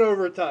 2-1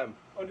 overtime.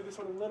 I'll do this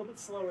one a little bit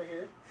slower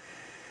here.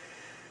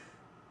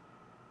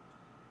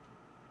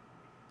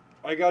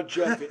 I got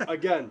Jeffy.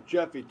 Again,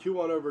 Jeffy,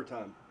 2-1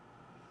 overtime.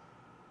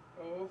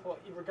 Oh, well,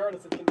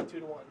 regardless, it's going to be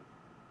 2-1.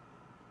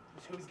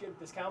 Who's good?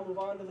 Does Kyle move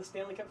on to the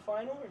Stanley Cup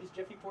Final, or does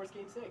Jeffy force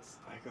Game 6?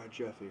 I got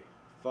Jeffy.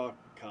 Fuck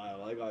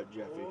Kyle. I got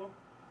Jeffy. Oh.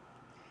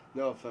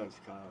 No offense,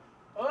 Kyle.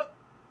 Oh,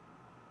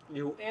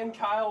 You. and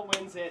Kyle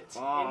wins it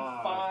Ah.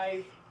 in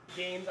 5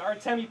 games.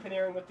 Artemi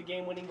Panarin with the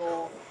game-winning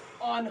goal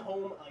on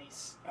home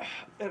ice.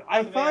 And I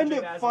Advantage find of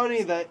it as funny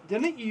it's-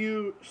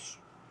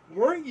 that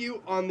weren't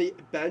you on the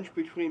bench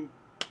between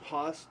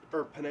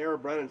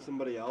Panera Bread and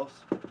somebody else?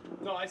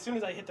 No, as soon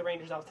as I hit the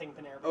Rangers, I was taking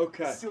Panarin.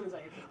 Okay. As soon as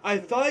I hit them. I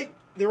thought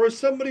there was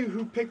somebody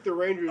who picked the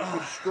Rangers who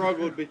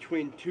struggled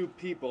between 2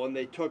 people, and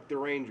they took the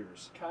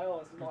Rangers. Kyle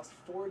has lost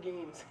 4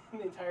 games in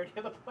the entirety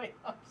of the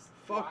playoffs.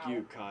 Fuck Wow.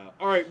 you, Kyle.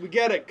 All right, we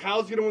get it.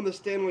 Kyle's gonna win the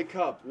Stanley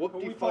Cup. What Who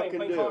do we you playing? fucking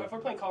Playing do? if we're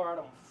playing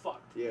Colorado, I'm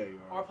fucked. Yeah,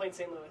 you Or are. playing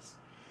St. Louis.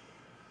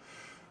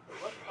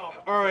 What? Oh,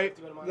 All right,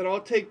 do it in mine. then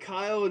I'll take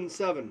Kyle in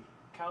 7.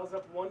 Kyle's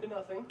up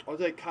 1-0. I'll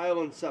take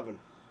Kyle in 7.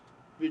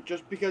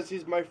 Just because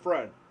he's my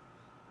friend.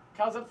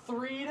 Kyle's up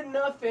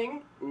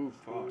 3-0. Ooh,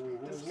 fuck.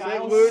 Does St.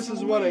 Kyle Louis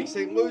is winning.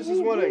 St. Louis is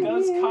winning.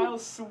 Does Kyle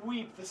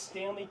sweep the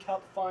Stanley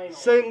Cup final?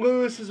 St.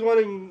 Louis is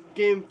winning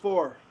Game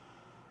 4.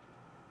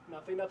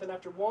 0-0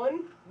 after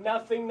 1.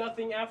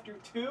 0-0 after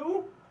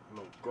 2.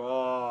 Oh,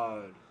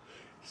 God.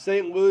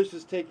 St. Louis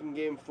is taking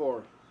Game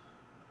 4.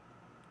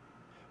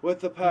 With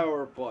the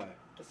power play.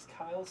 Does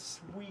Kyle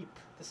sweep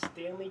the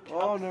Stanley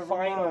Cup Oh, never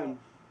final mind.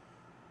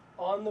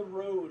 on the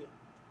road?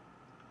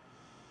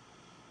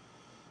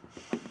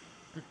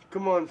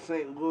 Come on,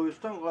 St. Louis.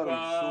 Don't let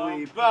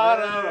him sweep.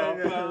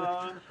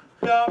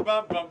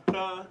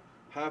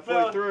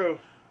 Halfway through.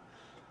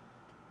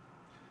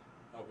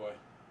 Oh boy.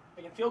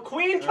 I can feel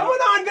Queen coming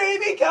on,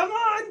 baby. Come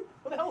on.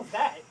 What the hell is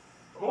that?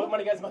 One of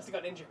my guys must have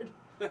got injured.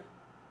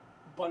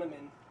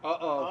 Bunneman.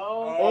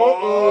 Uh-oh.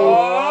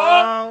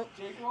 Oh.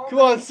 Jake Walker. Come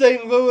on,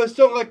 St. Louis.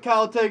 Don't let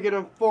Kyle take it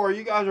in 4.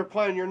 You guys are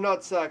playing your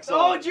nutsacks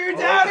Oh, off. Drew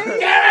Dowdy.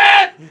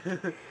 Get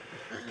it!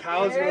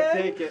 Kyle's going to And-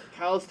 take it.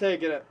 Kyle's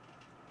taking it.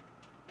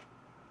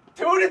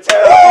 2-2.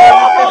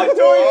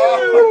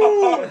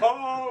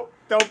 Oh,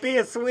 Don't be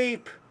a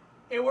sweep.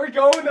 And we're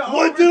going to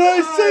What did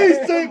I say?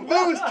 overtime. St.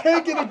 Louis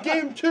taking a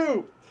Game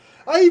 2.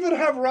 I even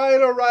have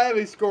Ryan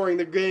O'Reilly scoring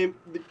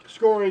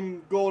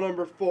scoring goal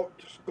number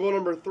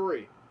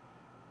 3.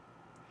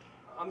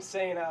 I'm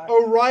saying,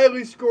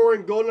 O'Reilly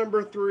scoring goal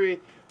number 3.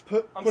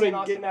 I'm Putting saying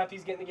Austin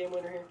Matthews getting the game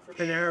winner here. For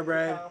Panera for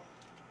Bread. Kyle.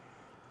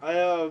 I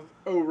have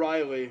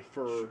O'Reilly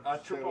for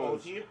St. triple Louis.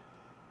 OT.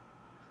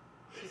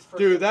 His first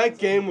Dude, that offensive.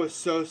 game was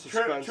so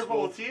Triple suspenseful.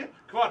 OT.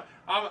 Come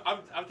on,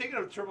 I'm thinking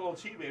of triple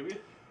OT, baby.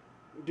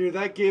 Dude,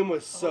 that game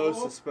was so Oh.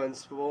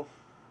 suspenseful.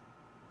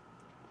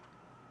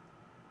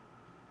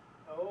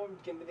 Oh, we're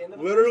getting to the end of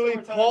the Literally,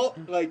 first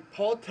overtime.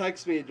 Paul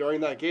texted me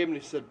during that game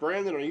and he said,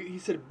 "Brandon, he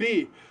said,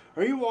 B,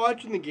 are you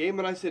watching the game?"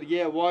 And I said,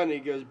 "Yeah, why?" And he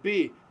goes,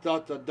 "B, ...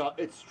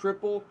 it's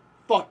triple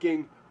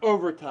fucking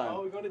overtime."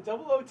 Oh, we're going to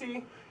double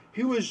OT.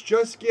 He was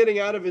just getting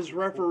out of his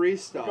referee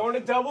stuff. Going to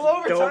double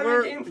overtime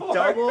in game 4.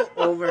 Double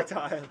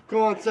overtime.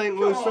 Come on, St.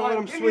 Louis, Come don't let on,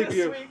 him give me sweep the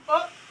you. sweep.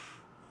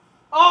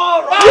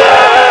 All right.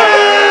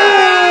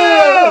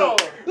 Yeah!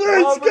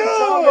 Let's Robert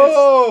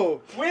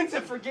go! Wins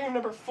it for game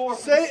number 4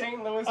 for Say- the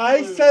St. Louis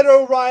I Blues. said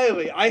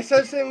O'Reilly. I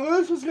said St.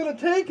 Louis was going to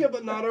take it,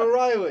 but not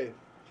O'Reilly.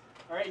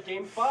 All right,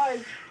 game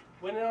 5.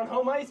 Winning on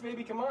home ice,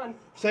 baby. Come on.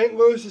 St.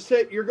 Louis is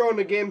you're going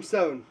to Game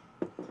 7.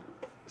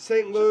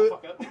 St. Shut Louis,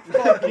 the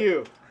fuck up. fuck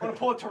you. I want to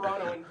pull a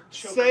Toronto and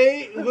choke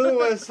St. them.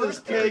 Louis is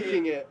First period.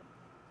 taking it.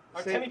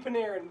 Artemi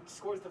Panarin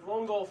scores the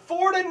lone goal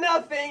 4-0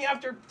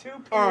 after 2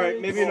 periods. All right,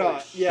 maybe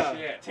not. Yeah.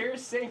 Shit.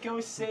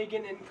 Tarasenko,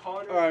 Sagan, and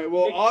Connor. All right.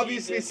 Well,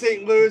 obviously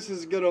St. Louis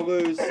is gonna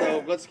lose,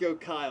 so let's go,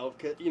 Kyle.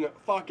 'Cause,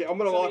 fuck it. I'm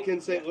gonna So, lock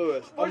in St.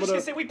 Louis. We're I'm just gonna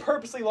gonna say we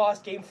purposely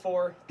lost game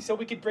 4 so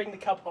we could bring the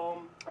cup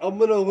home. I'm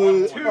gonna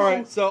lose. Two. All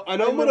right. So I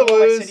know I'm I gonna don't know what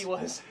my lose. city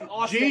was.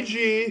 Austin.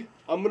 GG.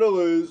 I'm gonna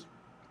lose,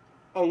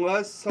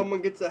 unless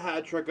someone gets a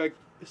hat trick like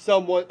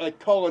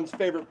Cullen's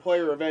favorite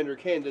player, Evander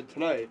Kane, did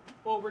tonight.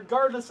 Well,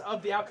 regardless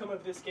of the outcome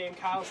of this game,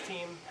 Kyle's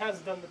team has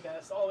done the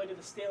best all the way to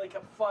the Stanley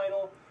Cup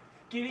final,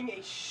 getting a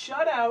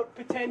shutout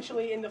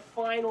potentially in the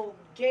final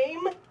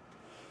game.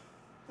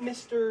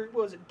 Mr.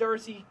 What was it,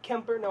 Darcy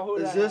Kemper? No, who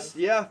did Is I this?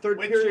 have? Yeah, third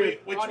Which period.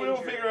 we Not will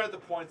injured. figure out the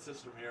point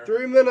system here.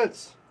 3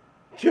 minutes.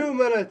 2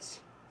 minutes.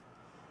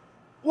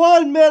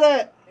 1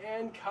 minute.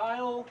 And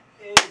Kyle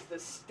is the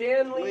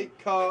Stanley League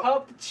Cup.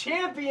 Cup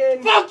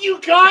champion. Fuck you,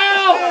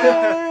 Kyle!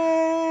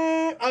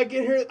 I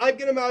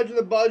can imagine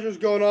the buzzers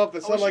going off. It I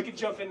wish sounds you like could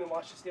jump in and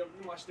watch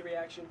the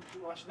reaction,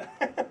 watch the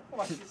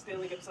watch the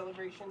Stanley Cup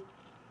celebration.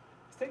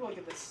 Let's take a look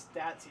at the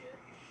stats here.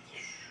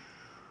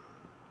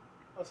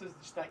 Oh, so it's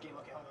just that game.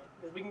 Okay, hold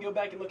on. We can go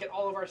back and look at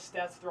all of our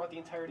stats throughout the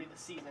entirety of the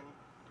season.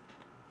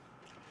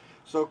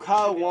 so.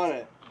 Kyle won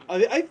it.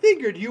 I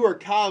figured you or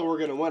Kyle were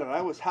gonna win it.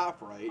 I was half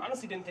right. I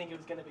honestly didn't think it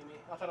was going to be me.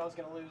 I thought I was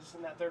going to lose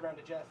in that third round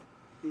to Jeff.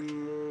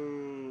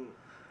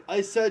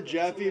 I said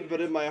Jeffy,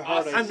 but in my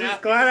heart I I'm said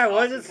just glad I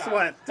wasn't Austin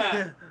swept.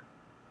 Here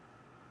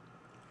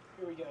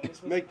we go.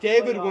 This was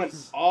McDavid went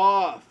playoffs.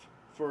 off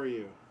for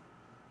you.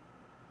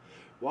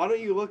 Why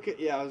don't you look at?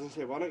 Yeah, I was gonna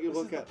say. Why don't you This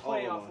look is at the all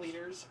playoff of us?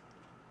 leaders.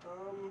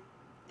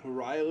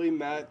 Riley,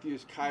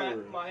 Matthews,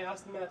 Kyrie, My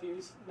Austin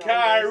Matthews. now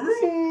Kyrie!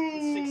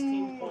 has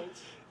 16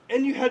 points.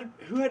 and you had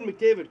who had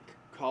McDavid?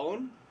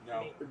 Colin?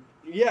 No. Me.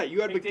 Yeah,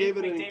 you had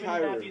McDavid, and and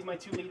Kyrie. Matthews, my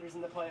two leaders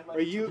in the play, my Are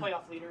you- two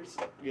playoff leaders.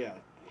 Yeah,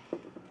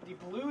 The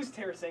Blues,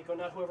 Tarasenko,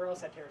 not whoever else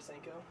had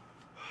Tarasenko.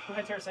 Who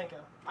had Tarasenko?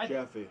 I did.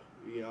 Jeffy.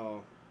 Yeah.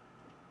 Panarin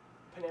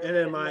And then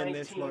had mine,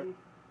 Mitch 19,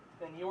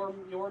 Then your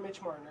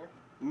Mitch Marner,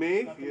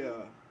 Me? Nothing. Yeah.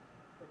 or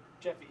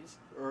Jeffy's.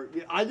 Or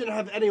yeah, I didn't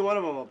have any one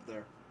of them up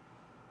there.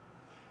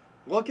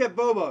 Look at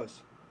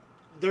Bobo's.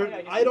 There, Oh, yeah,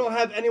 I guess I you don't did.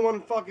 have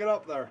anyone fucking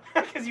up there.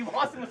 Because you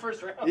lost in the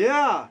first round.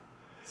 Yeah,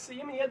 See,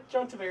 I mean, you had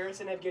John Tavares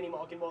and Evgeny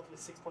Malkin, both with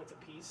 6 points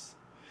apiece.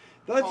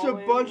 that's a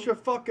Colin. bunch of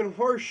fucking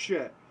horse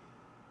shit.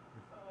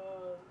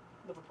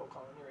 Liverpool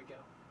Colin, here we go.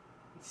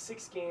 In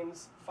 6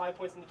 games, 5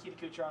 points in Nikita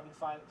Kucherov, and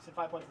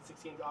 5 points in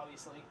 6 games,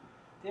 obviously.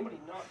 Did anybody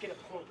not get a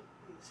point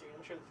in this series?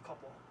 I'm sure there's a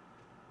couple.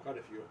 Quite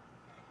a few.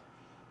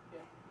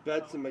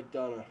 Betts and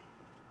McDonough.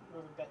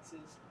 whoever Betts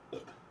is.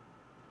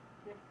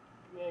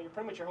 Yeah, you're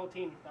pretty much your whole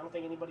team. I don't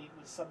think anybody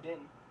was subbed in.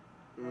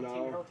 Your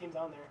No. whole team's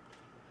on there.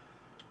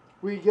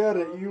 We get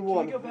it. You Can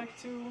won. we go back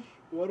to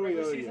What do we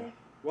regular owe season? you?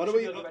 What do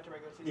Should we? go back to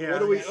regular season. Yeah. What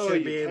do we that owe should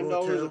you? be able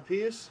 $10 to. a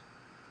piece.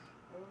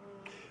 Um,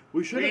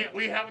 We should.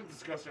 We haven't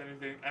discussed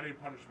any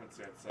punishments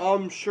yet. So.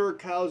 I'm sure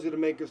Kyle's gonna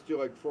make us do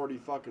like 40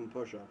 fucking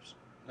push-ups.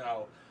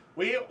 No.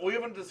 We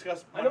haven't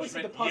discussed I know we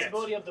said punishment the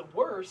possibility yet. of the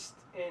worst,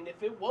 and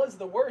if it was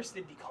the worst,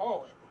 it'd be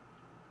Colin.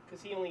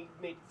 Because he only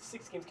made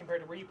 6 games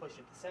compared to where you pushed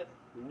it to 7.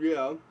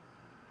 Yeah.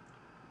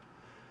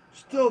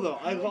 Still though, I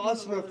How do we do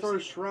lost in the regular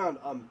first round.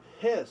 I'm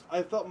pissed.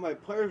 I thought my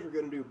players were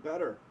gonna do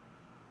better.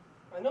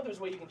 I know there's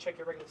a way you can check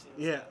your regular season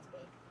Yeah. stats,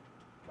 but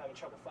I'm having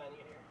trouble finding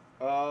it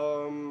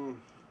here.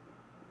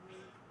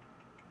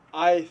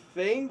 I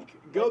think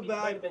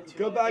Might have been too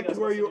go late. I back think I to was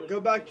where supposed to you do it go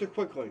at back the to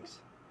quick links.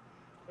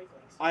 Quick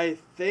links. I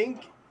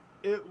think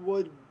it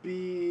would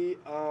be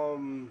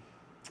No.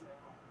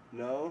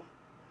 no.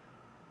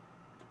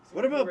 So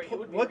What it would about be right- it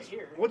would be what's right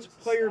here. what's It's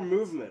the player stats.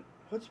 movement?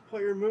 What's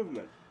player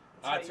movement?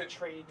 It's how you It's-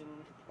 trade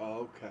and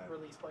Oh, okay.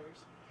 release players.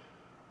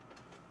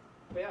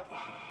 But yeah,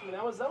 I mean,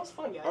 that was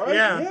fun, guys. All right.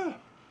 Yeah. Yeah.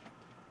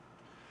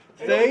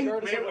 I know Thank.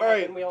 regardless of what All right.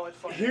 happened, we all had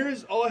fun.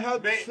 Here's all I have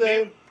to May,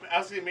 say. may, I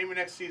was saying maybe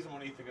next season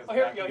when Ethan goes Oh,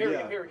 here back. we go. Here we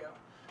Yeah. go. Here we go.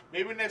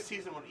 Maybe next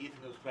season when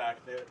Ethan goes back,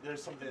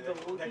 there's something that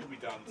can be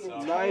done. So.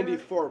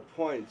 94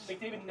 points.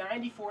 McDavid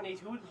 94 and 8.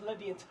 Who led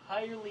the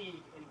entire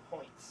league in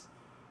points?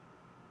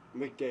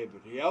 McDavid.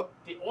 Yep.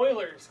 The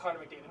Oilers, Connor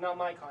McDavid, not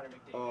my Connor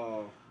McDavid.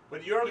 Oh.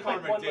 But you're He played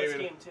Connor one less McDavid.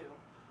 game too.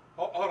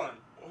 Hold on.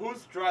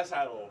 Who's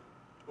Draisaitl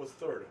was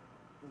third?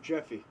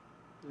 Jeffy.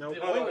 Nope. The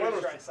No, no, Oilers,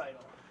 Oilers- Draisaitl.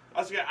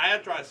 I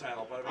had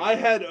Draisaitl, but I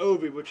had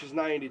Ovi, which is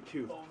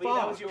 92. Ovi,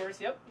 that was Fuck. yours.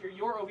 Yep,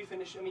 your Ovi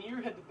finish. I mean, you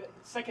had the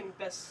second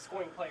best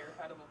scoring player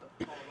out of all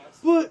of us.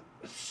 But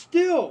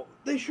still,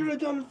 they should have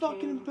done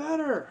fucking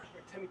better.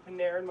 Your Timmy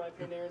Panarin, my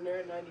Panarin there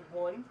at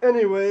 91.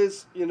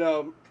 Anyways,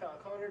 Kyle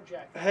Connor,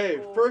 Jack. hey,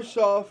 Eichel. first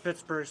off,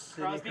 Pittsburgh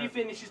City. Crosby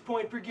finishes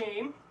point per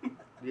game.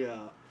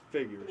 yeah,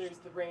 figures. There's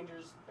the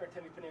Rangers, or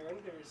Timmy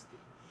Panarin. There's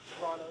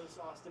Toronto's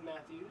Austin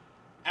Matthews.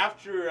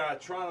 after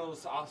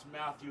Toronto's Austin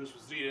Matthews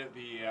was leading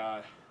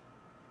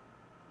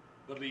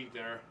the league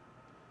there.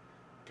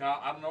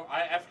 I don't know.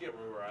 I forget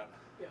where we were at.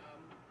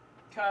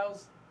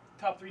 Kyle's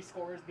top 3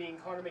 scorers being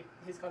Connor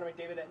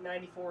McDavid at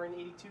 94 in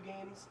 82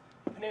 games,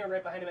 Panarin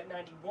right behind him at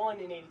 91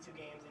 in 82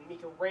 games, and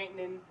Mikko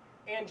Rantanen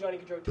and Johnny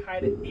Gaudreau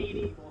tied at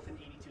 80, both in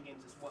 82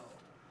 games as well.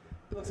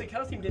 It looks like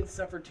Kyle's team didn't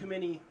suffer too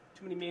many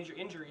major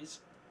injuries.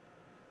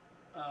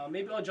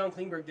 Maybe John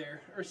Klingberg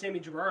there, or Sammy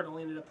Girard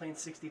only ended up playing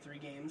 63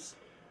 games.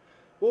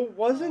 Well,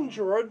 wasn't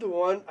Gerard the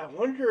one? I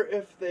wonder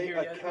if they Here,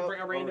 account.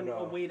 a random or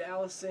no. Wade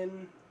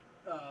Allison,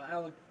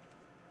 Alec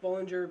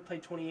Bollinger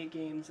played 28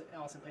 games.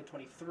 Allison played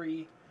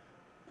 23,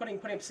 putting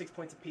up 6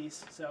 points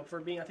apiece. So for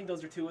being, I think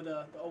those are 2 of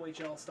the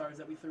OHL stars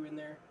that we threw in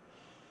there,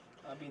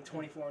 being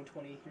 24 and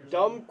 20 years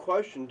Dumb old.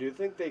 question. Do you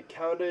think they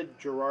counted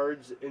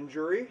Gerard's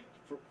injury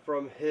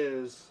from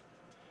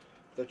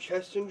the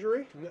chest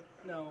injury?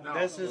 No,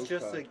 This is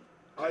just Okay. like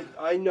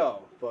I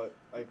know, but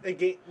the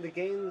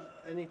game.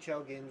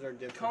 NHL games are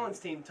different. Collins'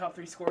 team top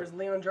 3 scorers: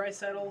 Leon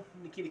Draisaitl,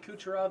 Nikita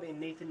Kucherov, and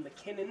Nathan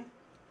McKinnon.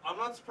 I'm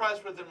not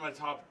surprised with them in my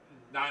top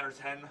 9 or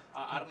 10.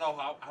 I don't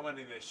know how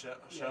many they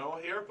show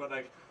here, but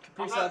like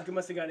I'm Kaprizov not,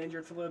 must have got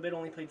injured for a little bit.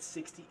 Only played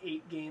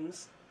 68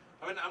 games.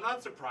 I mean, I'm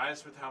not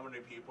surprised with how many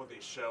people they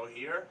show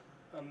here.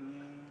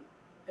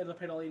 Edler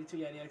played all 82.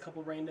 Yeah, he had a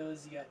couple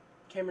randos. You got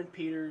Cameron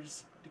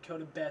Peters,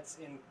 Dakota Betts,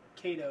 and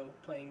Cato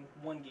playing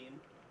 1 game.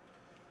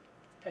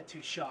 Had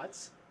 2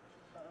 shots.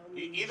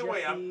 Either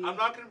way, I'm Jeffy-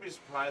 not going to be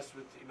surprised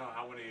with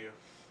how many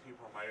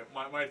people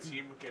on my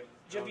team can.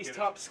 Jeffy's get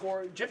top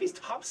scorer. Jeffy's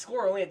top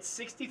scorer only had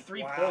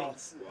 63 Wow.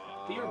 points.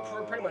 But you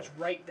were pretty much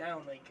right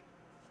down. Like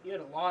you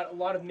had a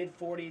lot of mid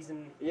 40s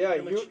and yeah,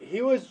 pretty much-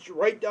 he was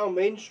right down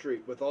Main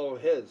Street with all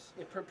of his.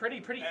 yeah,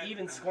 pretty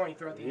even scoring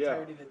throughout the Yeah.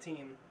 entirety of the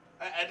team.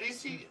 At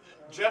least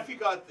Jeffy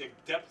got the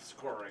depth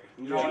scoring.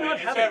 Yeah. Did you not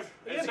have Instead it? of-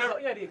 He had instead of-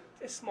 he had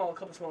a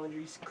couple small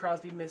injuries.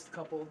 Crosby missed a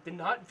couple. Did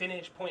not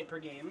finish point per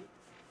game.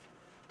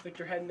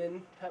 Victor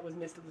Hedman was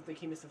missed. I think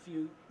he missed a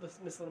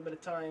little bit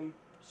of time.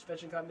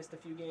 Svechnikov missed a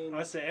few games.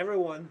 I say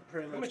everyone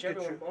pretty Pretty much. much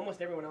everyone,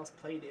 almost everyone else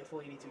played a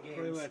full 82 games.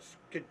 Pretty much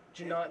could.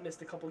 Janot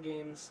missed a couple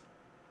games.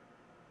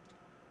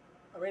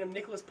 A random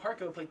Nicholas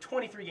Parko played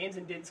 23 games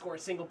and didn't score a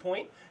single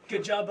point.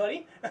 Good job,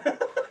 buddy. Good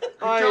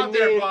job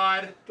there,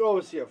 bud. What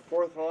was he, a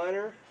 4th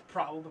liner?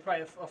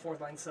 probably a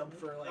 4th line sub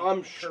for like.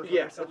 I'm sure. Kerfoot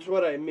Yeah, or something. that's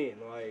what I mean.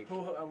 Like,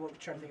 I'm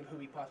trying to think of who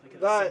he possibly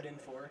could That- have subbed in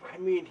for. I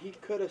mean, he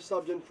could have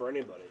subbed in for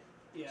anybody.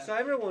 Yeah. So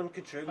everyone Probably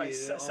contributed.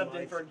 subbed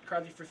in for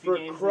Crosby for a few For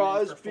games.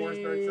 Crosby, And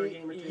then for Forsberg for a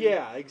game or 2.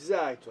 yeah,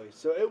 exactly.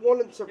 So it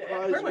wouldn't Yeah,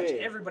 surprise pretty much me.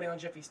 everybody on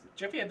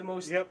Jeffy had the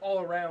most Yep.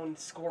 all-around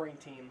scoring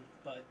team,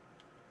 but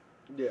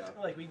Yeah,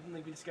 like we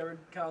discovered,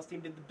 Kyle's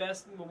team did the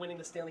best, winning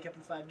the Stanley Cup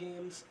in 5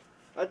 games.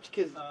 that's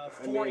because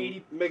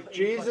 480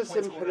 McJesus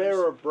and point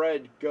Panera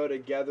Bread go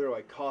together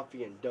like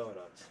coffee and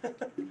donuts.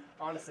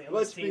 Honestly, on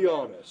Let's this team, be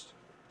honest.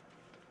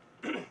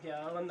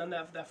 Yeah, on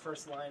that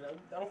first line,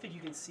 I don't think you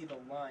can see the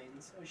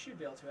lines. We should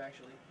be able to,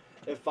 actually.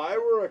 If I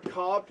were a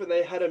cop and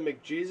they had a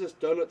McJesus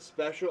donut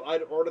special,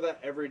 I'd order that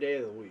every day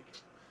of the week.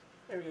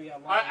 There we go, yeah,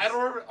 lines.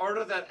 I'd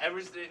order that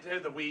every day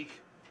of the week,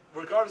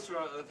 regardless of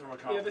whether they're a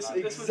cop. Yeah, this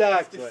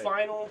Exactly. was the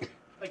final.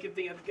 Like,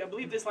 I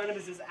believe this lineup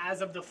is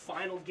as of the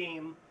final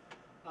game.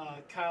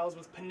 Kyle's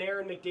was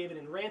Panarin, McDavid,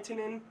 and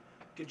Rantanen.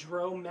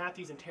 Gaudreau,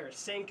 Matthews, and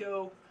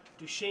Tarasenko.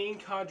 Duchesne,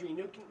 Kadri,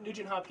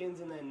 Nugent Hopkins,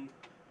 and then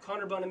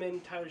Connor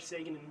Bunnaman, Tyler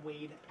Seguin, and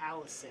Wade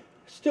Allison.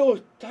 Still,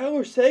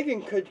 Tyler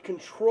Seguin could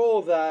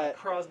control that.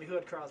 Crosby, who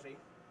had Crosby?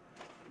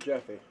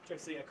 Jeffy.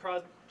 So yeah,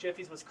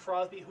 Jeffy's was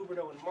Crosby,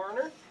 Huberdeau, and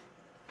Marner.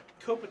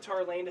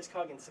 Kopitar,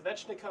 Landeskog, and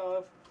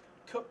Svechnikov.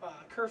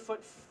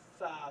 Kerfoot,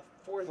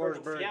 Forsberg, and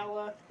Forsberg.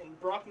 Fiala, and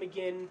Brock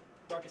McGinn,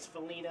 Marcus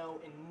Foligno,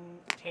 and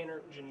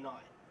Tanner Janot.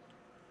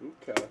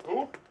 Okay.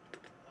 Who?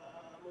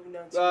 Moving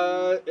down to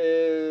That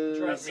is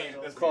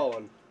Draisaitl.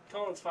 Colin.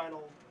 Colin's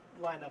final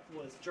lineup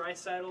was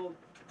Draisaitl,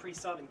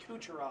 Kaprizov, and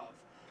Kucherov.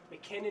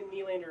 McKinnon,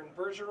 Nylander, and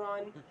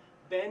Bergeron.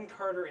 Ben,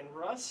 Carter, and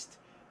Rust.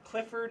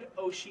 Clifford,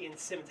 Oshie, and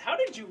Simmons. How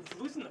did you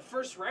lose in the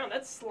first round?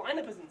 That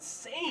lineup is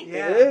insane.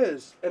 Yeah. It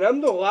is, and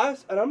I'm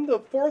the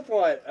fourth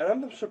line, and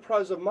I'm the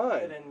surprise of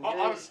mine. And then Oh,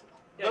 yours,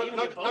 yeah, even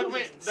look your at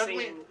me, is look at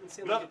me,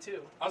 insanely look- good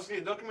too. I was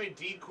saying, look at me,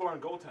 decor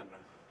and goaltender.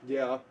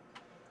 Yeah.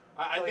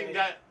 I Oh, think yeah.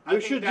 that. I We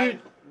think should that,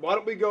 do. Why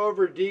don't we go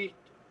over D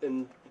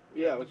and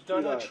let's do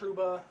McDonough, that.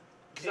 Trouba.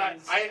 'Cause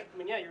I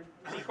mean, yeah, your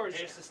decor is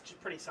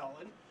just pretty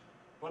solid.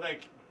 But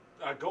like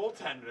a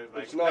goaltender,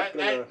 like It's not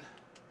gonna-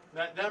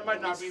 that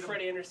might not be the.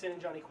 Freddie Anderson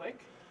and Johnny Quick.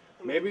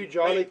 Maybe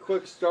Johnny Wait.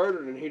 Quick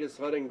started and he just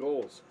let in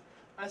goals.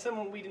 That's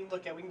something we didn't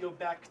look at. We can go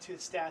back to the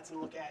stats and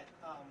look at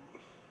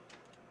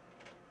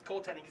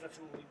goaltending because that's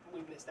something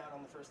we missed out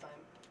on the first time.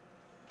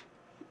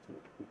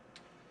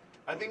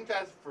 I think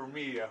that's for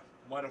me.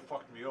 Might have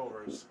fucked me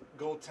over is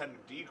goaltender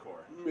decor.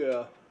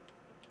 Yeah.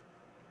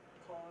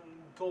 On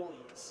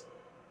goalies.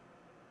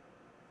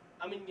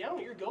 I mean, yeah,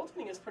 your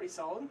goaltending is pretty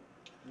solid.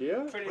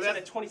 Yeah. Freddie But said at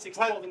that's- 26,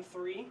 but- 12, and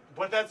 3.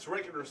 But that's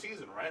regular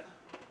season, right?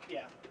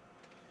 Yeah,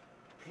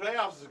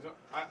 Playoffs is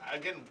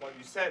again what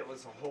you said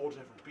was a whole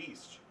different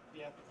beast.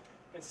 yeah.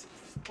 It's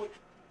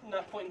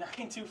not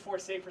 .924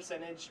 save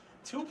percentage,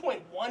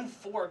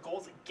 2.14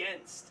 goals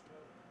against.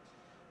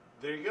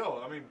 There you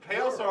go. I mean,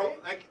 playoffs are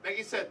like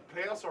you said,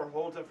 playoffs are a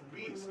whole different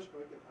beast.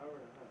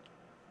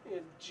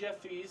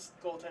 Jeffy's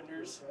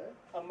goaltenders.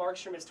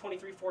 Markstrom is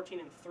 23, 14,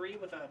 and 3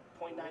 with a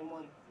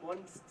 .911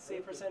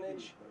 save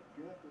percentage.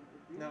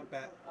 Not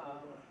bad.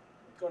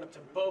 Going up to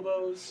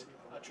Bobo's.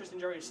 Tristan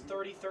Jarry is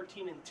 30,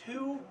 13, and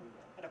 2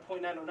 at a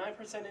 .909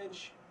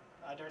 percentage.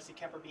 Darcy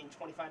Kemper being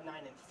 25, 9,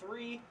 and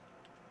 3.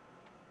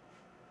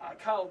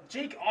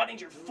 Jake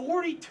Ottinger,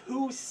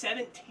 42,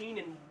 17,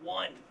 and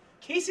 1.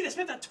 Casey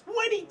DeSmith at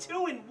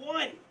 22 and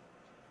 1.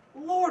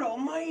 Lord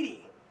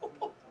Almighty.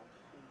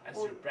 As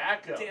your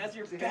backup. As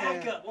your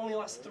backup, only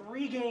lost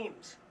 3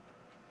 games.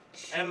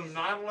 And a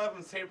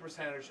 911 save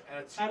percentage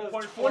and a Out of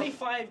 2.4.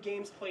 25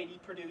 games played, he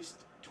produced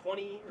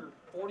 20 or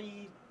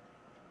 40,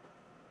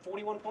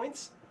 41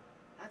 points.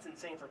 That's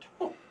insane for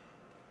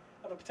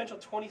of a potential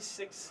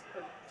 26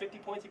 or 50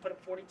 points. He put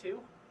up 42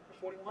 or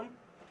 41.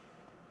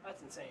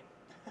 That's insane.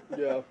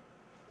 Yeah.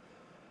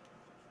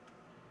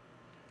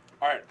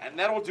 All right, and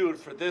that'll do it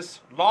for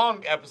this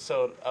long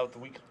episode of the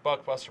Week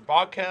Buckbuster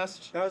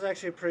podcast. That was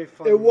actually pretty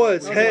fun. It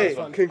was. That was a lot Hey, of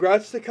fun.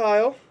 congrats to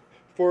Kyle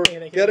for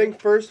Thank you. getting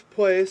first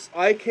place.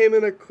 I came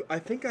in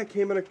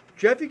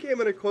Jeffy came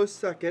in a close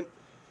second.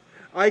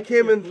 I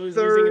came in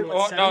Losing third. in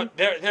what? Oh no,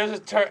 Seven? there's a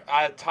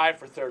tie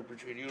for third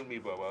between you and me,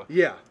 Bobo.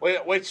 Yeah.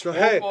 Which So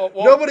hey, we'll-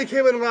 nobody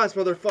came in last,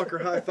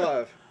 motherfucker. High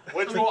five.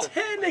 which I mean, will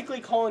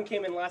technically, Colin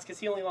came in last because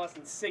he only lost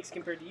in 6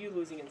 compared to you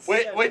losing in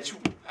 7. which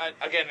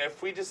again,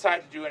 if we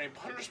decide to do any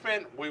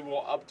punishment, we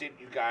will update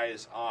you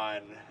guys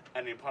on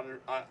any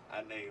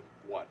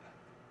what.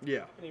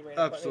 Yeah. Any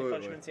random Absolutely.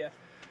 punishments, yeah.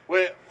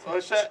 Wait,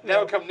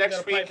 that'll come next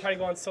That'll week. Probably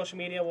go on social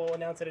media. We'll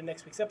announce it in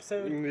next week's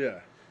episode.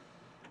 Yeah.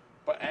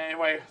 But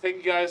anyway, thank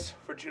you guys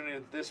for tuning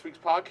in to this week's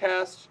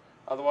podcast.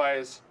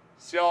 Otherwise,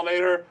 see y'all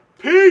later.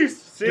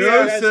 Peace. See you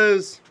guys.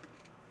 Deuces.